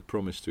 we'd made a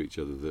promise to each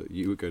other that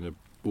you were going to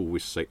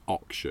always say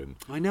auction.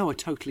 I know, I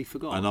totally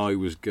forgot. And I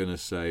was going to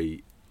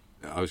say...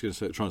 try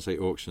and say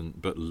auction,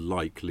 but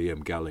like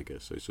Liam Gallagher,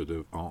 so sort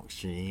of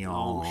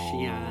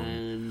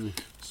auction.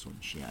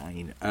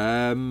 Sunshine.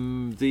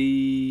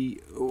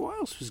 What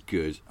else was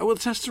good? Oh, well,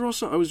 the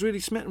Testarossa. I was really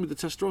smitten with the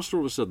Testarossa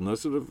all of a sudden.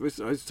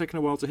 It's taken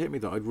a while to hit me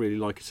that I'd really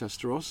like a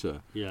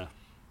Testarossa. Yeah.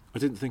 I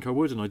didn't think I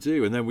would, and I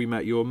do. And then we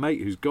met your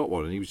mate who's got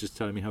one, and he was just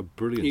telling me how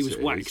brilliant it is. He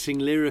was waxing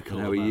lyrical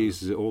and how he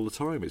uses it all the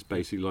time. It's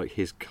basically like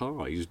his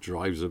car. He just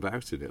drives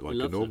about in it like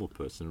a normal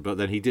person. But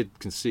then he did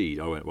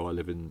concede. I went, well, I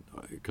live in...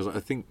 Because I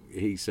think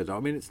he said, I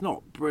mean, it's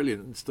not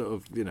brilliant and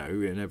stuff, in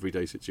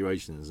everyday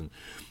situations and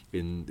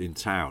in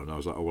town. I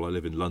was like, oh, well, I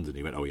live in London.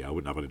 He went, oh, yeah, I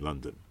wouldn't have it in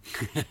London.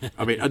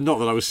 I mean, not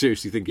that I was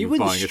seriously thinking of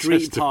buying a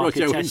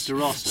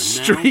Testarossa.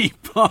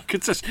 Street park a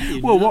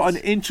Testarossa. Well, what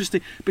an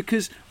interesting...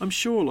 Because I'm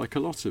sure, like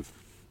a lot of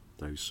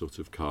those sort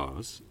of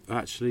cars,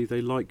 actually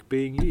they like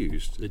being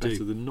used. They better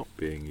do. Than not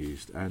being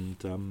used, and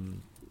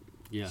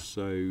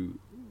so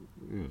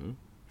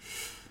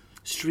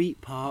Street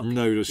Park.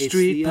 No, it's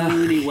Street Park. the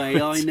only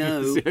way I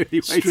know. It's the only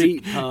way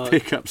Street to Park.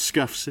 pick up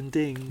scuffs and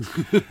dings.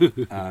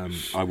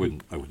 I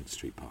wouldn't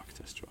Street Park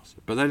Testarossa.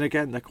 But then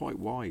again, they're quite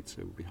wide,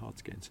 so it would be hard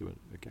to get into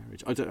a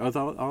garage. I don't.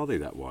 Are they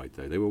that wide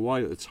though? They were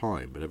wide at the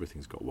time, but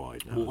everything's got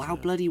wide now. Well, how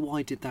bloody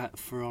wide did that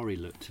Ferrari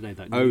look today?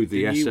 The new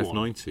SF90,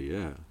 one?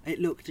 yeah. It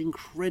looked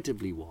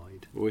incredibly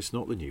wide. Well, it's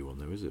not the new one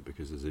though, is it?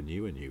 Because there's a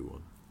new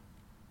one.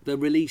 They're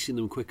releasing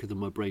them quicker than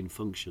my brain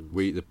functions.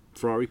 The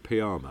Ferrari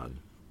PR man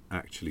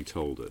actually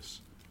told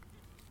us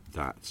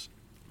that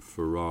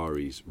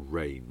Ferrari's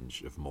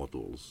range of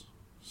models,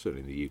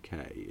 certainly in the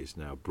UK, is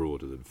now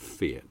broader than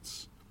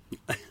Fiat's.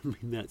 I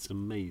mean, that's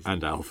amazing.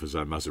 And Alphas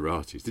and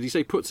Maseratis. Did he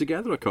say put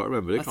together? I can't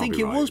remember. I think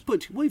it was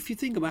put. Well, if you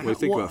think about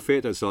about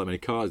Fiat, don't sell that many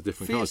cars,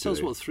 different Fiat cars. sells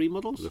do they? what, 3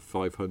 models? The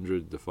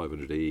 500, the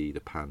 500e, the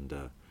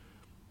Panda,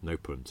 no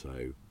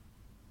Punto.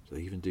 Do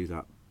they even do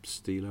that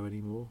Stilo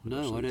anymore?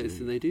 No, I don't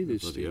think they do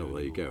this. Bloody hell,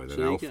 there you go. And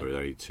then Alfa, they're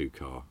only 2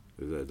 car.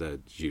 They're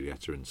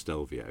Giulietta and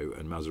Stelvio,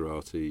 and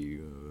Maserati.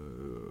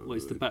 Well,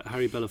 it's the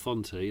Harry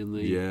Belafonte and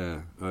the.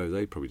 Yeah. Oh,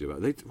 they probably do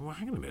that. Well,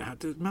 hang on a minute.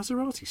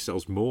 Maserati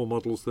sells more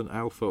models than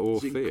Alfa or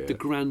Fiat. The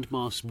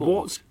Grandma Sport.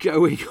 What's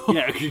going on?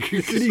 Yeah,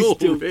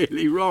 it's all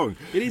really wrong.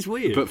 It is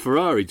weird. But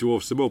Ferrari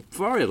dwarfs them all.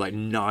 Ferrari had like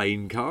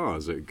 9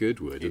 cars at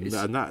Goodwood, and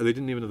that, they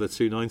didn't even have the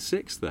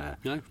 296 there.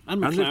 No,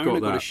 and McLaren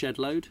have got a shed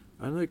load.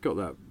 And they've got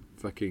that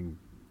fucking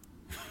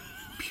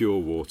pure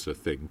water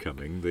thing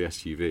coming, the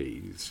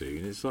SUV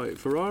soon. It's like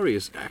Ferrari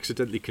has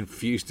accidentally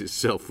confused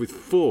itself with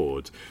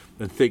Ford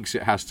and thinks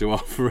it has to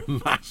offer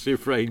a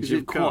massive range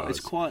of cars.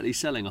 It's quietly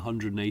selling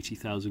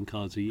 180,000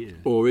 cars a year.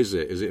 Or is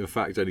it? Is it in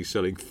fact only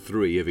selling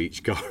 3 of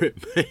each car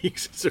it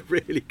makes? It's a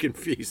really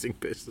confusing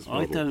business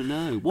model. I don't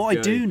know. What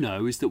I do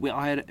know is that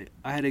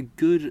I had a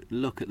good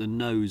look at the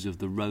nose of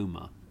the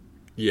Roma.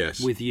 Yes.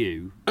 With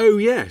you. Oh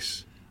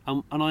yes.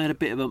 And I had a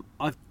bit of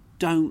I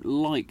don't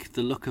like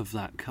the look of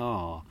that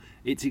car.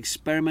 It's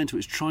experimental.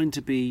 It's trying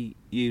to be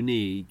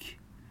unique.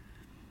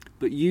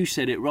 But you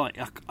said it right.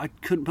 I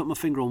couldn't put my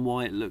finger on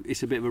why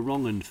it's a bit of a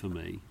wrong end for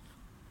me.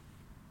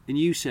 And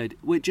you said,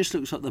 well, it just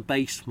looks like the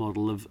base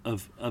model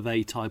of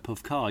a type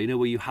of car,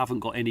 where you haven't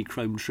got any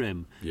chrome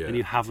trim and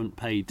you haven't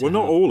paid to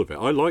not all of it.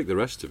 I like the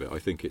rest of it. I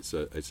think it's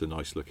a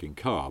nice looking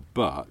car,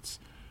 but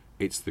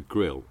it's the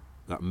grille.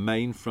 That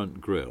main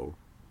front grille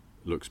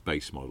looks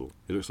base model.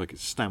 It looks like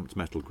it's stamped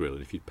metal grille,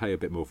 and if you'd pay a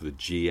bit more for the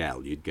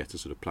GL, you'd get a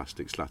sort of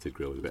plastic slatted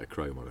grille with a bit of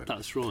chrome on it.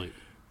 That's right.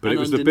 But and it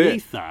was the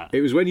bit.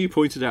 It was when you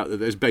pointed out that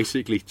there's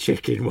basically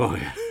chicken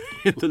wire.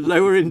 The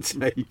lower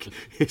intake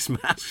is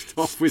masked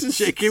off with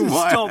chicken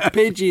wire. Stop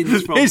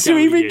pigeons from Is there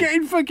going even in.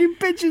 getting fucking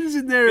pigeons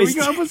in there? We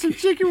got to put some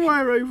chicken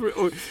wire over it.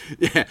 Or,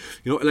 yeah,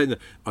 Elena,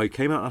 I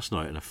came out last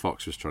night and a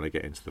fox was trying to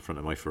get into the front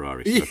of my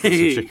Ferrari, so I put some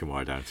chicken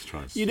wire down to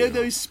try and.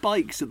 Those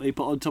spikes that they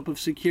put on top of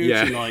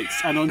security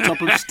lights and on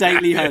top of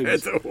stately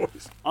homes.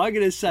 I'm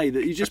going to say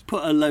that you just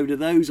put a load of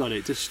those on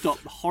it to stop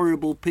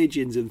horrible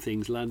pigeons and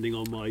things landing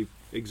on my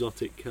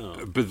exotic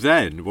car. But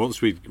then,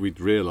 once we'd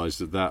realised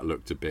that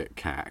looked a bit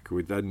cack,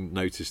 we then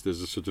noticed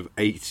there's a sort of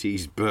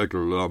 80s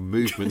burglar alarm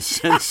movement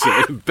sensor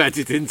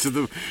embedded into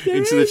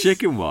the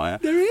chicken wire.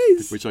 There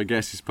is. Which I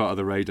guess is part of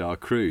the radar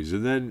cruise.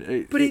 And then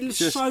it looks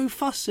so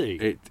fussy.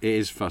 It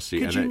is fussy.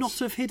 Could you not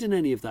have hidden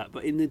any of that,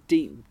 but in the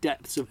deep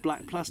depths of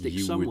black plastic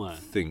somewhere? You would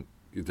think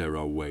there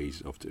are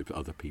ways of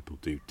other people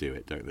do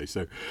it, don't they?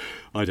 So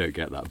I don't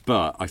get that.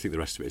 But I think the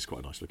rest of it is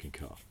quite a nice looking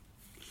car.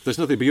 There's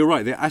nothing, but you're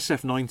right, the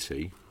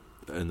SF90...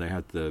 And they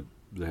had the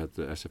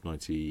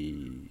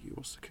SF90.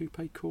 What's the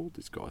coupe called?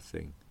 It's got a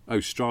thing. Oh,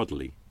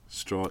 Stradale.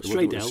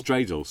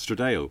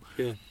 Stradale.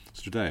 Yeah.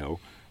 Stradale.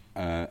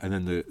 And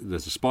then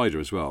there's a Spider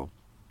as well.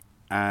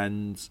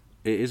 And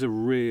it is a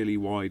really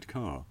wide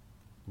car.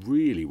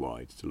 Really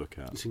wide to look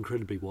at. It's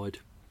incredibly wide.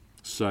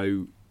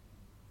 So,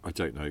 I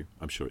don't know.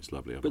 I'm sure it's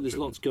lovely. But there's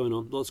lots going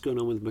on. Lots going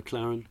on with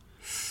McLaren.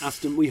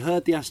 We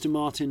heard the Aston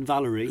Martin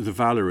Valerie. The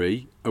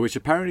Valerie, which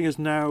apparently has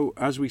now,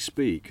 as we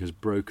speak, has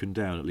broken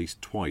down at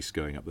least twice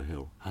going up the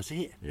hill. Has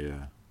it?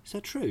 Yeah. Is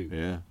that true?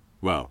 Yeah.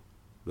 Well,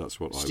 that's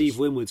what Steve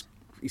Winwood's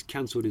he's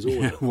cancelled his order.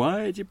 Yeah,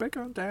 why did you break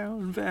on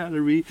down,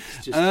 Valerie?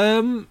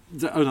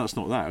 That's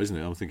not that, isn't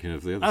it? I'm thinking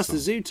of the other That's song.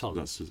 the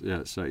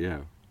Zooton. Yeah.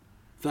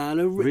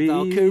 Valkyrie,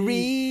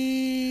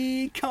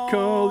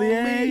 call the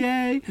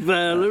AA.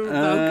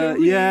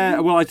 Valkyrie. Yeah,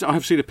 well, I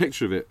have seen a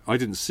picture of it. I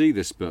didn't see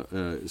this, but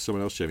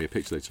someone else showed me a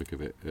picture they took of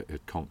it. It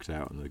had conked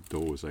out and the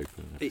door was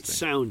open. And it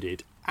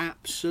sounded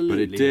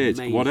absolutely But it did.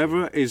 amazing.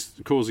 Whatever is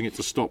causing it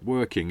to stop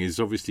working is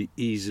obviously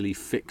easily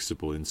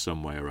fixable in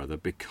some way or other,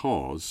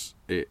 because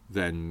it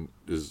then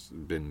has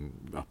been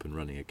up and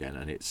running again,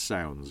 and it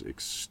sounds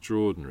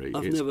extraordinary.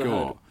 I've never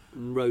heard a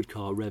road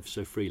car rev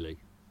so freely.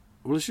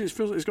 Well, it feels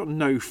like it's got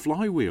no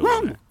flywheel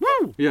on it.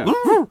 Yeah.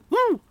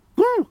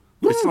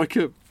 It's like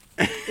a...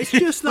 It's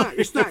just that.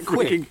 It's that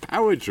quick.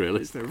 Power drill,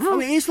 isn't it? I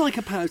mean, it's like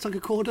a power. It's like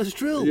a cordless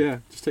drill. Yeah,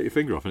 just take your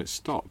finger off and it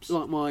stops.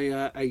 Like my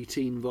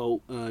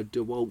 18-volt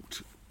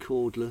DeWalt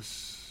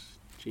cordless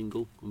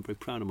jingle. I'm very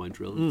proud of my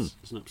drill.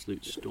 It's an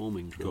absolute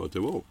storming drill. Got a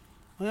DeWalt.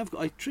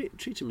 I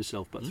treated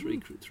myself about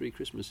three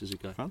Christmases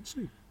ago.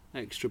 Fancy.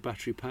 extra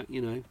battery pack,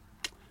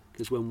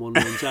 because when one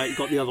runs out, you've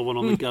got the other one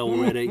on the go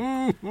already.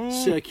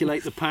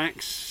 Circulate the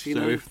packs,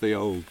 So if the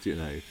old,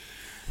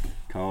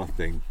 car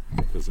thing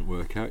doesn't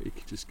work out, you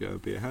could just go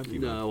and be a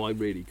handyman. No, I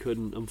really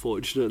couldn't,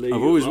 unfortunately.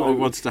 I've always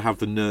wanted to have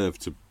the nerve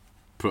to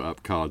put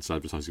up cards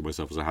advertising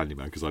myself as a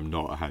handyman, because I'm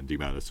not a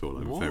handyman at all.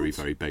 I'm very,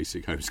 very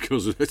basic home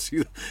skills. Have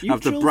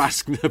the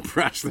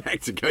brass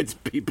neck to go into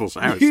people's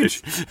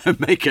houses and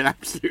make an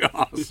absolute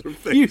arse of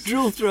things. You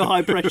drill through a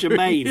high pressure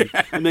main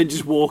and then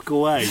just walk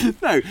away.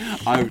 No,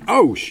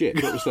 oh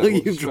shit! What was that?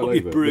 You dropped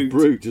your brute. The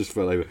brute just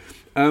fell over.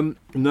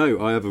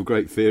 No, I have a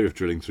great fear of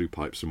drilling through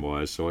pipes and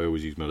wires, so I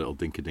always use my little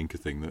dinka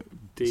thing that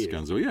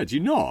scans all. Yeah, do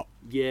you not?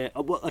 Yeah,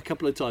 a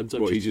couple of times.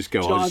 You just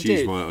go, I've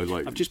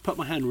just put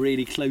my hand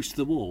really close to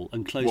the wall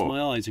and closed my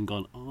eyes and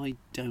gone, I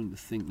don't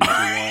think there's a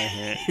wire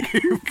here.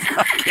 You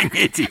fucking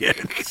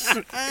idiots.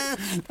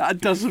 That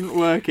doesn't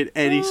work in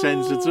any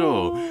sense at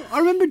all. I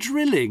remember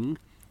drilling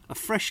a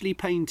freshly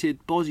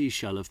painted body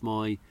shell of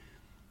my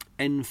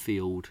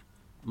Enfield,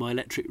 my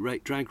electric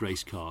drag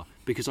race car,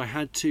 because I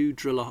had to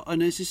drill no,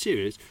 this is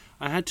serious.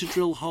 I had to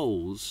drill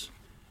holes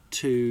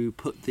to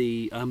put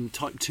the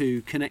Type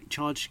 2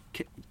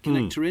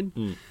 connector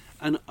in.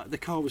 And the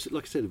car was,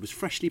 like I said, it was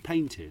freshly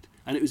painted.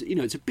 And it was,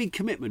 it's a big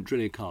commitment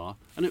drilling a car.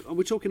 And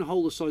we're talking a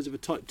hole the size of a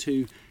Type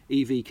 2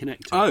 EV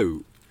connector.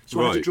 Oh,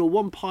 so I had to drill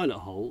one pilot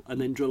hole and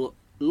then drill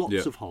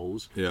lots of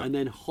holes and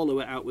then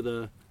hollow it out with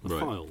a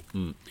file.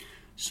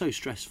 So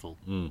stressful.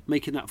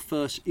 Making that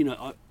first,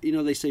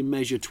 they say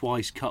measure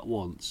twice, cut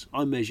once.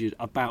 I measured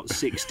about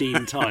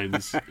 16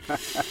 times.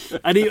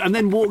 And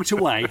then walked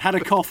away, had a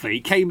coffee,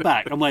 came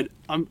back and went,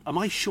 am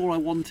I sure I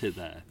want it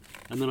there?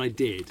 And then I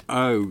did.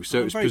 Oh,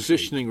 so it's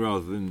positioning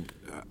rather than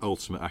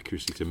ultimate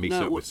accuracy to meet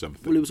up with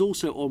something. Well, it was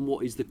also on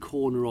what is the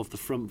corner of the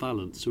front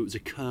valance, so it was a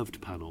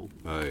curved panel.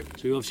 Oh.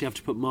 So you obviously have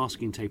to put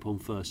masking tape on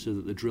first so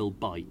that the drill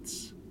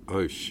bites.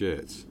 Oh,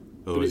 shit.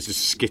 Otherwise, it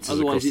just skitters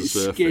across the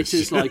surface.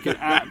 Skitters like an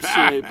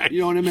absolute...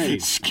 You know what I mean?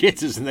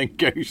 Skitters and then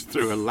goes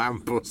through a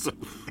lamp or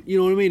something. You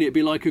know what I mean? It'd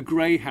be like a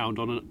greyhound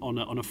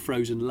on a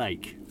frozen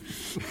lake.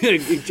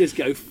 It'd just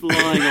go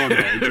flying on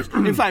it.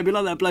 In fact, it'd be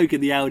like that bloke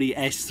in the Audi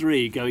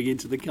S3 going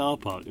into the car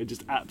park and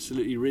just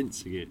absolutely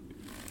rinsing it.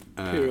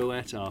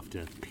 Pirouette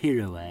after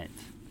pirouette.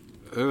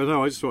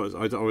 No, I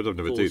would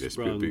never do this,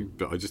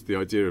 but I just the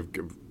idea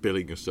of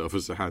billing yourself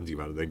as a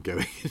handyman and then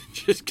going,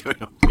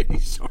 I'm really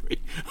sorry,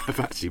 I've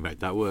actually made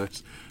that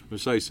worse. I'm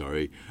so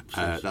sorry.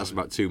 That's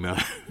about $2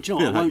 million. Do you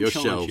know what? I won't your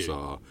charge shelves you.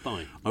 are.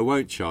 Fine. I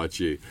won't charge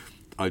you.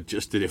 I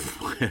just did it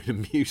for my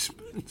own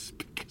amusement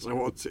because I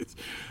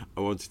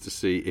wanted to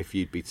see if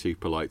you'd be too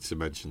polite to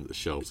mention that the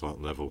shelves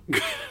aren't level.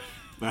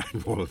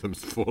 And one of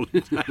them's fallen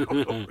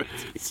down already.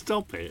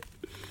 Stop it.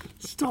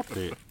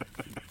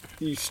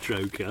 You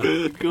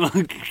stroker. Go on.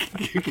 Okay.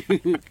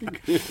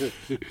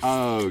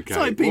 It's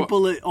like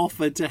people that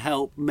offer to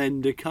help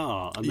mend a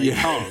car and they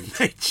can't.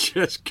 They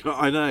just can't.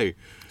 I know.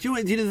 Do you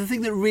know the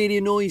thing that really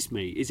annoys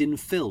me is in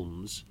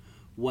films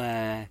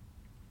where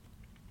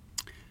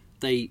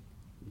they're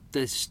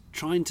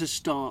trying to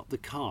start the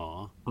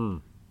car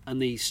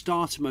and the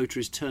starter motor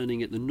is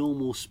turning at the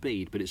normal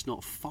speed but it's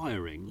not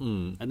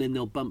firing and then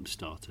they'll bump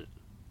start it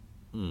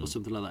or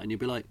something like that and you'll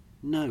be like,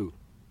 no,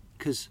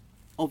 because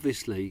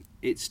obviously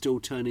it's still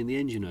turning the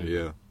engine over.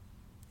 Yeah.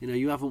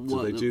 You haven't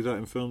worked... Do they do that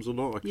in films a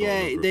lot?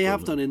 They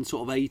have done in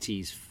sort of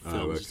 80s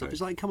films and stuff. Okay.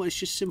 It's like, come on, it's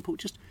just simple.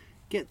 Just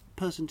get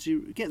the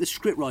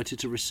scriptwriter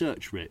to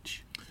research,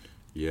 Rich.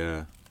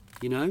 Yeah.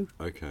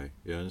 Okay.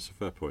 Yeah, that's a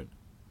fair point.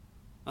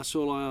 That's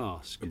all I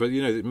ask. But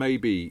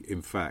maybe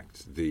in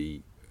fact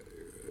they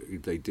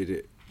did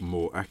it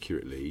more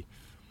accurately,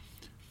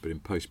 but in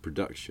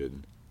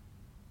post-production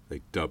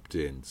they dubbed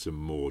in some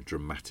more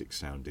dramatic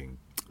sounding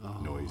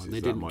noises. They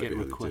that didn't might get be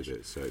how request. they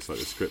did it. So it's like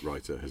the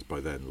scriptwriter has by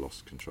then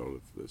lost control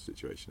of the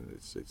situation.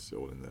 It's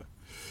all in the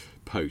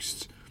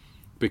post.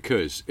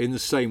 Because in the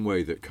same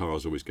way that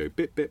cars always go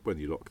bip bip when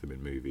you lock them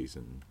in movies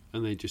and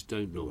they just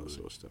don't all normally. that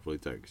sort of stuff. Well,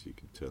 they don't because you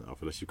can turn it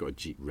off unless you've got a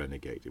Jeep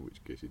Renegade, in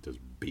which case it does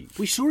beep.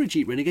 We saw a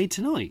Jeep Renegade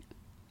tonight.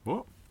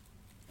 What?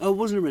 Oh, it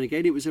wasn't a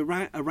Renegade. It was a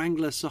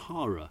Wrangler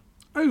Sahara.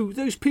 Oh,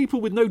 those people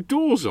with no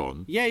doors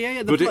on.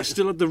 Yeah. But it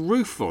still had the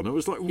roof on. I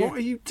was like, what are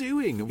you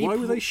doing? And why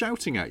were they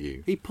shouting at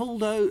you? He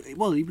pulled out.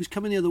 Well, he was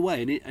coming the other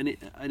way, and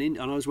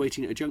I was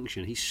waiting at a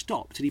junction. He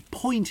stopped and he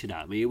pointed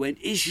at me. He went,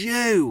 "It's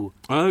you!"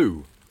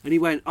 Oh. And he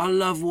went, "I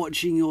love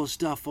watching your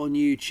stuff on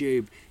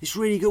YouTube. It's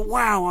really good.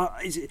 Wow,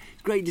 it's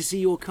great to see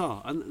your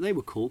car." And they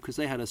were cool because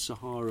they had a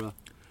Sahara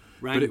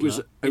Wrangler but it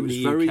was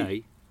the very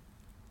UK.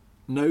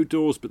 No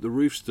doors, but the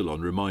roof still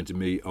on reminded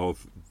me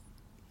of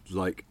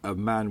like a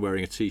man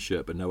wearing a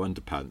t-shirt but no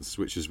underpants,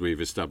 which, as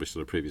we've established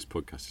on a previous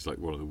podcast, is like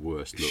one of the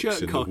worst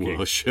looks in the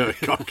world. Shirt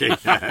cocking.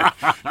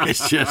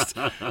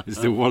 It's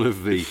one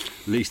of the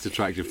least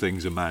attractive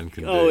things a man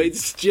can do. Oh,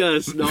 it's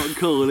just not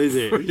cool, is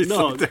it? It's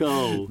not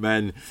cool.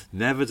 Men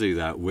never do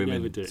that.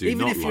 Women do Even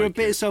not if you're like a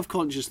bit it.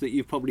 self-conscious that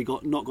you've probably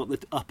not got the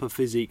upper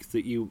physique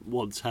that you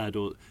once had,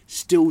 or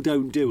still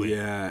don't do it.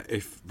 Yeah,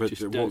 but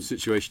Just what don't.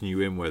 situation are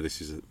you in where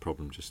this is a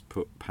problem? Just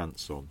put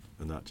pants on,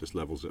 and that just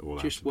levels it all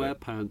out. Just wear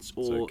pants,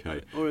 or it's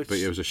okay. or But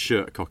it was a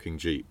shirt cocking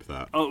Jeep.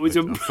 That Oh, it was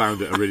I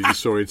found it a really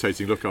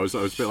disorientating look. I was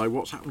a bit like,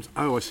 what's happened?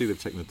 Oh, I see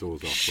they've taken the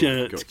doors off.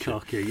 shirt Gotcha.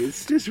 cocking.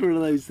 It's just one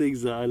of those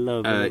things that I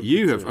love.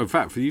 You have, in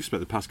fact, you've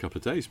spent the past couple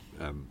of days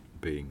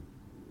being.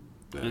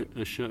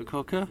 A shirt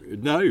cocker?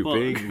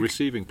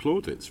 Receiving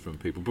plaudits from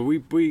people, but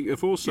we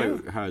have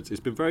also had. It's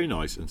been very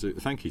nice, and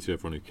thank you to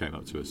everyone who came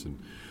up to us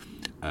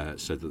and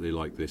said that they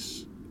like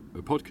this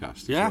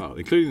podcast as well,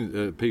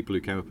 including people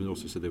who came up and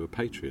also said they were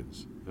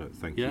Patreons.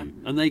 Thank you.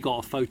 And they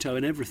got a photo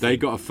and everything. They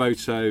got a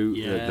photo.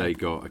 Yeah. They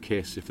got a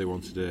kiss if they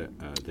wanted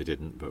it. They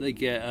didn't, but they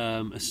get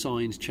a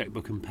signed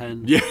checkbook and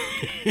pen. Yeah.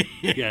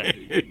 Yeah.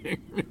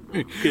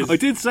 I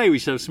did say we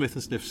should have Smith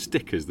and Sniff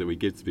stickers that we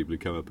give to people who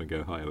come up and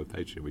go, "Hi, I'm a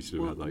Patreon." We should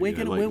have had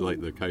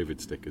like the COVID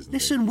stickers. And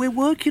Listen, things. we're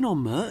working on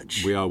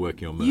merch. We are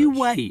working on merch. You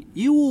wait.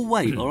 You all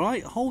wait. All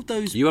right. Hold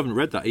those. You haven't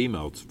read that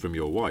email from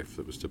your wife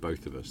that was to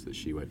both of us that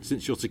she went,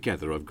 since you're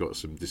together, I've got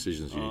some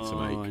decisions you need to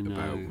make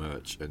about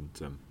merch. And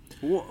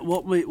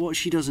what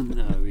she doesn't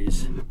know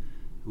is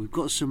we've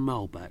got some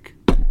Malbec.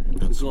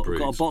 We've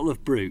got a bottle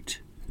of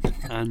Brut.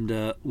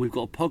 And we've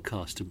got a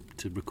podcast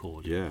to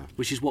record. Yeah.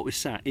 Which is what we're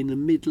sat in the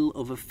middle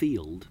of a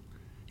field.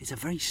 It's a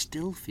very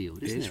still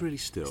field, isn't it? It is really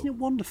still. Isn't it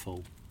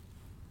wonderful?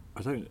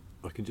 I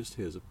can just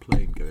hear there's a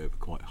plane going over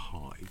quite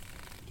high.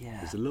 Yeah.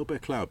 There's a little bit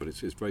of cloud, but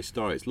it's very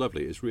starry. It's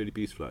lovely. It's really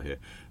beautiful out here.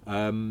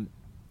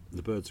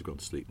 The birds have gone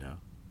to sleep now,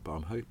 but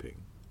I'm hoping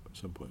at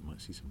some point we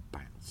might see some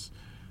bats.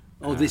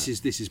 Oh, this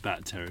is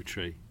bat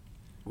territory.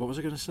 What was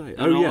I going to say?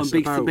 Yes,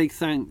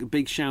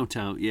 big shout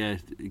out. Yeah,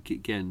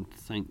 again,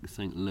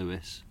 thank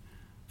Lewis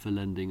for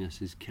lending us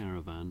his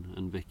caravan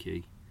and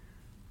Vicky,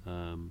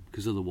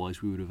 because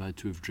otherwise we would have had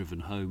to have driven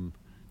home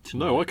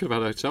tonight. No, I could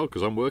have had a hotel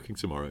because I'm working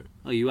tomorrow.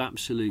 Oh, you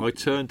absolutely! I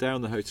turned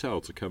down the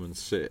hotel to come and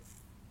sit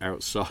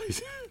outside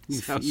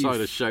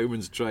a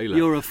showman's trailer.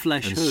 You're a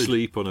flesh and hood.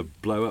 Sleep on a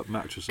blow-up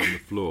mattress on the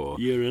floor.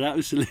 You're an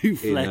absolute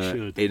flesh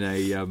hood.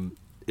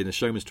 In a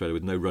showman's trailer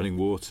with no running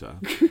water.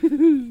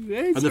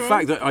 And the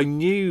fact that I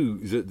knew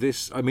that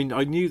this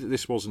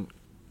wasn't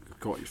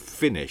quite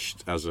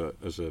finished as a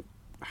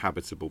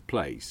habitable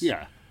place.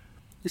 Yeah,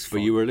 it's fine.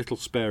 But you were a little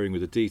sparing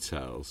with the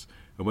details,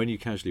 and when you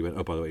casually went,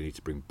 "Oh, by the way, you need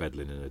to bring bed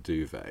linen and a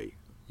duvet,"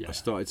 I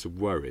started to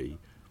worry.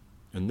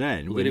 And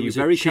then when you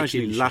very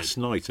casually last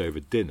night over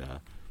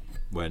dinner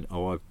went,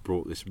 "Oh, I've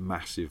brought this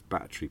massive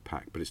battery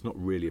pack, but it's not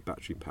really a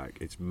battery pack.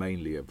 It's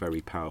mainly a very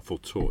powerful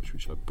torch,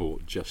 which I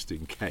bought just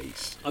in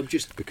case."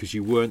 Because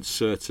you weren't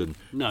certain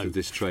that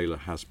this trailer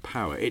has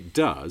power. It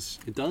does.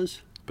 It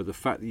does. But the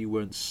fact that you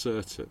weren't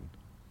certain.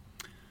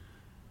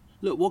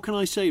 Look, what can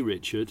I say,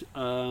 Richard?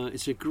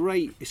 It's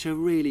a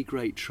really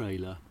great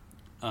trailer.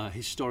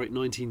 Historic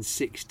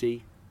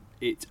 1960.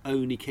 It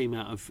only came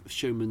out of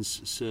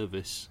Showman's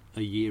service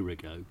a year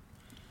ago,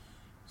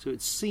 so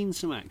it's seen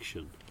some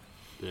action.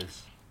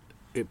 This.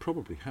 It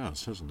probably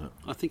has, hasn't it?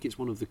 I think it's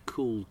one of the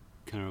cool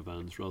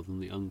caravans rather than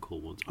the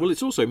uncool ones. Well,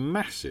 it's also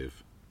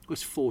massive.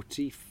 It's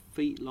 40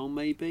 feet long,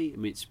 maybe. I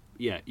mean, it's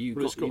got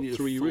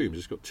 3 rooms.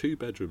 It's got 2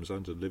 bedrooms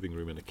and a living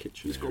room and a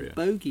kitchen area. It's got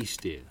bogey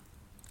steer.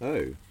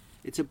 Oh.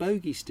 It's a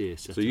bogey steer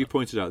setup. So you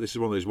pointed out this is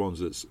one of those ones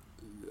that's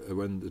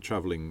when the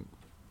travelling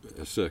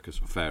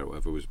circus or fair or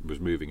whatever was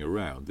moving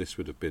around, this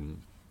would have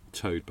been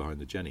towed behind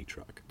the Jenny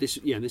truck. This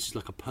is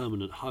like a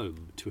permanent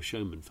home to a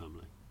showman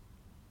family.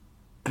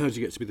 How do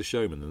you get to be the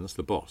showman then? That's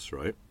the boss,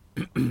 right?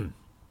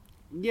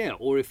 Yeah,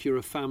 or if you're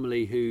a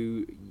family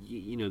who,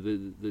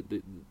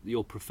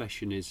 your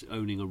profession is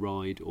owning a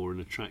ride or an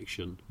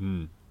attraction,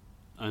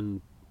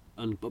 and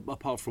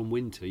apart from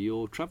winter,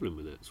 you're travelling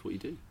with it. That's what you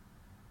do.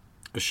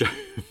 A show,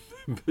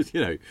 but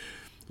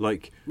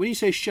like when you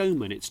say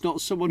showman, it's not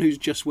someone who's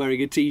just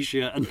wearing a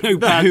t-shirt and no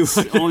pants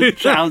or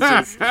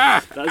trousers.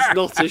 That's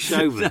not a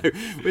showman. No.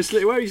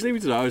 Where are you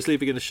sleeping tonight? I was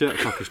sleeping in a shirt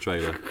cocker's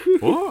trailer.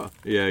 What?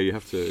 Yeah, you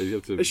have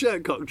to. A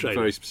shirt cock trailer.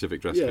 Very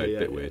specific dress code.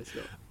 Bit weird.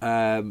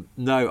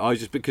 No, I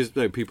just because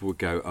people would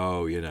go,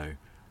 "Oh,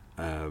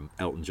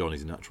 Elton John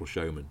is a natural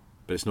showman."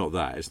 But it's not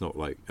that. It's not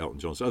like Elton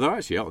John. Although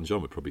actually, Elton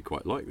John would probably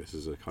quite like this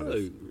as a kind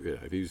of.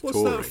 If he was What's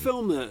touring. that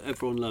film that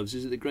everyone loves?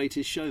 Is it The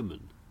Greatest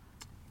Showman?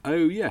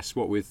 Oh yes,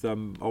 what with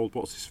old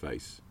what's his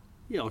face?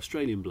 Yeah,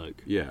 Australian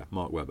bloke. Yeah,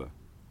 Mark Webber.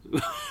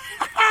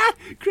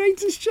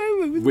 Greatest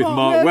Showman with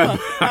Mark Webber.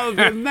 That would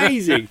be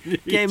amazing.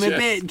 Get him a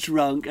bit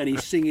drunk and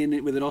he's singing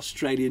it with an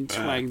Australian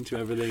twang to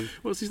everything.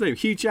 What's his name?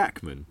 Hugh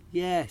Jackman.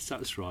 Yes,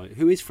 that's right.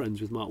 Who is friends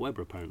with Mark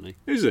Webber apparently?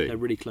 Is he? They're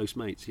really close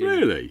mates. Yeah.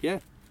 Really? Yeah.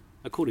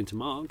 According to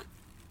Mark.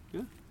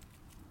 Yeah.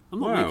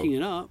 I'm not making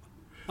it up.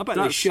 I bet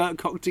their shirt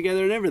cocked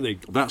together and everything.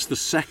 That's the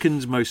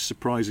second most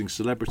surprising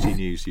celebrity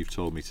news you've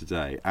told me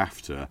today.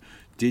 After,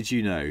 did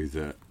you know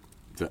that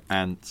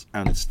Ant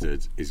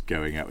Anstead is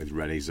going out with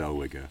Renée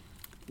Zellweger,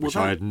 which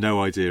I had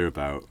no idea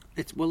about.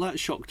 That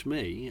shocked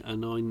me,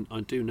 and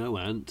I do know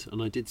Ant, and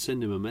I did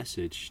send him a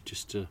message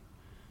just to,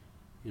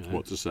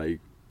 what to say.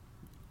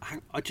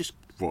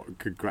 What?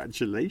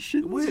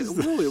 Congratulations.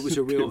 Well, it was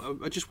a real.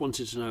 I just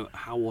wanted to know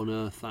how on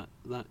earth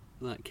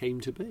that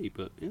came to be,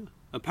 but yeah,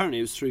 apparently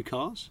it was through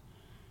cars.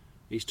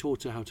 He's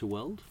taught her how to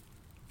weld.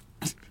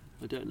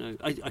 I don't know.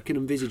 I can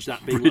envisage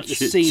that being like the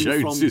scene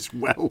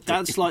from.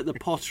 That's like the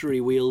pottery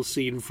wheel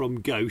scene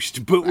from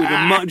Ghost, but with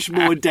a much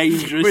more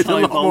dangerous with high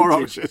a lot more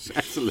voltage.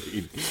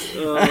 acetylene.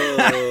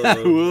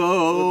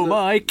 Whoa,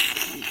 Mike!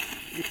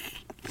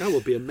 That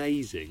would be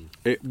amazing.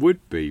 It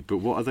would be, but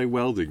what are they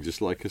welding? Just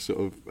like a sort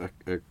of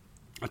a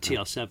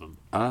TR7.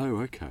 Oh,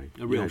 okay.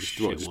 A real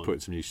shit one. Just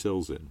putting some new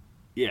sills in.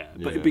 Yeah,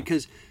 but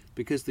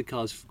because the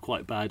car's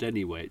quite bad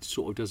anyway, it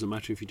sort of doesn't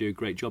matter if you do a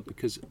great job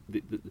because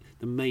the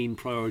main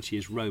priority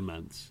is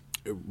romance.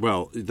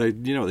 Well,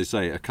 you know what they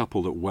say, a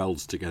couple that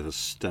welds together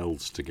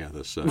stelds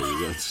together, so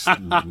that's...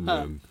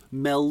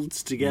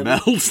 melds together.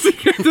 Melds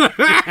together!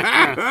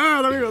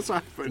 I think that's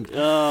happened.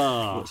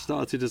 What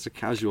started as a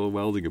casual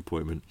welding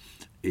appointment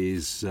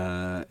is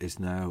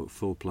now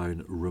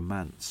full-blown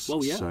romance.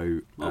 Well, yeah.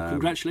 So,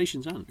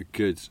 congratulations, Ant.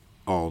 Good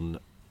on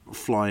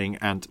flying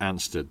Ant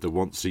Anstead, the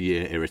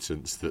once-a-year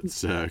irritant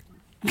that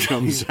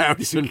comes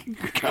out and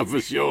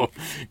covers your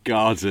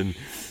garden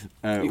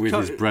with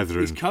his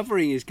brethren. He's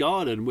covering his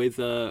garden with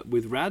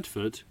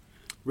Radford,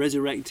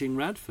 resurrecting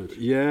Radford.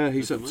 Yeah,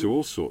 he's up to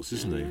all sorts,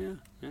 isn't he?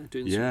 Yeah,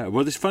 doing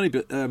Well, it's funny,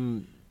 but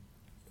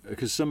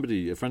because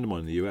a friend of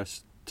mine in the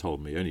US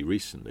told me only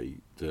recently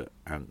that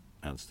Ant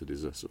Anstead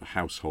is a sort of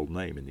household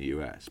name in the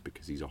US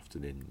because he's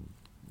often in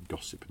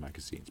gossip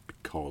magazines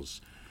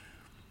because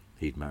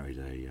he'd married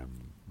a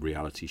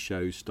reality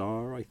show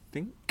star, I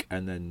think,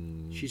 and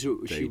then she's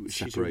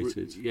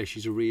separated.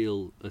 She's a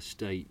real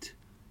estate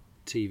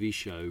TV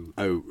show.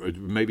 Oh,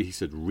 maybe he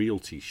said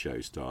realty show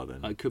star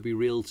then. It could be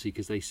realty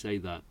because they say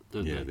that,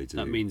 don't they? They do.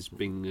 That means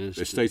being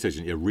estate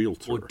agent,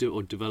 realtor.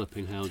 Or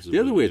developing houses. The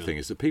other weird thing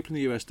is that people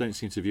in the US don't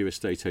seem to view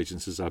estate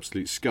agents as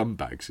absolute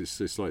scumbags.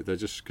 It's like they're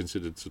just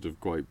considered sort of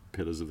quite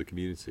pillars of the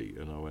community.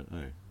 And I went,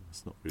 oh,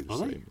 it's not really the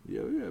same.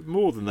 Yeah,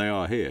 more than they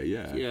are here.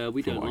 Yeah. Yeah,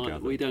 we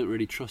don't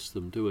really trust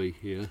them, do we?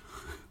 Here.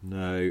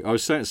 No, I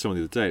was saying to someone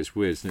the other day. It's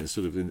weird, isn't it?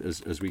 Sort of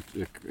as we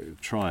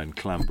try and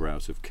clamber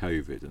out of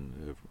COVID,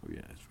 and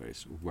it's very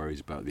sort of worries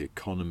about the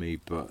economy.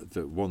 But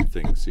the one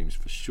thing seems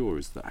for sure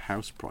is that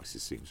house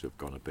prices seem to have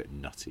gone a bit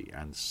nutty,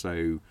 and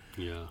so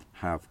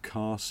have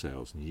car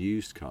sales and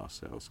used car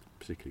sales,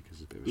 particularly because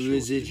there's a bit of a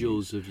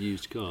residuals of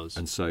used cars.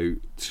 And so,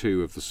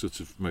 two of the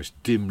sort of most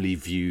dimly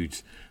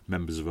viewed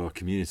members of our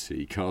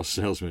community, car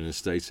salesmen and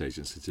estate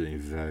agents, are doing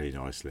very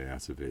nicely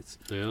out of it.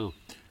 They are.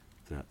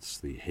 That's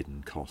the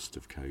hidden cost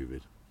of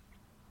COVID.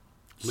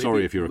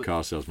 Sorry if you're a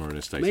car salesman or an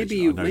estate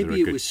agent.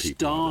 Maybe it was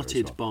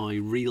started by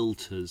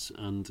realtors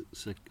and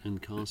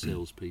car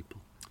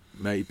salespeople.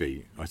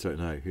 Maybe. I don't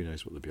know. Who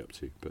knows what they'll be up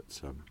to?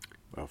 But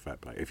well, fair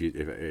play.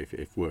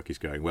 If work is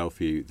going well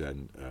for you,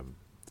 then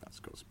that's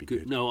got to be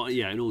good. No,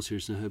 in all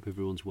seriousness, I hope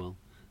everyone's well.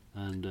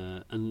 And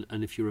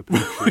if you're a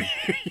patron,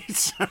 you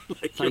sound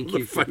like thank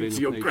you for being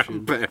your a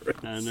patron.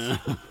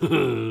 Grandparents.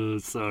 And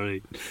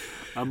sorry,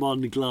 I'm on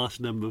glass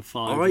number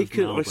 5.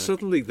 I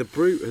suddenly the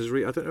brute has.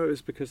 I don't know.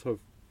 It's because I've.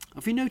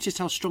 Have you noticed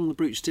how strong the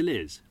brute still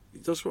is?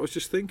 That's what I was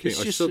just thinking.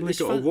 I suddenly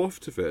got a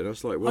waft of it, and I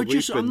was like, "Well,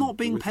 I'm not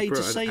being paid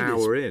to say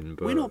this.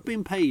 We're not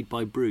being paid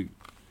by Brute,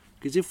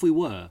 because if we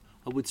were,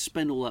 I would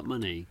spend all that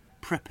money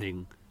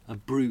prepping a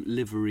Brute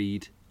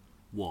liveried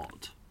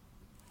what?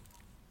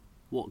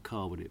 What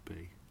car would it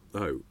be?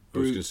 Oh, I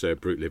was going to say a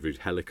Brute liveried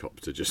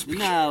helicopter.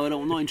 No,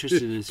 I'm not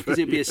interested in this because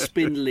it'd be a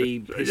spindly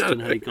piston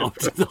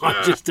helicopter that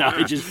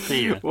I just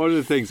fear. One of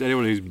the things,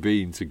 anyone who's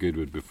been to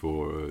Goodwood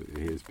before or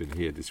has been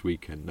here this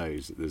weekend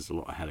knows that there's a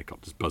lot of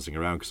helicopters buzzing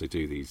around because they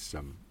do these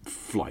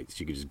flights.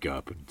 You can just go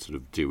up and sort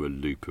of do a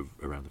loop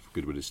around the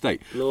Goodwood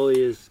estate.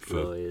 Glorious.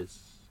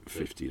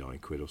 59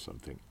 quid or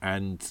something.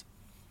 And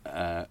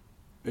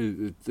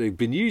they've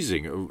been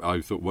using,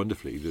 I thought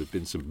wonderfully, there's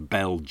been some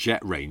Bell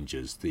Jet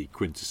Rangers, the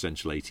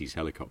quintessential 80s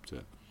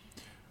helicopter.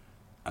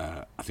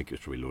 I think it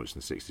was probably launched in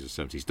the 60s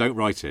or 70s. Don't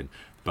write in,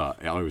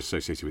 but I was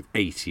associated with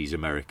 80s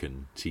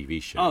American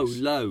TV shows. Oh,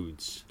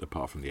 loads.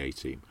 Apart from the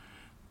A-Team.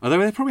 Although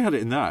they probably had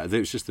it in that. It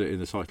was just that in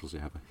the titles they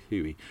have a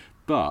Huey.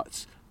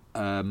 But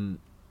then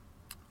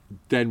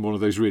one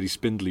of those really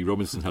spindly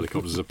Robinson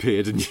helicopters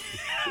appeared and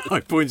I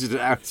pointed it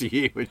out to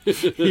you.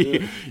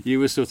 And you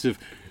were sort of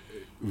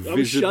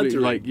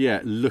visibly,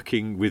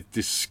 looking with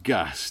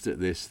disgust at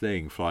this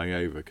thing flying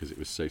over because it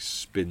was so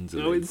spindly.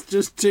 No, it's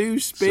just too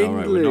spindly. So,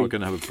 right, we're not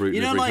going to have a Brute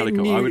liveried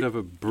helicopter. I would have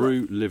a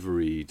Brute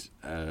liveried.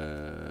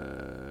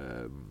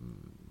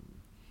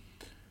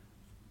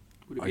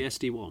 Would it be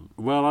SD1?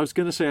 Well, I was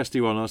going to say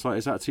SD1. I was like,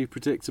 is that too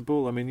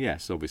predictable? I mean,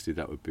 yes, obviously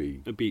that would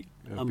be. It'd be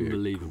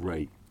unbelievable. A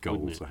great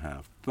goal to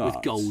have, but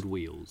with gold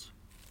wheels.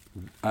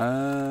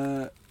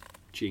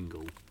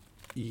 jingle?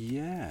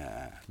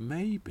 Yeah,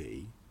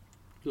 maybe.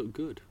 Look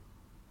good.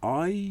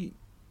 I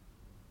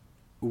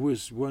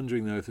was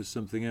wondering, though, if there's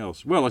something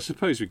else. Well, I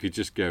suppose we could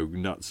just go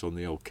nuts on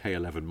the old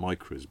K11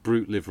 Micras,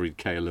 brute liveried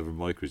K11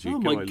 Micras. Oh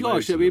my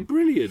gosh, that'd be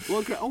brilliant.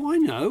 I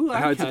know.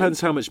 It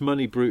depends how much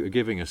money Brute are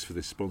giving us for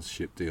this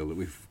sponsorship deal that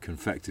we've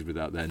confected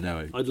without their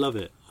knowing. I'd love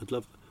it.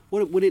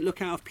 Would it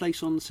look out of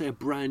place on, say, a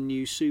brand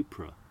new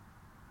Supra?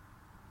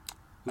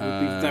 It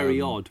would be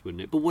very odd,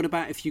 wouldn't it? But what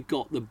about if you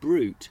got the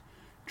Brute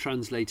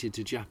translated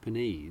to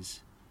Japanese?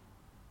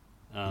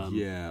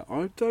 Yeah,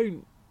 I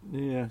don't...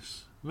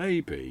 Yes,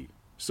 maybe.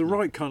 It's the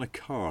right kind of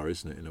car,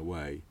 isn't it, in a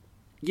way?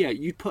 Yeah,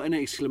 you'd put an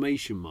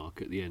exclamation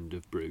mark at the end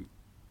of Brute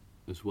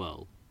as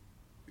well.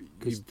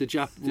 Because the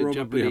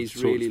Japanese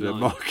really like...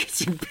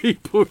 marketing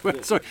people.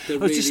 Sorry, I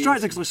was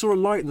distracted because I saw a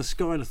light in the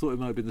sky and I thought it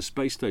might have been the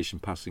space station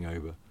passing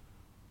over.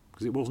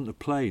 Because it wasn't a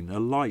plane, a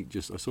light. I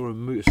saw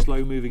a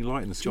slow-moving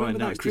light in the sky and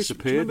now it's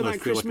disappeared. Do you remember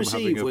that Christmas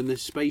Eve when the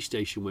space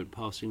station went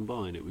passing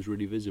by and it was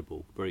really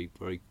visible? Very,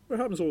 very... Well,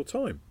 it happens all the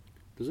time.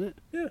 Does it?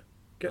 Yeah.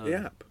 Get the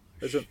app.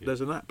 There's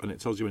an app and it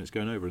tells you when it's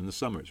going over. In the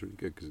summer, it's really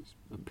good because it's...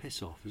 A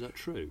piss off. Is that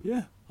true?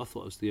 Yeah. I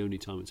thought it was the only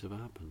time it's ever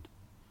happened.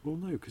 Well,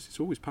 no, because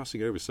it's always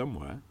passing over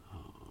somewhere.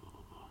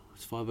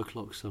 It's 5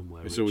 o'clock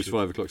somewhere. It's always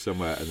 5 o'clock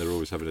somewhere, and they're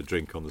always having a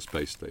drink on the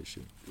space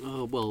station.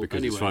 Oh well, because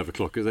anyway. It's 5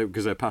 o'clock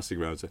because they're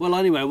passing around. So. Well,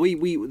 anyway,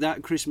 we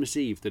that Christmas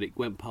Eve that it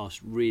went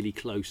past really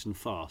close and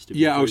fast.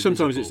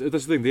 Sometimes that's the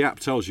thing. The app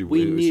tells you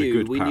we it's a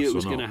good we pass knew it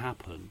was going to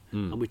happen,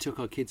 and we took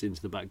our kids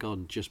into the back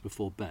garden just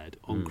before bed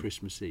on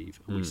Christmas Eve,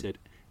 and we said,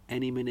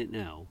 any minute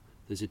now,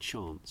 there's a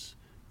chance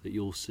that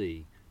you'll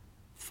see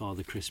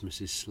Father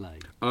Christmas's sleigh.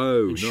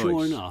 Oh, and nice.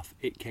 Sure enough,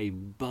 it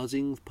came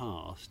buzzing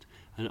past,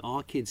 and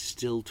our kids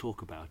still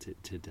talk about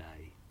it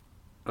today.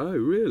 Oh,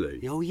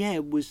 really? Oh, yeah,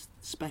 it was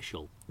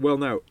special. Well,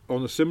 now,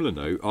 on a similar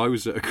note, I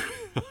was at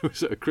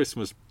a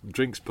Christmas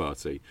drinks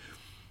party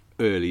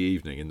early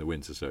evening in the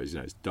winter, so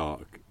it's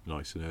dark,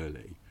 nice and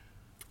early.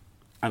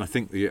 And I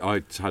think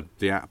I had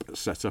the app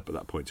set up at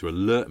that point to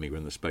alert me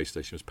when the space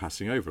station was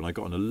passing over, and I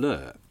got an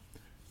alert.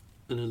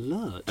 An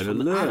alert? An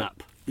from alert. The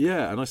app?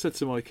 Yeah, and I said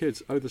to my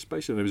kids, the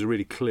space station, it was a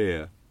really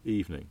clear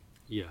evening.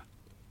 Yeah.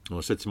 And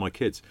I said to my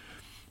kids,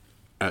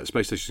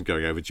 space station's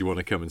going over, do you want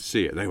to come and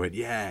see it? They went,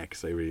 yeah, because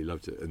they really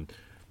loved it.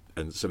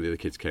 And some of the other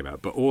kids came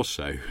out. But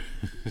also,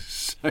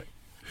 so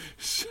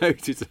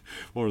did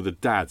one of the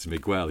dads,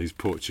 Miguel, who's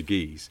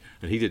Portuguese,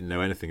 and he didn't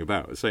know anything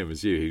about it. The same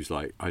as you, he was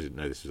like, I didn't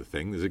know this was a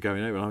thing. There's a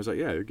going over. And I was like,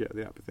 yeah, get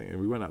the app thing.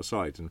 And we went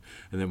outside, and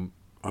then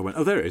I went,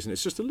 oh, there it is. And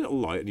it's just a little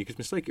light, and you could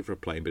mistake it for a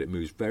plane, but it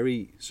moves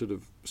very sort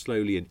of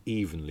slowly and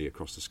evenly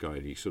across the sky.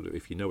 And you sort of,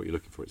 if you know what you're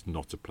looking for, it's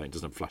not a plane. It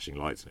doesn't have flashing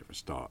lights in it for a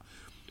start.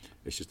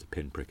 It's just a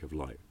pinprick of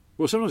light.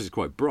 Well, sometimes it's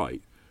quite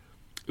bright.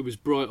 It was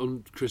bright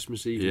on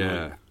Christmas Eve. Yeah,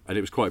 night. And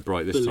it was quite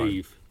bright this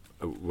time.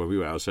 When we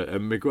were outside,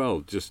 and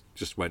Miguel just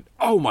went,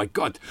 oh my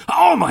god,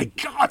 oh my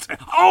god,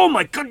 oh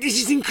my god, this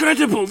is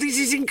incredible,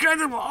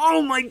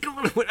 oh my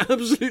god, I went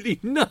absolutely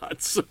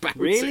nuts about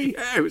really? it.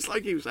 Yeah, it was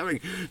like he was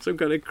having some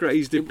kind of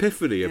crazy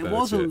epiphany about it. It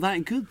wasn't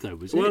that good though,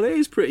 was it? Well, it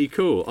is pretty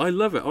cool. I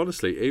love it,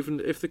 honestly, even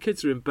if the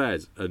kids are in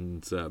bed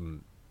and...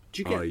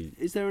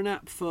 is there an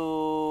app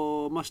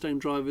for Mustang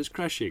drivers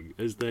crashing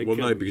as they're Well,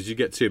 no, because you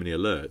get too many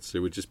alerts. It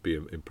would just be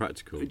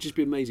impractical. It'd just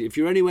be amazing. If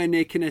you're anywhere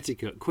near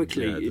Connecticut,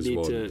 quickly, you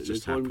need to...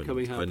 There's one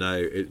coming up. I know.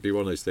 It'd be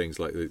one of those things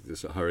like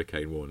the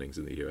hurricane warnings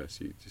in the US.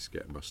 You just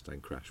get a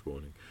Mustang crash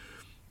warning.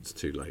 It's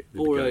too late.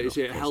 Or is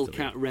it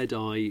Hellcat Red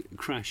Eye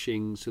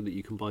crashing so that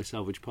you can buy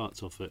salvage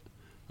parts off it?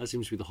 That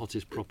seems to be the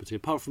hottest property,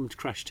 apart from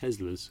crashed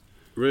Teslas.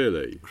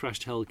 Really?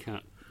 Crashed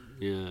Hellcat,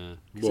 yeah.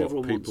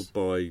 What, people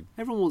buy...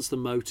 Everyone wants the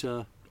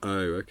motor... Oh,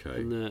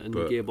 okay. And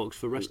the gearbox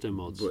for resto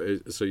mods.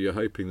 So you're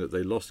hoping that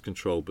they lost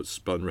control but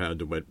spun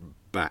round and went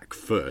back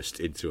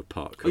first into a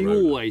park Corona.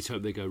 You always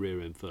hope they go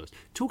rear end first.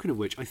 Talking of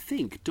which, I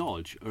think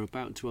Dodge are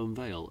about to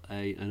unveil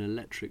an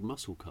electric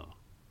muscle car.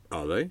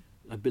 Are they?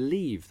 I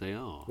believe they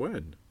are.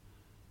 When?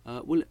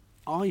 Well,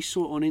 I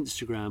saw it on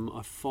Instagram.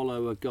 I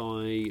follow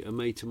a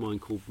mate of mine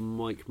called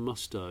Mike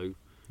Musto.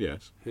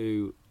 Yes.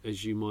 Who,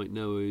 as you might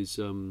know, is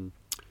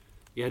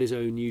he had his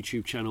own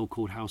YouTube channel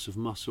called House of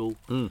Muscle.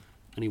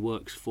 And he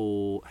works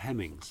for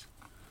Hemmings,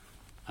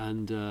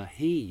 and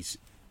he's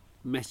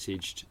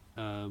messaged.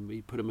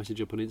 He put a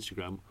message up on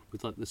Instagram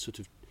with like the sort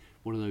of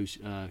one of those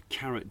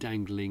carrot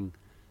dangling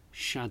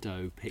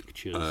shadow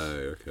pictures,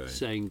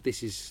 saying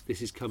this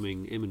is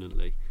coming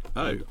imminently.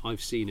 And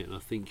I've seen it, and I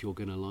think you're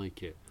going to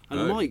like it.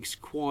 And Mike's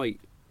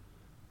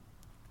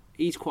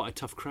he's quite a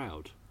tough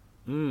crowd,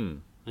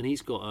 and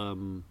he's got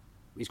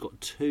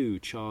 2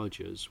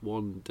 Chargers,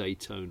 one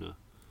Daytona.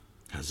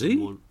 Has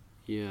he?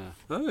 Yeah.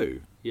 Oh.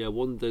 Yeah,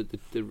 one the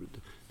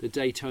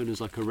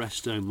Daytona's like a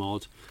resto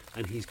mod,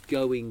 and he's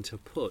going to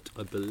put,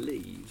 I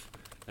believe,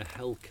 a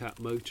Hellcat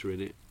motor in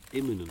it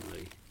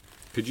imminently.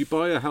 Could you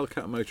buy a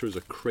Hellcat motor as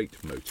a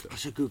crate motor?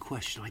 That's a good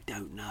question. I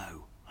don't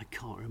know. I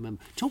can't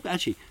remember.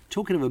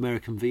 Talking of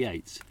American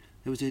V8s,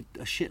 there was a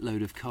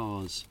shitload of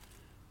cars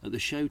at the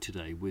show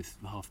today with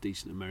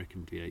half-decent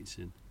American V8s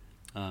in.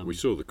 We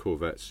saw the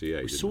Corvette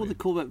C8. We saw the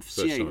Corvette C8.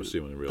 First time I've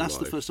seen one in real That's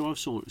life. the first time I've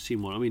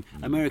seen one. I mean,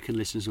 American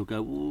listeners will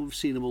go, well, we've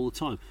seen them all the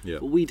time. Yeah.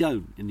 But we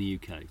don't in the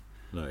UK.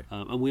 No.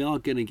 And we are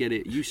going to get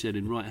it, you said,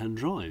 in right-hand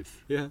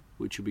drive. Yeah.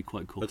 Which would be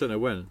quite cool. I don't know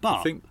when. But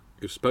I think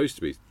it was supposed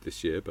to be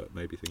this year, but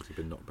maybe things have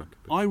been knocked back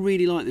a bit. I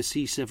really like the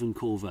C7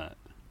 Corvette.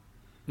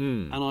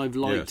 And I've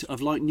liked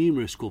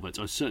numerous Corvettes.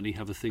 I certainly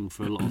have a thing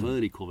for a lot of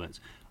early Corvettes.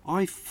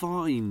 I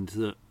find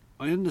that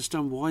I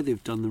understand why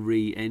they've done the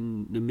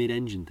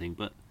mid-engine thing,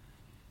 but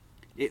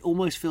it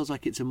almost feels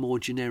like it's a more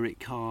generic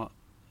car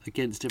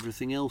against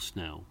everything else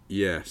now.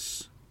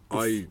 Yes.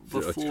 I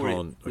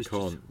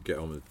can't get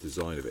on with the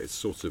design of it. It's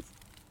sort of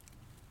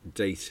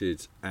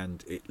dated,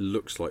 and it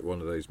looks like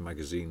one of those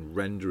magazine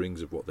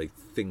renderings of what they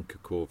think a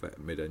Corvette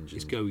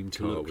mid-engine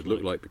car would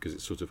look like, because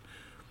it sort of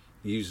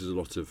uses a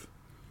lot of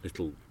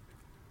little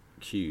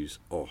cues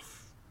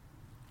off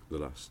the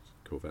last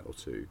Corvette or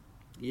two.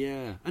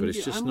 Yeah, but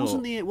it's just not.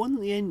 Wasn't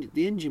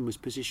the engine was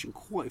positioned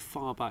quite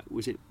far back?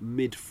 Was it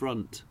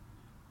mid-front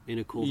in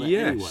a Corvette?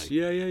 Yes,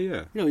 anyway?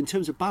 yeah. You know, in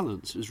terms of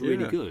balance, it was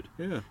really good.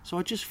 Yeah. So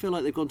I just feel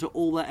like they've gone to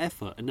all that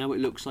effort, and now it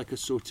looks like a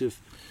sort of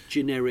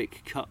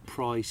generic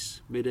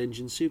cut-price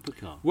mid-engine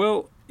supercar.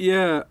 Well,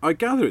 yeah, I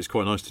gather it's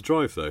quite nice to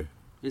drive, though.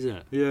 Is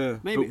it? Yeah.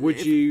 Maybe, but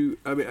would you...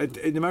 I mean,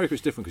 in America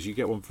it's different because you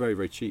get one very,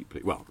 very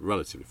cheaply. Well,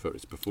 relatively for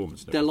its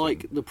performance. They're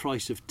like the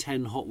price of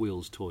 10 Hot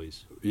Wheels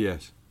toys.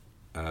 Yes.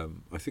 I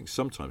think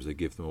sometimes they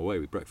give them away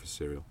with breakfast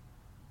cereal.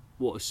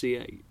 What, a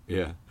C8?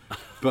 Yeah.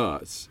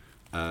 But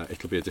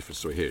it'll be a different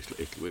story here.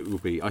 It will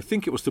be... I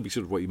think it will still be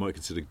sort of what you might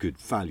consider good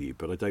value,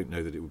 but I don't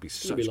know that it would be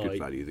such good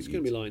value that it's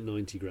going to be like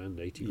 90 grand,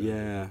 80 grand.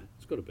 Yeah.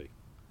 It's got to be.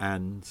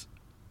 And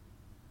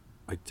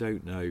I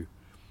don't know...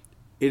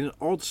 In an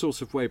odd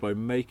sort of way, by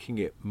making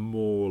it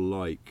more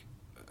like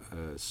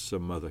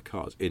some other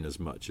cars, in as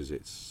much as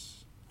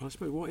it's... Well, I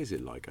suppose, what is it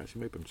like,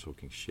 actually? Maybe I'm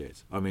talking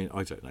shit. I mean,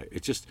 I don't know.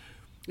 It just...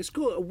 It's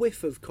got a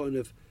whiff of kind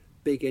of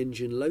big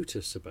engine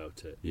Lotus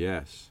about it.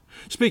 Yes.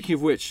 Speaking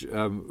of which,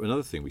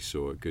 another thing we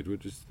saw at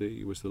Goodwood was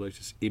the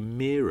Lotus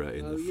Emira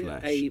in the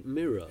flesh. A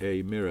Mirror.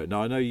 A Mirror.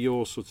 Now, I know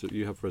you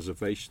have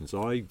reservations.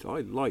 I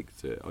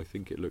liked it. I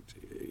think it looked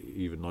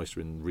even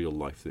nicer in real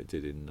life than it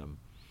did in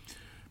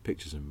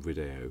pictures and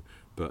video.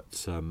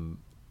 But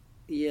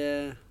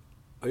yeah,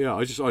 I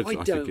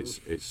think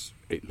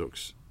it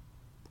looks.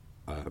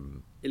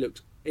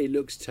 It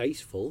looks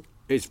tasteful.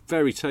 It's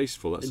very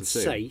tasteful. That's and the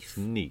thing. Safe. It's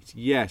neat.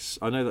 Yes,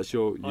 I know that's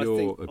your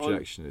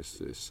objection. Is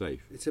it's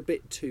safe. It's a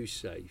bit too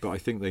safe. But I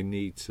think they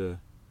need to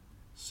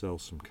sell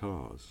some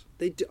cars.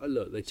 They do,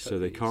 look. They so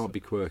they can't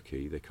be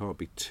quirky. They can't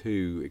be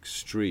too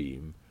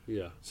extreme.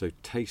 Yeah. So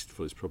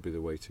tasteful is probably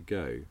the way to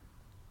go.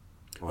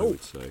 I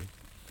would say.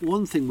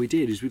 One thing we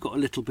did is we got a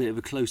little bit of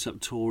a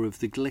close-up tour of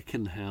the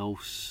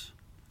Glickenhaus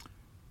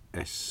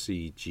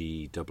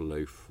SCG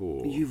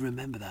 004. You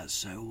remember that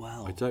so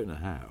well. I don't know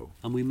how.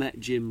 And we met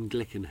Jim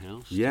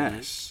Glickenhaus.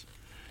 Yes.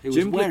 He was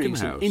Jim wearing Glickenhaus.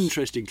 some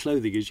interesting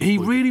clothing, as you He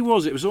pointed. really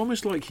was. It was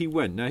almost like he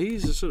went. Now,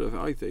 he's a sort of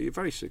a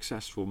very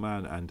successful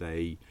man, and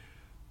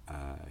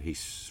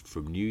he's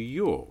from New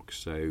York,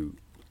 so...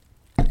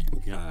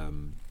 Yeah.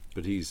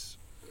 But he's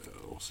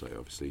also,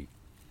 obviously,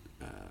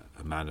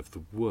 a man of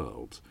the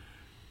world.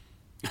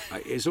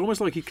 It's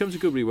almost like he comes to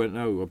Goodwood. He went,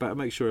 "No, I better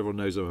make sure everyone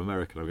knows I'm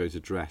American. I'm going to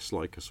dress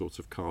like a sort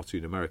of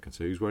cartoon American."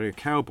 So he was wearing a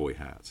cowboy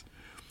hat,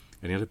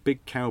 and he had a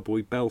big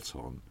cowboy belt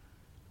on,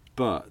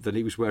 but then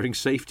he was wearing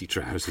safety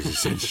trousers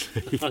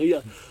essentially.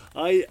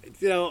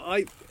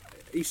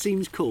 He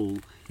seems cool.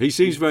 He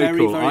seems very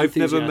cool. very I've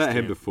never met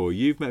him enthusiastic. before.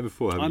 You've met him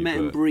before, haven't I you? met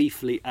him Bert?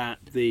 briefly at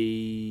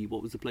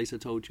what was the place I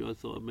told you I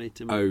thought I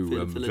met him at?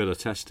 Villa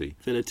Testi.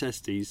 Villa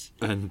Testi's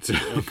And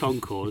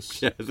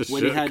concourse. yeah, the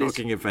when he had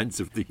shirt-cocking events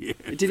of the year.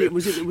 is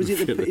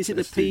it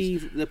the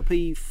Testi's.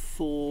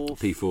 P4?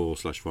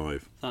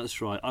 P4/5. That's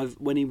right.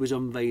 When he was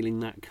unveiling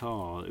that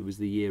car, it was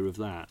the year of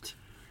that.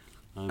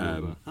 I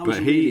remember. That was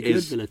But a he really good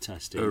is Villa a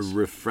Testi's.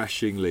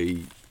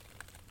 refreshingly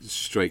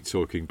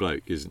straight-talking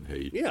bloke, isn't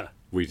he? Yeah.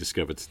 We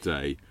discovered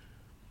today,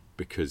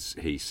 because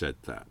he said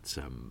that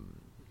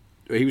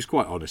he was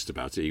quite honest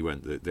about it. He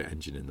went, the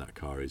engine in that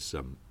car is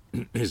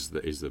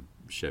the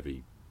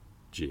Chevy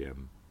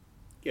GM.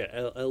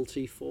 Yeah,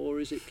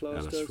 LT4 is it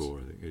classed as? LS4,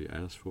 I think. Yeah,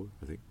 LS4,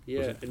 I think.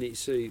 Yeah, and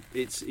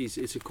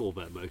it's a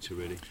Corvette motor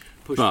really.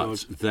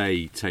 But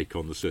they take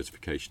on the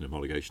certification and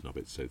homologation of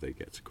it, so they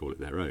get to call it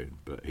their own.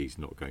 But he's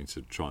not going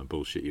to try and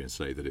bullshit you and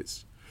say that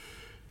it's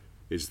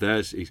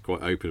theirs. He's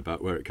quite open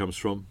about where it comes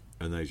from,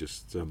 and they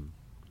just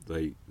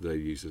they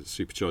use a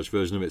supercharged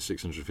version of it,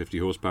 650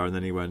 horsepower, and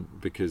then he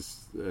went,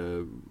 because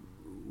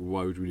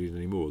why would we need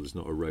any more? There's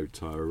not a road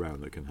tyre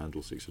around that can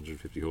handle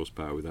 650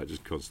 horsepower without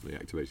just constantly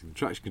activating the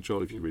traction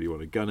control if you really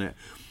want to gun it.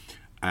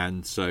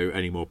 And so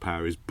any more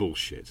power is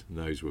bullshit. And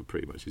those were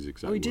pretty much his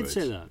exact words. Oh, he did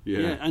say that.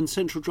 Yeah. And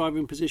central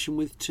driving position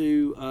with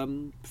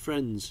two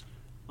friends,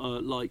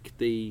 like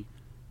the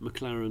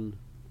McLaren.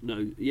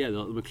 No, yeah,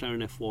 the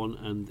McLaren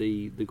F1 and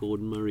the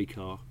Gordon Murray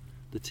car,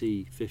 the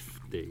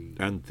T50,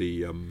 and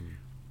the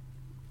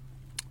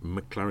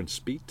McLaren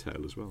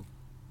Speedtail as well.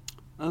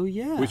 Oh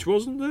yeah, Which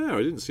wasn't there.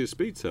 I didn't see a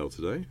Speedtail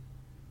today.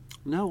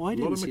 No, I A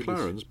didn't lot of see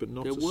McLarens, this. but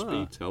not There a were.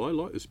 Speedtail. I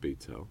like the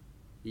Speedtail.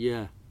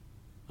 Yeah.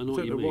 I know I what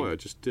don't you know mean. why. I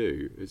just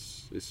do.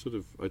 It's sort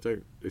of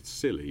it's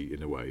silly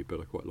in a way, but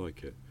I quite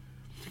like it.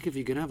 I think if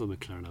you can have a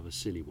McLaren, have a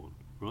silly one,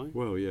 right?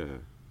 Well, yeah.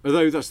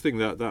 Although that's the thing,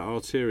 that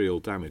arterial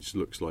damage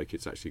looks like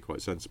it's actually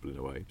quite sensible in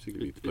a way,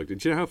 particularly if plugged in.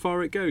 Do you know how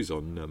far it goes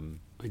on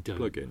I don't.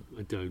 plug-in?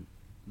 I don't.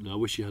 No, I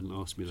wish you hadn't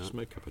asked me that. Just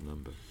make up a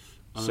number.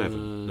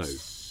 7? No,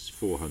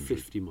 400.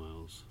 50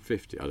 miles.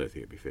 50? I don't think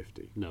it'd be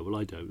 50. No, well,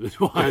 I don't. That's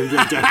why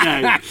I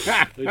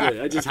don't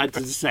know. I just had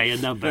to say a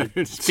number.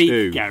 Speak,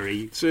 2,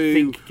 Gary. 2,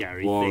 Think,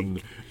 Gary. 1.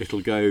 Think.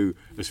 It'll go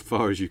as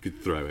far as you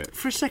could throw it.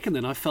 For a second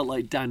then, I felt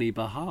like Danny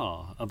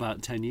Bahar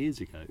about 10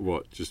 years ago.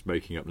 What? Just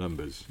making up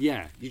numbers?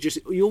 Yeah,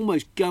 you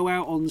almost go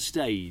out on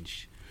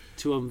stage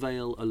to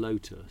unveil a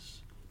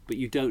Lotus, but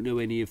you don't know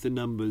any of the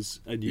numbers,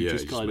 and you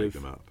just kind make of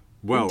them up.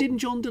 Well, didn't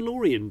John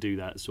DeLorean do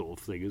that sort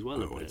of thing as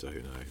well? I a bit?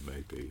 don't know.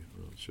 Maybe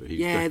I'm not sure.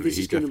 This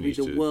is going to be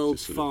the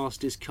world's sort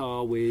fastest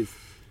car with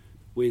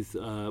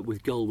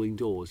gull-wing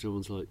doors.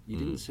 Everyone's like, you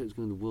didn't say it was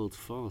going to be the world's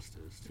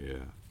fastest. Yeah.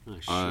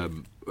 Oh,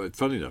 shit. But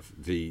funny enough,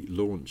 the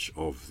launch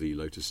of the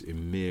Lotus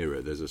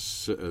Emira, there's a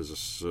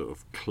sort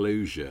of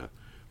closure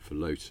for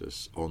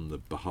Lotus on the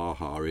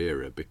Bahaha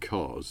era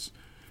because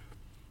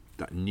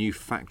that new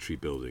factory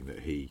building that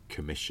he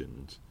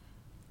commissioned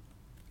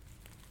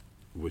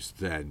was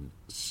then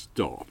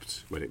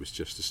stopped when it was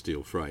just a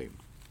steel frame,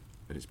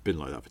 and it's been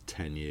like that for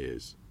 10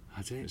 years.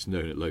 Has it? It's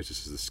known at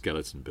Lotus as the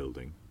skeleton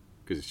building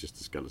because it's just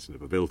the skeleton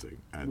of a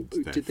building. And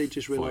Did they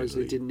just realise they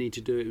finally- didn't need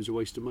to do it? It was a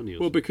waste of money. Or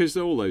Well, something? because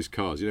all those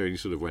cars, he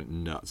sort of went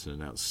nuts and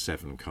announced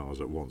 7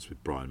 cars at once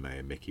with Brian May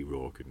and Mickey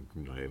Rourke and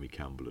Naomi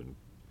Campbell and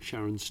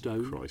Sharon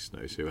Stone, Christ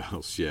knows who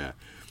else. Yeah,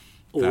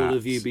 all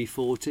of That's-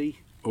 UB40.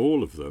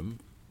 all of them.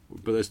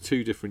 But there's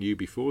 2 different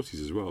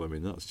UB40s as well. I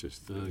mean, that's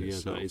just Oh, in yeah,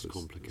 itself, that is that's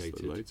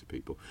complicated. loads of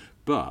people.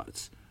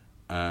 But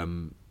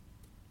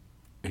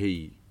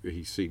he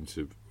seemed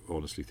to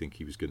honestly think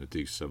he was going to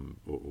do some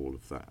or all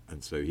of that,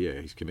 and so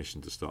he's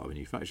commissioned the start of a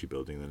new factory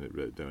building.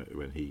 Then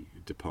when he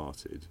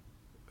departed,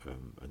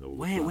 and all.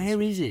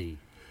 Where is he?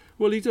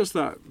 Well, he does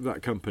that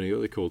company.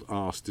 What they called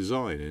Ars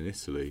Design in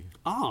Italy.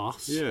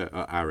 Arse? Yeah,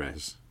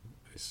 Ares.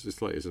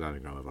 It's like it's an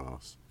anagram of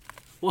arse.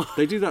 What?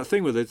 They do that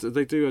thing where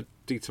they do a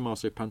Di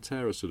Tommaso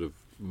Pantera sort of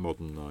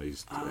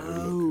modernised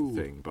look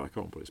thing, but I can't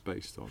remember what it's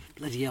based on.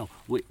 Bloody hell.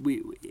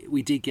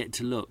 We did get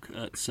to look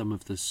at some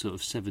of the sort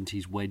of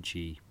 70s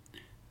wedgie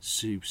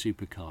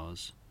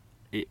supercars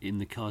in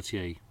the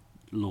Cartier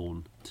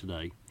lawn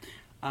today.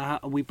 And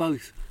we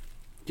both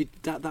did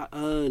that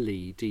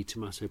early Di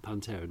Tommaso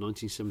Pantera,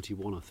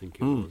 1971 I think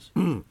it was.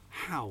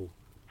 How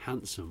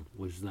handsome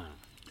was that?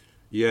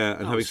 Yeah, and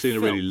having was seen a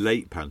really filth.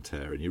 late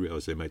Pantera, and you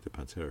realise they made the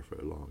Pantera for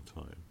a long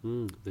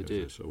time. They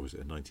did. So was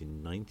it a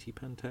 1990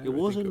 Pantera? It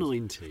was I a think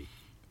 90.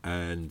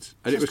 And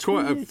it was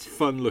quite a weird.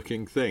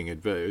 fun-looking thing.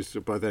 But it was,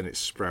 by then it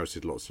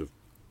sprouted lots of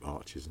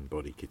arches and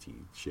body kitty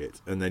shit.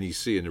 And then you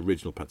see an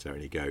original Pantera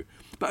and you go...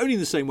 But only in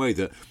the same way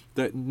that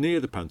near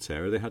the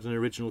Pantera they had an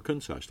original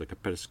Countach, like a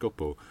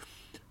Periscopo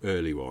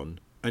early one.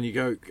 And you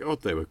go,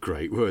 God, they were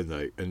great, weren't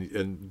they?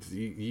 And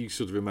you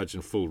sort of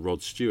imagine full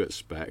Rod Stewart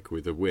spec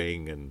with a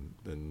wing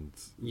and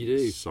You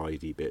do.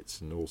 sidey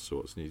bits and all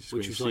sorts. And you just,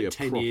 Which when was you see like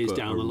a 10 years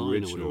proper down the line or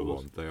whatever original it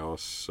was. one, they are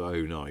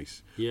so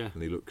nice. Yeah.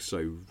 And they look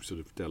so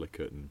sort of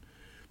delicate and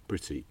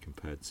pretty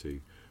compared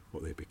to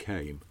what they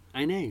became.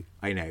 I know.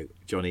 I know,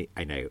 Johnny.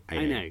 I know.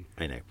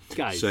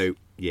 Guys, So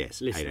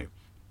yes, listen. I know.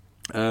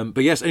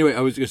 But yes, anyway, I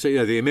was going to say,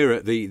 the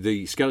Emira,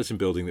 the skeleton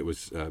building that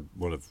was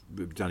one of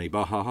Danny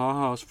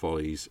Baha's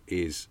follies,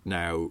 is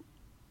now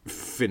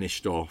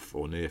finished off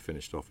or near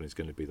finished off, and it's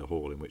going to be the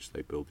hall in which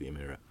they build the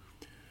Emira.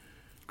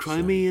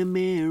 Cry me a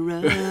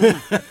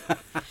mirror.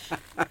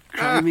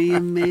 Cry me a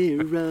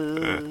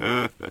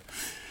mirror.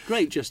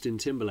 Great Justin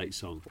Timberlake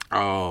song.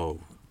 Oh,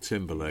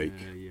 Timberlake.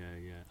 Yeah.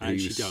 I He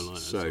actually was don't like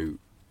that so song.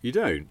 you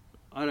don't.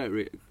 I don't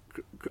really.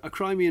 A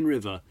Crimean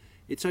River,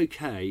 it's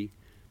okay.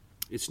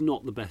 It's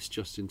not the best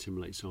Justin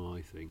Timberlake song,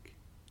 I think.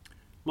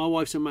 My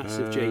wife's a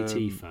massive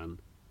JT fan.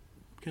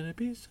 Can it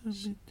be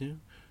something new?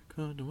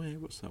 Gone away.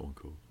 What's that one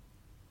called?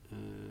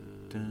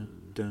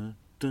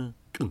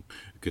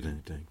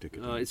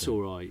 It's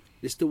all right.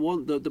 It's the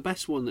one, the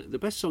best one. The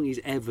best song he's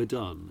ever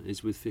done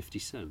is with 50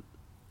 Cent.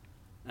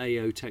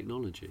 AO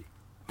Technology.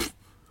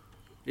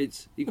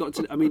 It's you got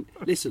to. I mean,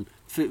 listen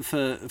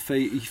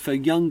for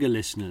younger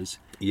listeners.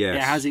 Yes.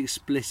 It has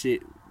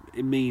explicit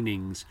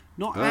meanings,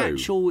 not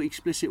actual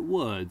explicit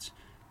words,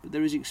 but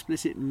there is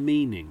explicit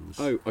meanings.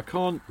 Oh, I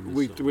can't.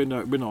 We're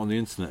not on the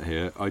internet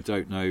here. I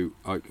don't know.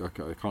 I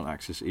can't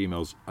access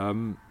emails.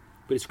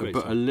 But it's great.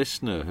 But song. a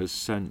listener has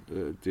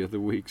sent the other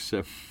week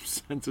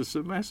sent us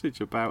a message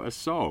about a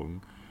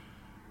song.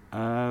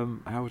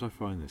 How would I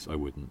find this? I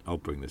wouldn't. I'll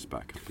bring this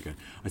back up again.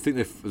 I think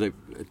I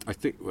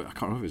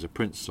can't remember if it was a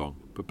Prince song,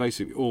 but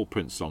basically all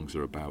Prince songs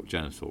are about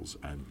genitals,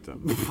 and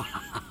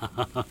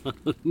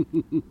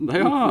they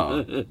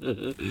are.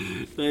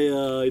 They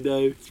are. I know.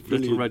 It's Little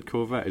brilliant. Red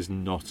Corvette is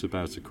not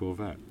about a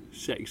Corvette.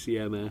 Sexy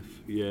MF.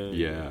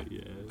 Yeah.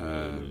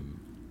 Yeah.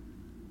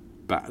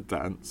 Bat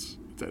Dance.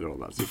 don't know what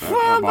that's about.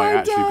 That might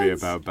actually be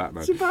about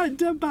Batman. It's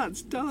about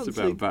bats dancing. It's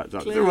about bat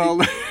dancing.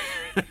 Clearly.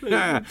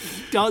 Well,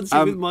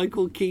 Dancing with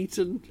Michael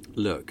Keaton.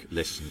 look,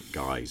 listen,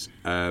 guys.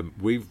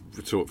 We've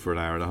talked for an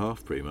hour and a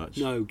half, pretty much.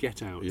 No,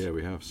 get out. Yeah,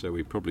 we have. So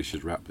we probably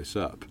should wrap this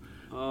up.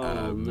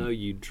 Oh, no,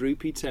 you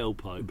droopy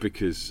tailpipe.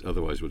 Because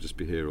otherwise we'll just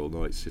be here all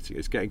night sitting.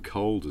 It's getting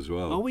cold as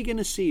well. Are we going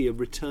to see a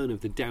return of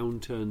the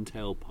downturned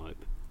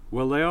tailpipe?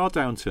 Well, they are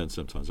downturned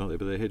sometimes, aren't they?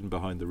 But they're hidden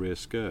behind the rear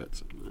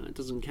skirt. It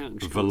doesn't count.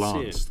 'Cause you can't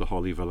Valance, see it. the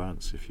Holly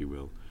Valance, if you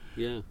will.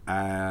 Yeah.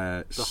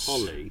 The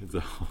Holly?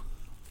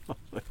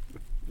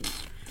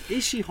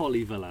 Is she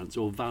Holly Valance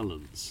or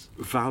Valance?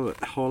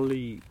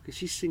 Holly Because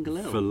she's single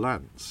L.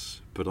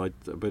 Valance. But I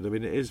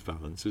mean, it is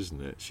Valance,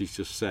 isn't it? She's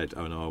just said,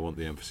 oh no, I want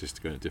the emphasis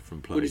to go in a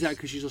different place. But is that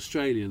because she's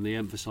Australian? They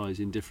emphasise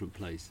in different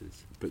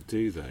places. But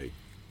do they?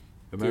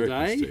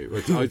 Americans do.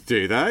 Well,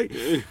 do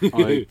they?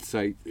 I'd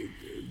say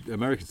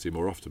Americans do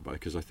more often,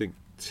 because I think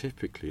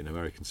typically in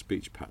American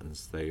speech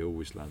patterns they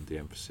always land the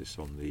emphasis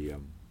on the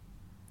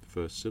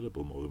first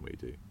syllable more than we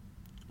do.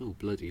 Oh,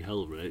 bloody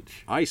hell,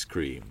 Rich. Ice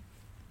cream.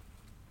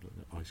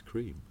 Ice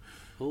cream.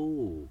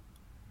 Oh.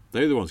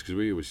 They're the ones, because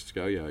we always just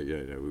go,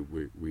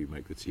 we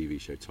make the TV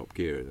show Top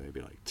Gear, and they'd be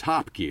like,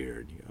 Top Gear,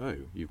 and you go, oh,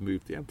 you've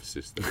moved the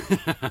emphasis there.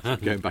 So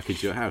going back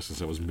into your house and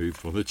someone's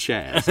moved one of the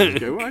chairs, and you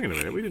go, well, hang on a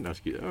minute, we didn't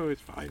ask you. Oh,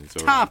 it's fine, it's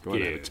all Top right.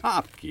 Gear.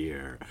 Top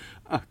Gear.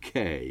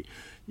 Okay,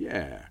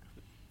 yeah.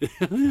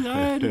 I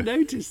hadn't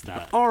noticed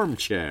that.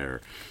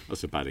 Armchair.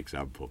 That's a bad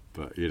example,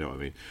 but you know what I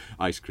mean.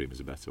 Ice cream is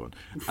a better one.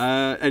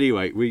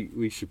 Anyway,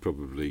 we should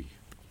probably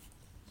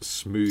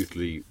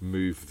smoothly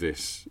move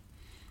this.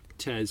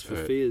 Tears for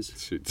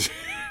fears.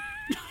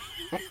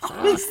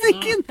 I was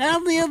thinking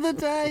that the other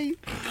day.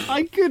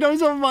 I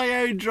was on my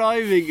own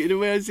driving, and I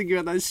was thinking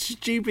about that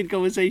stupid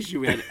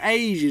conversation we had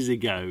ages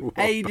ago.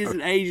 Ages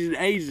and ages and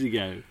ages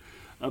ago.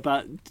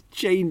 About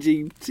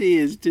changing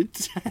tears to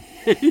tears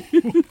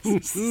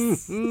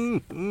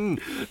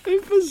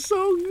for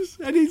songs,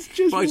 and it's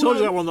just. But I told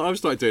you that one that I've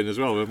started doing as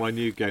well with my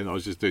new game that I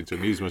was just doing to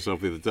amuse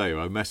myself the other day.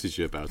 I messaged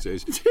you about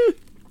it. It's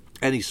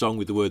any song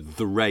with the word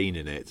 "the rain"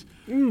 in it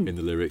in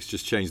the lyrics,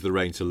 just change the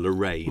rain to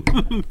Lorraine.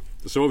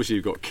 So obviously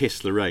you've got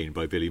 "Kiss Lorraine"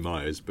 by Billy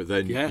Myers, but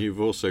then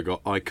you've also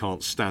got "I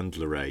Can't Stand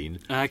Lorraine."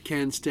 I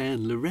can't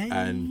stand Lorraine.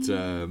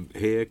 And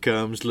 "Here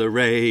Comes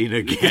Lorraine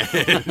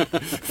Again,"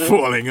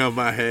 falling on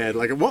my head.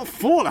 Like, what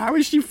fall? How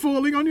is she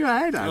falling on your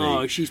head, Annie?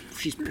 Oh, she's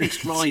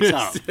pissed right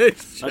up. Like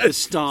the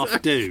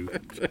staff do.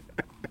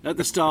 At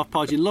the staff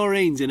party,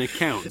 Lorraine's in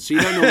account, so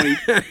you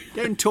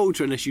don't talk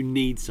to her unless you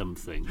need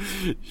something.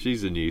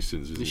 She's a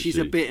nuisance, isn't she? She's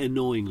a bit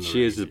annoying, Lorraine.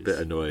 She is a bit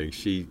annoying.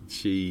 She's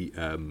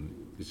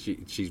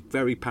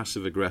very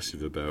passive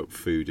aggressive about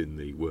food in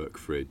the work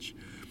fridge.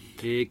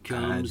 Here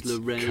comes and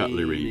Lorraine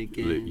cutlery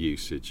again.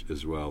 Usage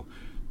as well.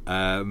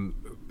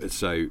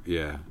 So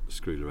yeah,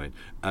 screw Lorraine.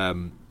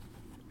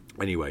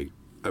 Anyway,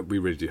 we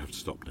really do have to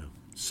stop now.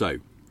 So.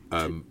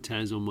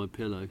 Tears on my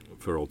pillow.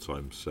 For old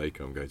time's sake,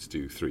 I'm going to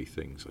do 3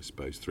 things, I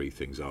suppose. 3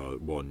 things are: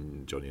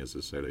 1, Johnny has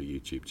a solo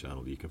YouTube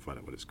channel. You can find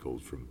out what it's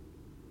called from.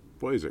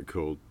 What is it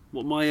called?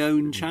 What, my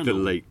own channel? The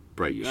Late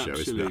Break Show,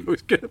 isn't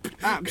it?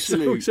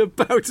 Absolute. I was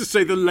about to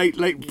say the Late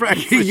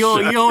Breakfast Show.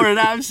 You're an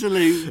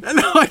absolute. And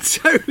I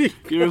totally.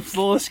 You're a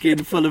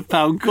foreskin full of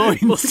pound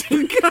coins.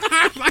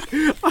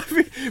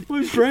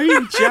 My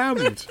brain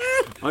jammed.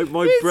 My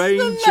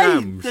brain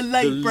jammed. The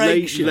Late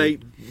Break Show.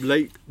 Late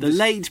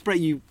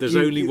break. There's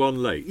only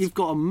one late. You've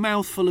got a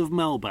mouthful of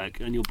Malbec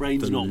and your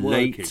brain's not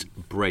working. The Late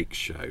Break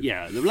Show.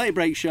 Yeah, the Late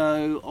Break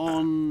Show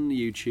on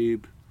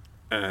YouTube.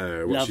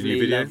 What's your new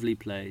video? Lovely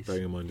place.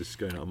 Bearing in mind this is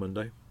going out on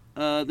Monday.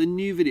 The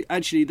new video.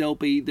 Actually, there'll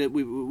be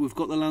we've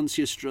got the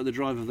the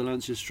drive of the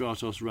Lancia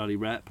Stratos Rally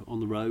Rep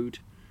on the road,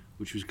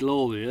 which was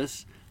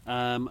glorious.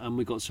 And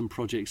we've got some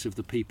projects of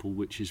the people,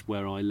 which is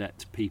where I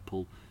let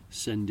people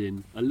send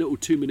in a little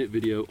 2-minute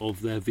video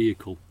of their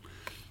vehicle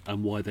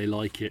and why they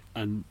like it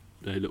and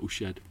their little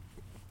shed.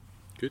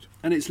 Good.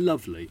 And it's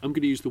lovely. I'm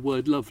going to use the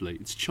word lovely.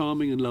 It's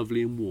charming and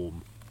lovely and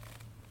warm.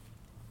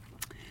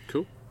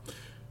 Cool.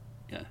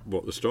 Yeah.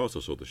 What, the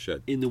Stratos or the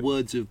shed? In the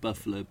words of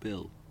Buffalo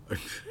Bill.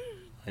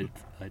 I'd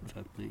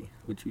fuck me.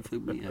 Would you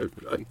fuck me?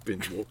 I've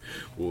been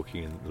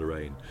walking in the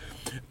rain.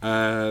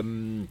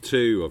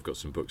 2, I've got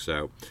some books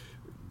out.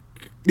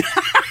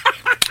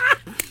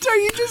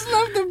 Don't you just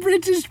love the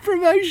British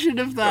promotion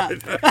of that?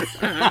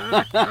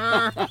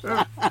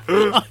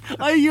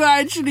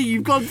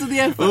 You've gone to the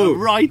effort of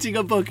writing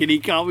a book and he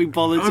can't be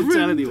bothered to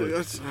tell anyone.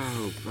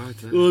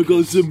 I've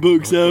got some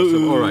books out.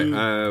 All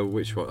right,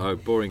 which one?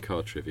 Boring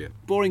Car Trivia.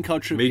 Boring Car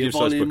Trivia,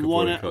 volume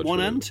 1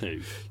 and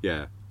 2.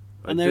 Yeah.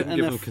 I didn't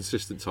give them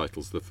consistent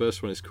titles. The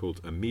first one is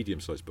called A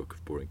Medium-Sized Book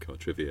of Boring Car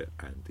Trivia,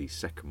 and the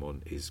second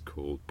one is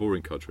called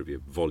Boring Car Trivia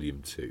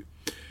Volume 2.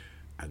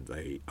 And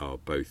they are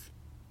both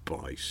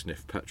by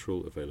Sniff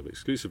Petrol, available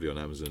exclusively on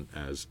Amazon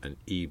as an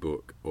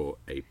ebook or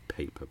a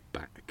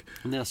paperback.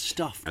 And they're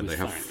stuffed and with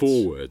they have facts.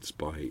 forewords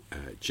by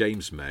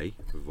James May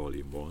for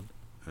Volume 1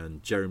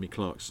 and Jeremy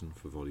Clarkson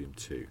for Volume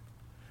 2.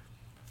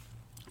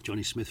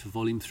 Johnny Smith for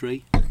Volume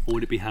 3? Or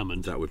would it be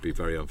Hammond? That would be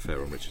very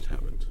unfair on Richard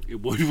Hammond.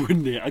 It would,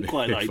 wouldn't it? I'd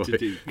quite like to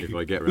do. If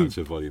I get round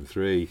to Volume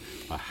 3,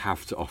 I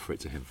have to offer it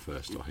to him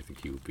first. I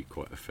think he would be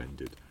quite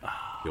offended.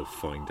 He'll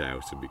find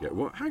out and be going,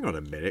 "What? Hang on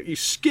a minute, you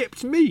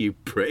skipped me, you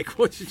prick.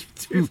 What did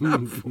you do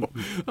that for?"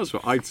 That's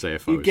what I'd say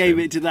if I was gave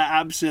him. it to that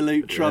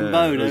absolute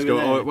trombone over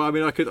there. Well, I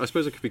mean, I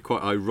suppose I could be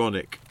quite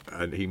ironic,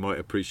 and he might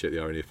appreciate the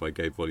irony if I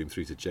gave Volume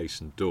 3 to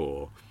Jason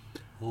Dorr.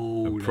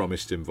 And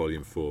promised him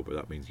Volume 4, but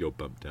that means you're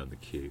bumped down the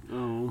queue.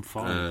 Oh, I'm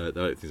fine. I don't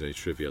think there's any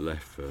trivia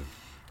left for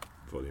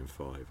Volume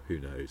 5. Who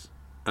knows?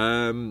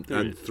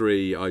 And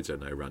 3, I don't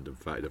know, random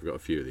fact. I've got a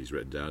few of these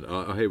written down.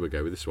 Here we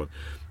go with this one.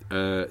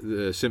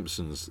 The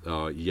Simpsons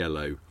are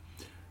yellow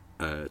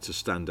to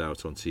stand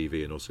out on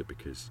TV, and also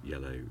because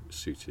yellow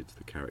suited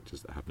the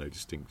characters that have no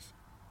distinct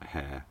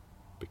hair,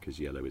 because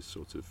yellow is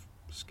sort of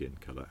skin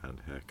colour and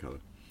hair colour.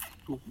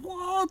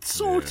 What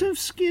sort of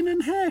skin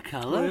and hair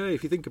colour? Well, yeah,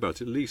 if you think about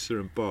it, Lisa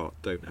and Bart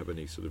don't have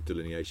any sort of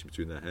delineation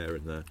between their hair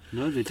and their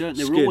No, they don't.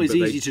 They skin, were always but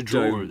easy to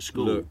draw don't at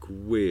school. Look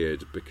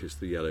weird because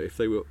the yellow. If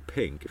they were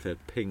pink, if they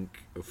had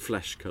pink or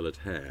flesh-coloured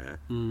hair,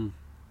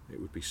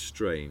 it would be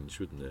strange,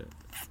 wouldn't it?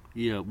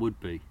 Yeah, it would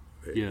be.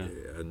 Yeah,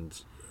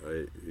 and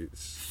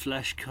it's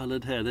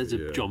flesh-coloured hair. There's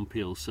a John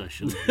Peel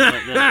session.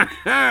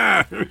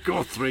 We've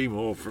got 3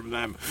 more from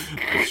them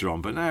later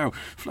on, but now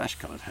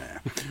flesh-coloured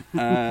hair.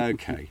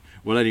 Okay.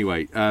 Well,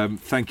 anyway,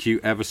 thank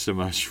you ever so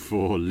much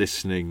for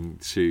listening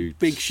to...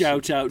 Big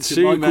shout-out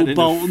to Michael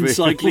Bolton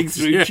cycling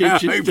through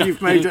Chichester. I hope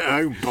you've made it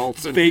home,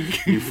 Bolton.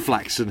 You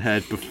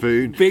flaxen-haired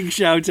buffoon. Big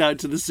shout-out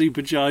to the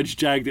supercharged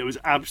Jag that was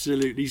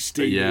absolutely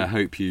steaming. Yeah, I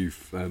hope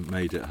you've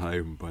made it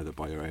home, whether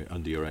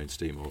under your own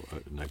steam, or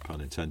no pun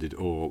intended,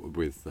 or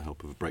with the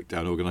help of a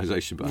breakdown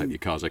organisation, but I hope your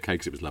car's okay,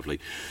 because it was lovely.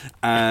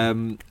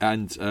 Thank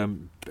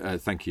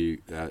you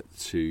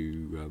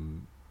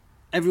to...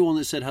 everyone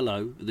that said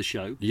hello at the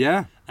show.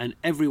 Yeah. And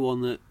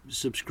everyone that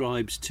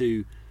subscribes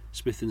to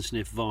Smith and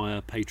Sniff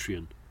via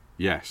Patreon.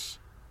 Yes.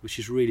 Which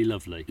is really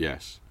lovely.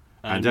 Yes.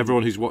 And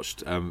everyone who's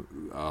watched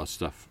our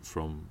stuff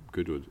from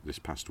Goodwood this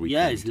past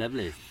weekend. Yeah, it's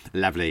lovely.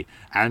 Lovely.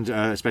 And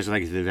special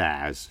thank you to the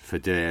Vaz for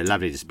doing a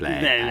lovely display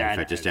and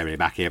for just everybody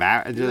backing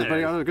about. And just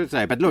putting on a good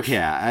say. But look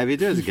here, if you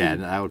do it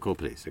again, I will call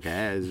police,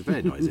 okay? It's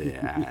very noisy.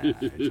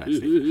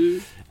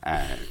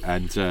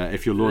 And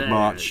if you're Lord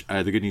March,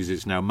 the good news is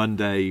it's now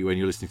Monday when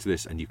you're listening to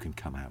this, and you can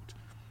come out.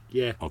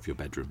 Yeah. Of your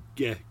bedroom.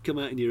 Yeah, come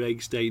out in your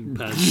egg-stained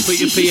pants.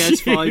 Put your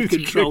PS5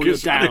 controller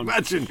down.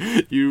 Imagine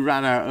you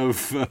ran out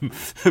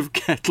of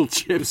kettle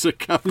chips a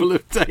couple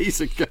of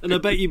days ago. And I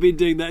bet you've been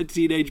doing that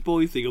teenage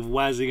boy thing of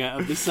wazzing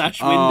out of the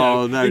sash window.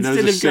 Oh, no,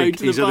 instead of going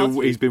to the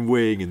bathroom. He's been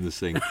weeing in the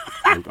sink.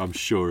 I'm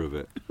sure of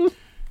it.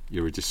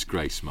 You're a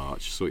disgrace,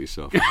 March. Sort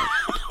yourself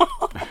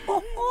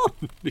out.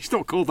 He's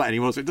not called that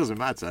anymore, so it doesn't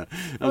matter.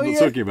 I'm not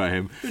talking about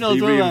him. He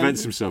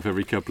reinvents himself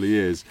every couple of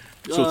years,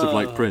 sort of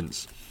like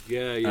Prince.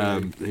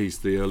 Yeah. He's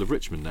the Earl of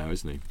Richmond now,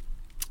 isn't he?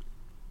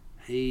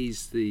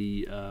 He's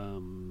the...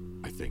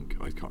 I think.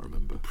 I can't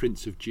remember.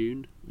 Prince of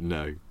June?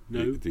 No.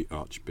 No? The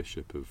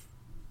Archbishop of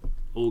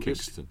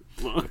August? Kingston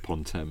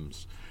upon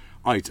Thames.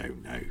 I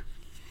don't know.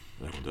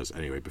 No one does.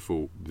 Anyway,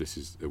 before this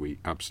is, we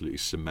absolutely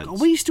cement Are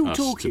we still us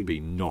talking? to be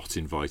not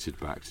invited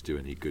back to do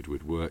any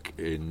Goodwood work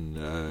in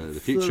the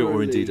future,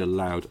 or indeed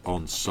allowed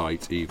on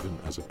site, even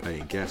as a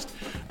paying guest.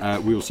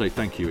 We will say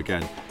thank you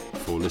again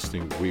for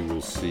listening. We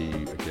will see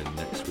you again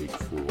next week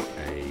for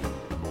a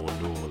more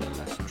normal and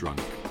less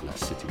drunk,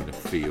 less sitting in a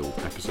field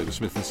episode of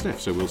Smith and Sniff.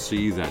 So we'll see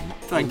you then.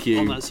 Thank you.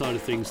 On that side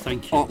of things,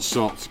 thank you. Hot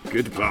sot.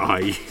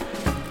 Goodbye.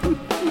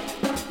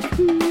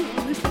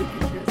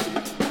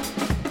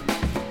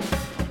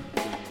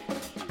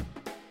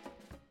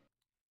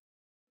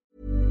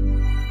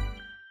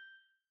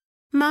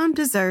 Mom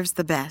deserves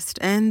the best,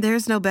 and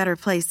there's no better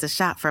place to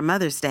shop for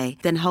Mother's Day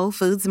than Whole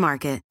Foods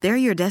Market. They're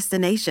your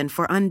destination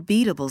for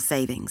unbeatable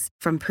savings,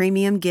 from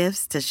premium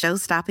gifts to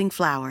show-stopping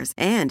flowers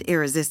and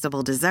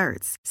irresistible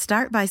desserts.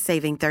 Start by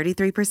saving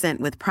 33%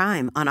 with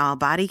Prime on all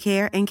body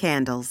care and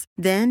candles.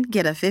 Then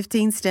get a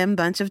 15-stem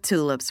bunch of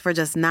tulips for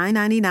just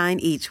 $9.99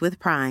 each with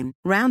Prime.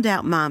 Round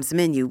out Mom's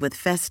menu with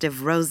festive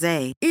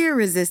rosé,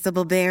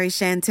 irresistible berry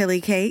chantilly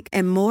cake,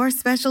 and more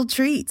special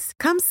treats.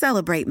 Come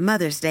celebrate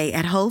Mother's Day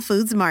at Whole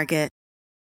Foods Market.